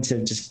trying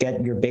to just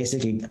get your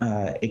basic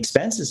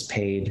expenses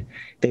paid,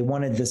 they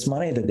wanted this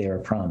money that they were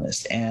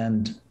promised.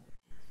 And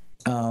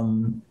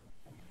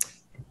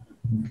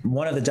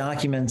one of the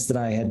documents that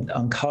I had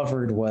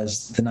uncovered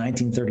was the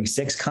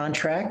 1936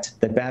 contract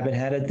that Babbitt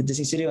had at the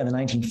Disney Studio and the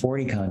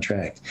 1940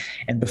 contract.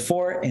 And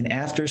before and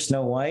after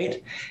Snow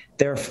White,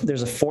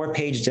 there's a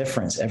 4-page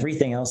difference.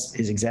 Everything else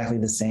is exactly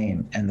the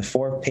same. And the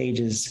 4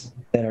 pages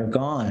that are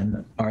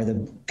gone are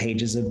the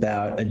pages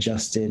about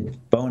adjusted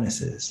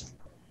bonuses,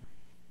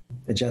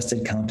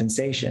 adjusted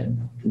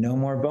compensation, no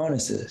more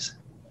bonuses.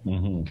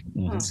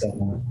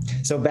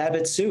 So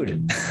Babbitt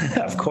sued,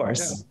 of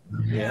course.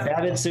 Yeah.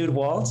 Babbitt sued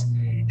Walt,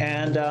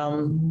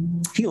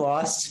 and he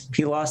lost.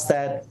 He lost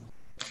that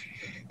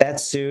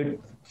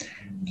suit.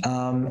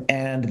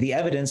 And the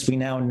evidence we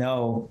now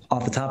know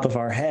off the top of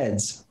our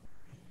heads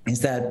is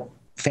that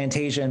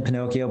Fantasia and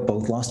Pinocchio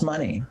both lost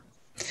money.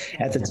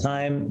 At the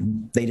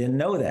time, they didn't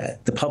know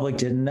that. The public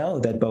didn't know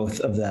that both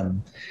of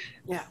them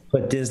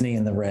put Disney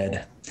in the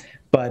red.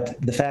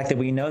 But the fact that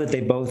we know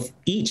that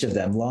each of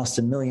them lost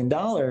 $1 million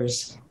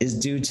is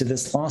due to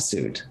this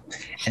lawsuit.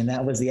 And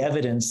that was the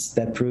evidence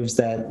that proves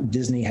that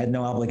Disney had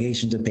no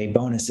obligation to pay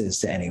bonuses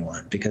to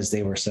anyone because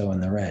they were so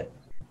in the red.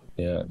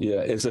 Yeah.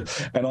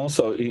 And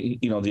also,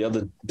 the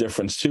other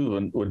difference too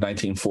with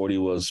 1940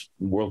 was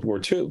World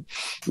War II,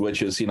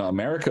 which is,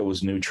 America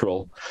was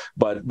neutral,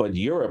 but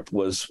Europe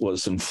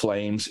was in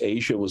flames,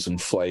 Asia was in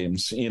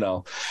flames, and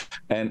I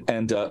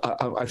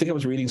think I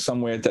was reading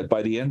somewhere that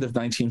by the end of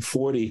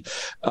 1940,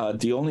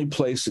 the only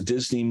place a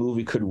Disney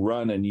movie could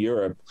run in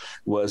Europe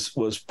was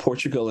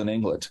Portugal and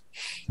England.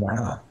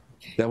 Wow.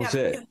 That was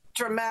it.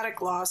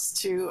 Dramatic loss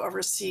to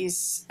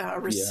overseas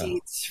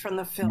receipts from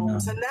the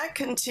films, and that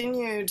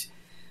continued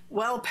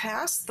well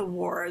past the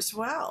war as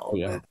well.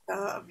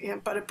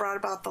 But it brought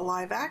about the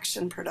live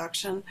action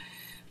production.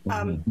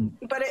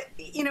 But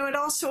it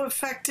also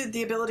affected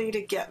the ability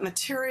to get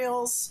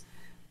materials.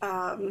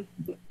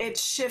 It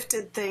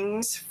shifted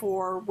things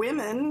for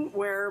women,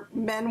 where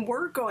men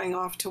were going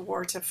off to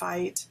war to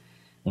fight,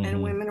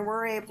 and women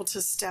were able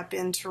to step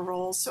into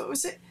roles. So it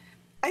was.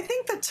 I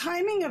think the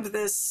timing of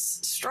this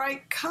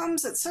strike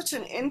comes at such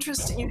an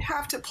interesting. You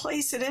have to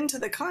place it into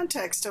the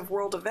context of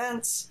world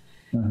events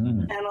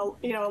and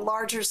a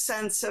larger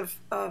sense of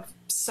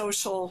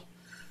social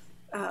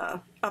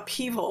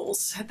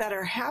upheavals that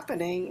are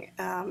happening.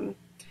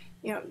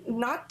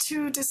 Not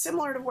too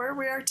dissimilar to where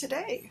we are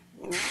today.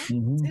 It's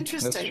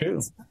interesting. That's true.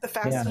 It's the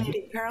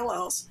fascinating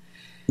parallels.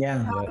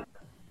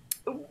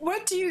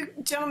 What do you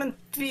gentlemen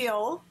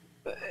feel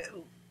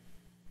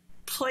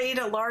played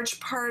a large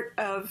part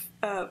of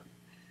the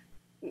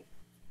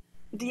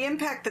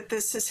impact that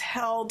this has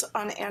held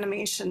on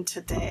animation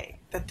today,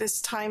 that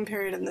this time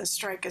period in this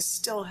strike is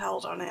still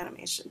held on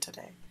animation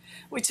today?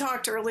 We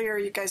talked earlier,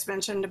 you guys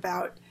mentioned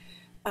about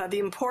the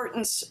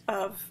importance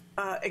of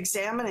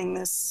examining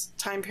this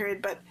time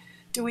period, but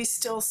do we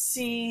still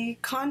see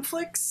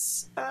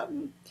conflicts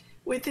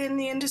within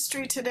the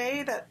industry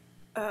today that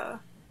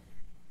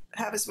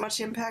have as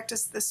much impact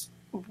as this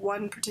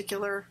one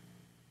particular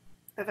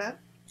event?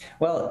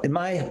 Well, in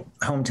my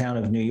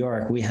hometown of New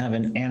York, we have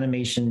an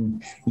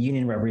animation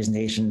union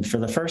representation for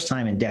the first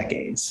time in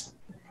decades,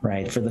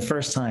 right? For the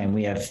first time,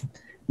 we have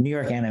New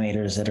York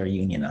animators that are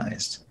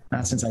unionized.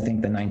 Not since, I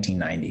think, the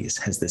 1990s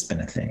has this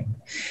been a thing.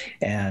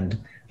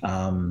 And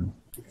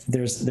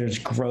there's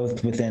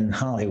growth within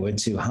Hollywood,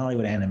 too.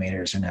 Hollywood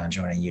animators are now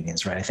joining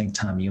unions, right? I think,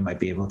 Tom, you might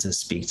be able to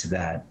speak to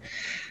that.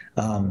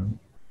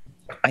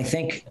 I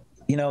think,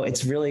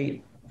 it's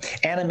really,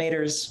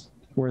 animators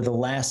were the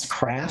last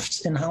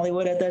craft in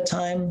Hollywood at that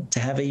time to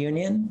have a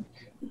union.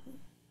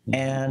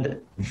 And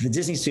the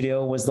Disney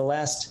studio was the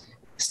last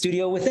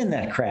studio within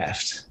that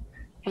craft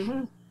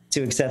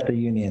to accept the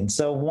union.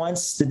 So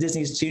once the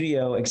Disney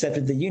studio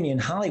accepted the union,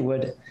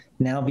 Hollywood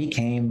now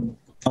became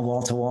a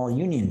wall-to-wall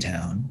union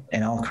town,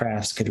 and all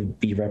crafts could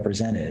be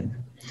represented.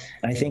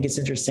 And I think it's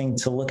interesting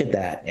to look at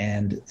that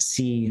and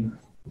see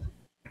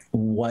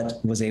what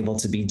was able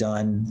to be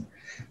done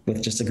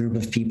with just a group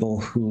of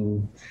people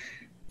who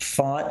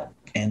fought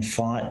and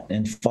fought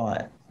and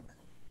fought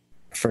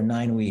for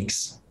 9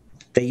 weeks.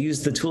 They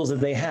used the tools that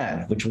they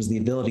had, which was the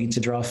ability to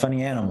draw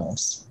funny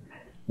animals.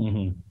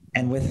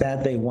 And with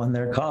that, they won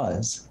their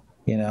cause.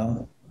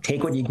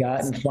 Take what you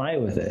got and fly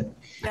with it.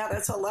 Yeah,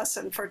 that's a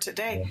lesson for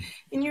today.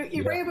 And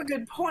you bring up a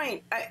good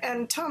point.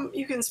 And Tom,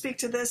 you can speak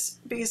to this,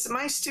 because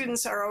my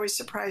students are always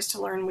surprised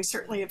to learn. We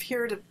certainly have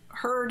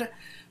heard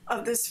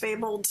of this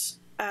fabled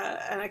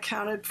and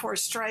accounted for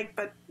strike,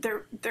 but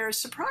they're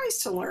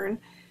surprised to learn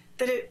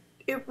that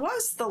it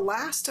was the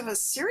last of a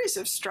series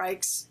of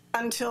strikes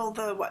until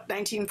the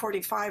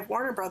 1945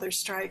 Warner Brothers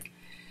strike.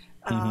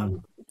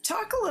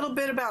 Talk a little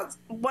bit about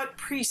what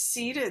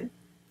preceded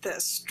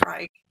this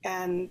strike,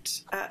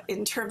 and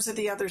in terms of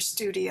the other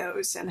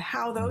studios and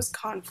how those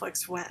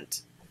conflicts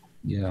went.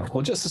 Yeah,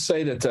 well, just to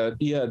say that, the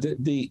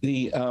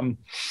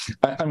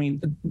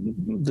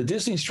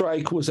Disney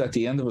strike was at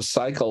the end of a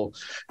cycle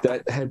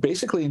that had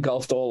basically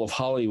engulfed all of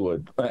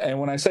Hollywood. And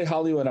when I say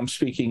Hollywood, I'm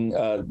speaking,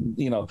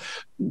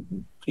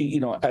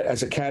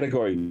 as a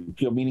category,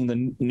 meaning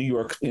the New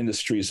York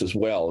industries as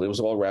well. It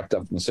was all wrapped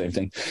up in the same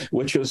thing,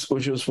 which was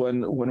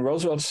when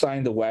Roosevelt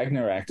signed the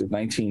Wagner Act of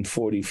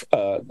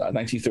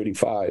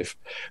 1935,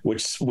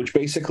 which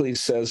basically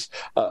says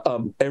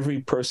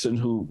every person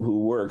who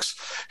works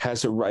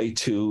has a right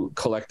to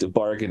collective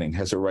bargaining,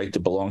 has a right to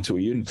belong to a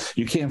union.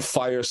 You can't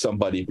fire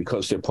somebody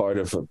because they're part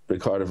of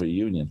a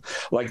union.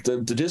 Like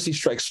the Disney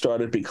strike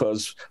started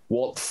because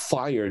Walt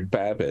fired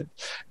Babbitt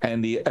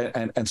and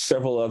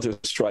several other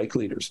strike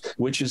leaders,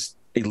 which is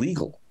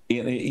illegal,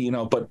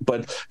 but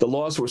the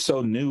laws were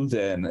so new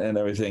then and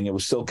everything. It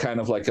was still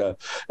kind of like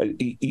it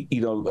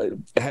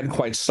hadn't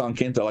quite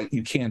sunk into, like,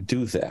 you can't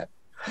do that.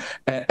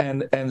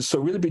 And so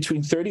really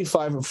between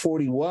 35 and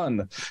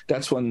 41,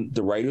 that's when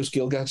the Writers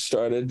Guild got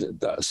started,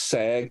 the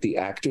SAG, the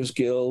Actors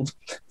Guild,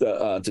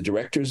 the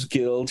Directors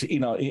Guild.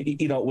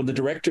 When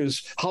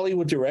the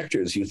Hollywood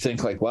directors, you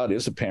think like, wow,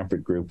 there's a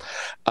pampered group.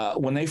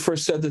 When they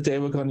first said that they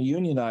were going to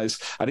unionize,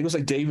 I think it was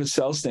like David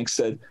Selznick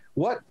said,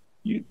 what?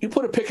 You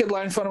put a picket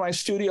line in front of my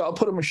studio, I'll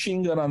put a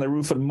machine gun on the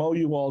roof and mow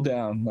you all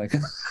down. Like,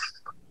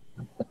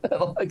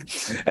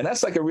 And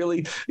that's like a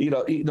really,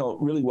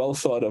 really well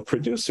thought of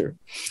producer.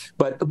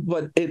 But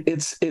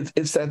it's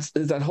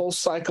that whole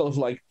cycle of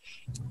like,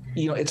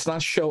 it's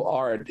not show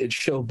art, it's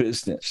show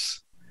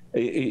business.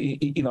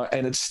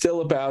 And it's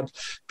still about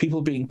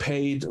people being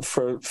paid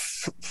for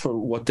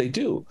what they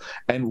do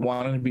and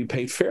wanting to be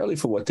paid fairly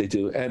for what they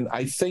do. And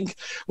I think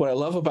what I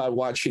love about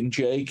watching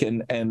Jake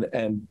and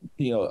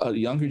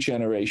younger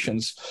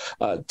generations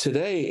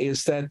today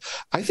is that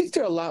I think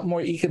they're a lot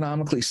more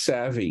economically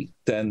savvy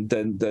than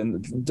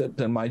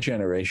my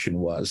generation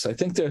was. I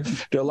think they're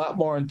a lot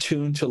more in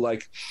tune to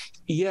like,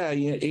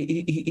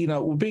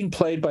 we're being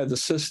played by the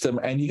system,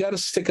 and you got to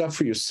stick up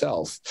for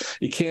yourself.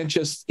 You can't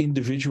just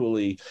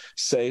individually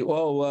say,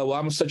 well,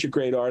 I'm such a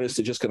great artist,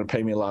 they're just going to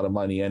pay me a lot of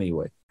money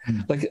anyway.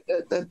 Like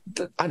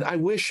I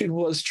wish it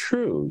was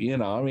true.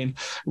 I mean,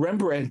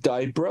 Rembrandt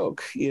died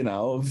broke.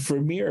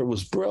 Vermeer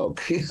was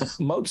broke.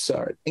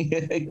 Mozart.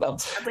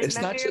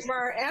 It's not just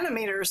our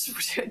animators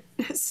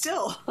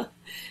still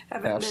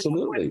have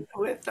absolutely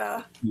with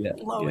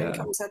low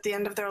incomes at the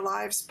end of their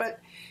lives.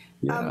 But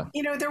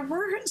there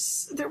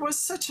was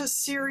such a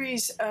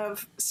series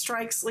of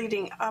strikes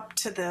leading up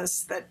to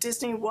this that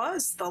Disney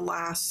was the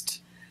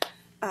last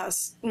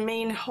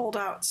main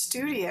holdout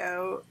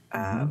studio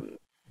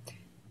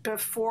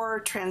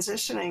before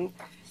transitioning.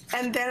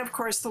 And then, of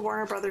course, the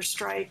Warner Brothers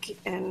strike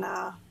in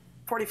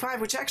 45,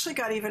 which actually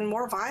got even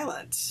more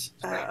violent.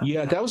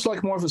 That was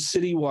like more of a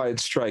citywide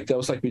strike. That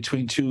was like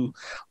between two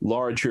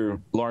larger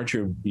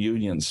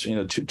unions,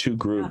 two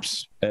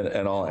groups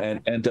and all.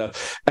 And the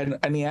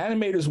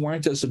animators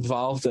weren't as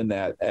involved in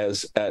that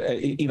as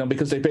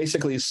because they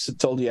basically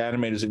told the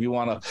animators,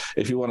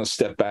 if you want to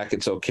step back,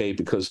 it's okay,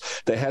 because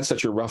they had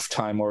such a rough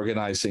time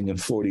organizing in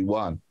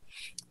 41.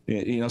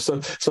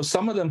 So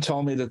some of them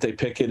told me that they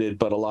picketed,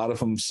 but a lot of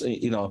them,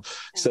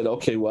 said,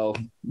 okay, well,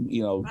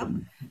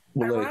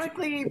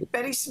 ironically,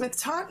 Betty Smith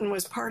Totten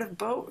was part of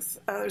both.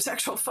 There's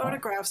actual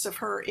photographs of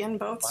her in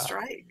both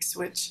strikes,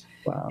 which,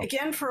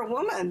 again, for a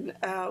woman,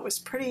 was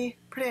pretty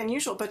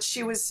unusual. But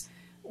she was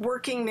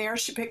working there.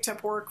 She picked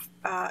up work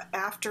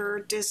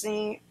after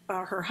Disney.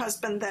 Her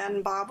husband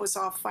then, Bob, was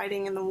off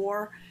fighting in the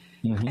war.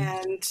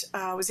 And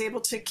was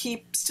able to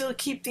still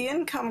keep the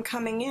income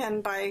coming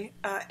in by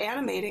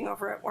animating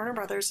over at Warner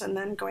Brothers and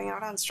then going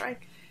out on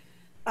strike.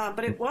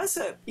 But it was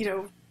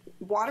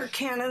water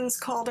cannons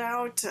called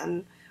out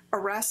and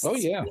arrests. But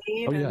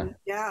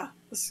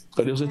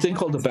it was a thing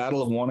called the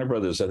Battle of Warner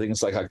Brothers. I think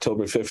it's like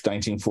October 5th,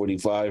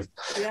 1945,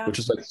 which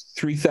is like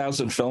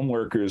 3,000 film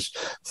workers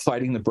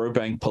fighting the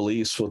Burbank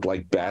police with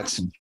like bats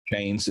and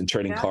chains and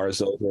turning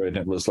cars over. And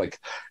it was like,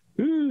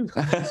 why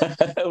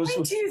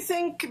do you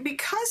think,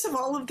 because of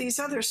all of these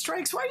other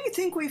strikes, why do you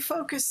think we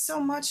focus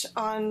so much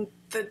on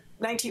the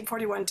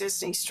 1941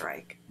 Disney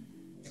strike?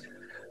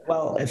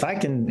 Well, if I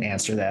can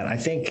answer that, I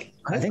think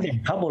there are a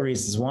couple of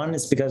reasons. One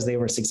is because they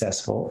were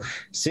successful.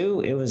 Two,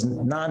 it was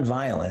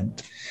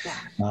nonviolent.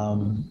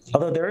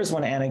 Although there is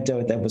one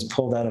anecdote that was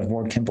pulled out of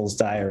Ward Kimball's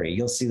diary.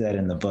 You'll see that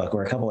in the book,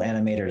 where a couple of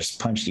animators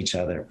punched each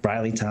other.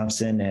 Riley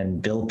Thompson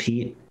and Bill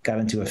Peet got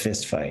into a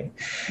fist fight.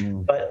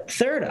 But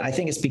third, I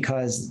think it's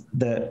because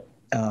the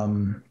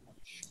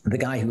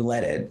guy who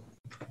led it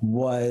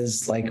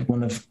was like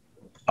one of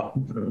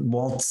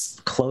Walt's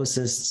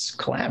closest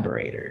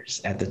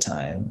collaborators at the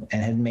time,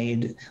 and had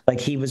made, like,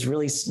 he was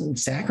really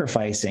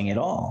sacrificing it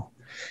all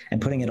and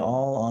putting it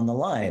all on the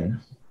line.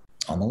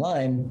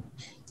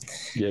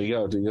 There you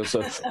go.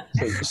 So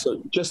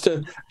just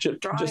to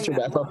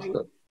wrap up.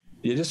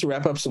 Just to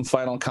wrap up some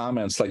final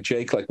comments, like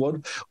Jake, like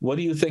what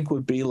do you think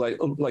would be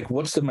like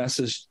what's the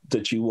message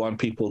that you want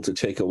people to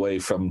take away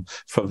from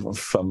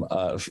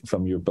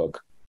your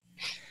book?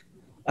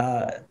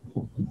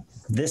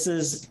 This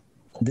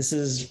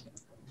is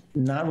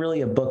not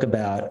really a book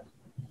about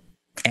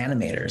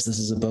animators. This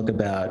is a book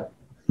about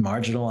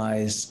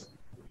marginalized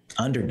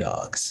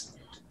underdogs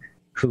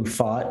who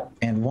fought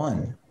and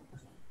won.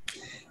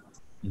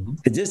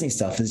 The Disney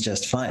stuff is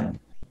just fun.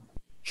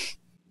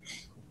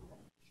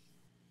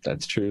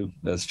 That's true.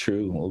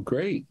 Well,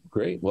 great.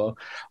 Well,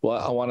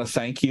 I want to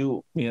thank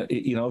you,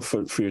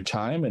 for your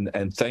time,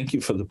 and thank you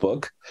for the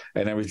book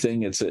and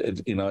everything. It's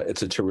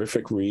a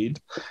terrific read,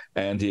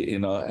 and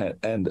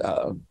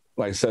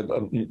like I said,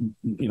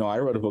 I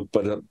wrote a book,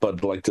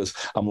 but like this,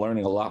 I'm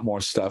learning a lot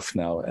more stuff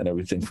now and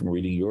everything from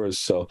reading yours.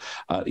 So,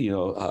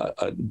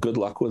 good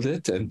luck with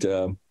it. And,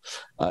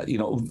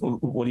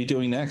 what are you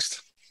doing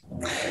next?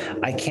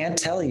 I can't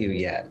tell you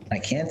yet.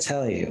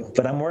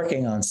 But I'm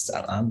working on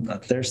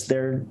stuff.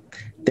 There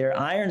are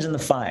irons in the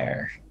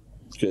fire.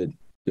 Good.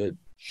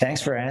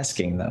 Thanks for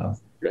asking, though.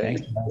 Great.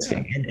 Thanks for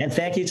asking. And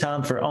thank you,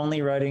 Tom, for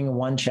only writing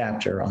one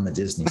chapter on the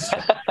Disney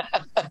stuff.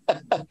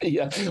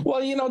 Yeah.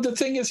 Well, the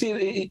thing is,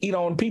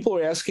 when people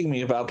are asking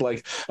me about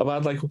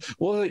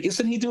well,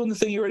 isn't he doing the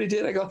thing you already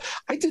did? I go,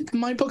 I did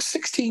my book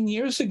 16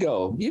 years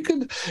ago.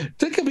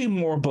 There could be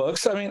more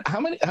books. I mean, how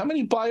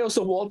many bios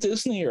of Walt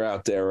Disney are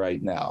out there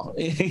right now?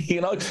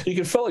 You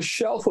can fill a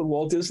shelf with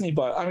Walt Disney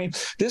bios. I mean,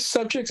 this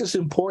subject is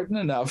important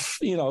enough,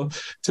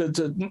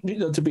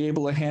 to be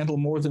able to handle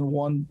more than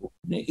one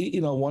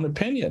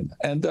opinion,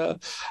 and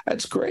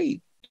that's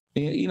great.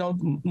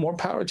 More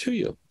power to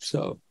you.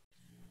 So.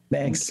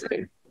 Thanks.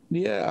 Okay.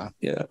 Yeah.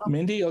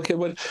 Mindy, okay.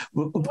 With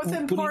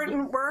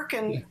important work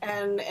and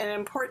an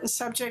important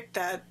subject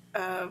that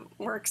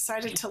we're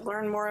excited to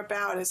learn more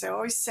about. As I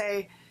always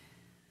say,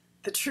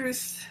 the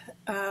truth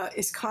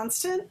is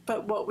constant,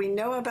 but what we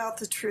know about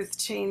the truth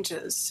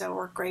changes. So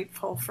we're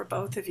grateful for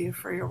both of you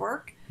for your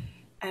work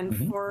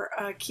and for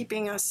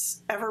keeping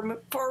us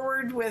ever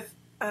forward with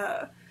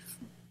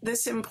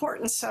this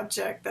important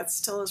subject that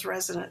still is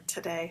resonant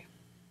today.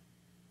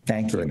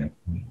 Thank you.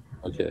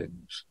 Okay.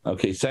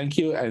 Thank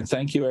you. And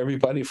thank you,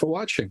 everybody, for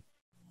watching.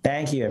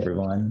 Thank you,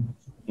 everyone.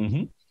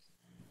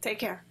 Take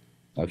care.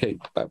 Okay.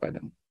 Bye-bye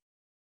now.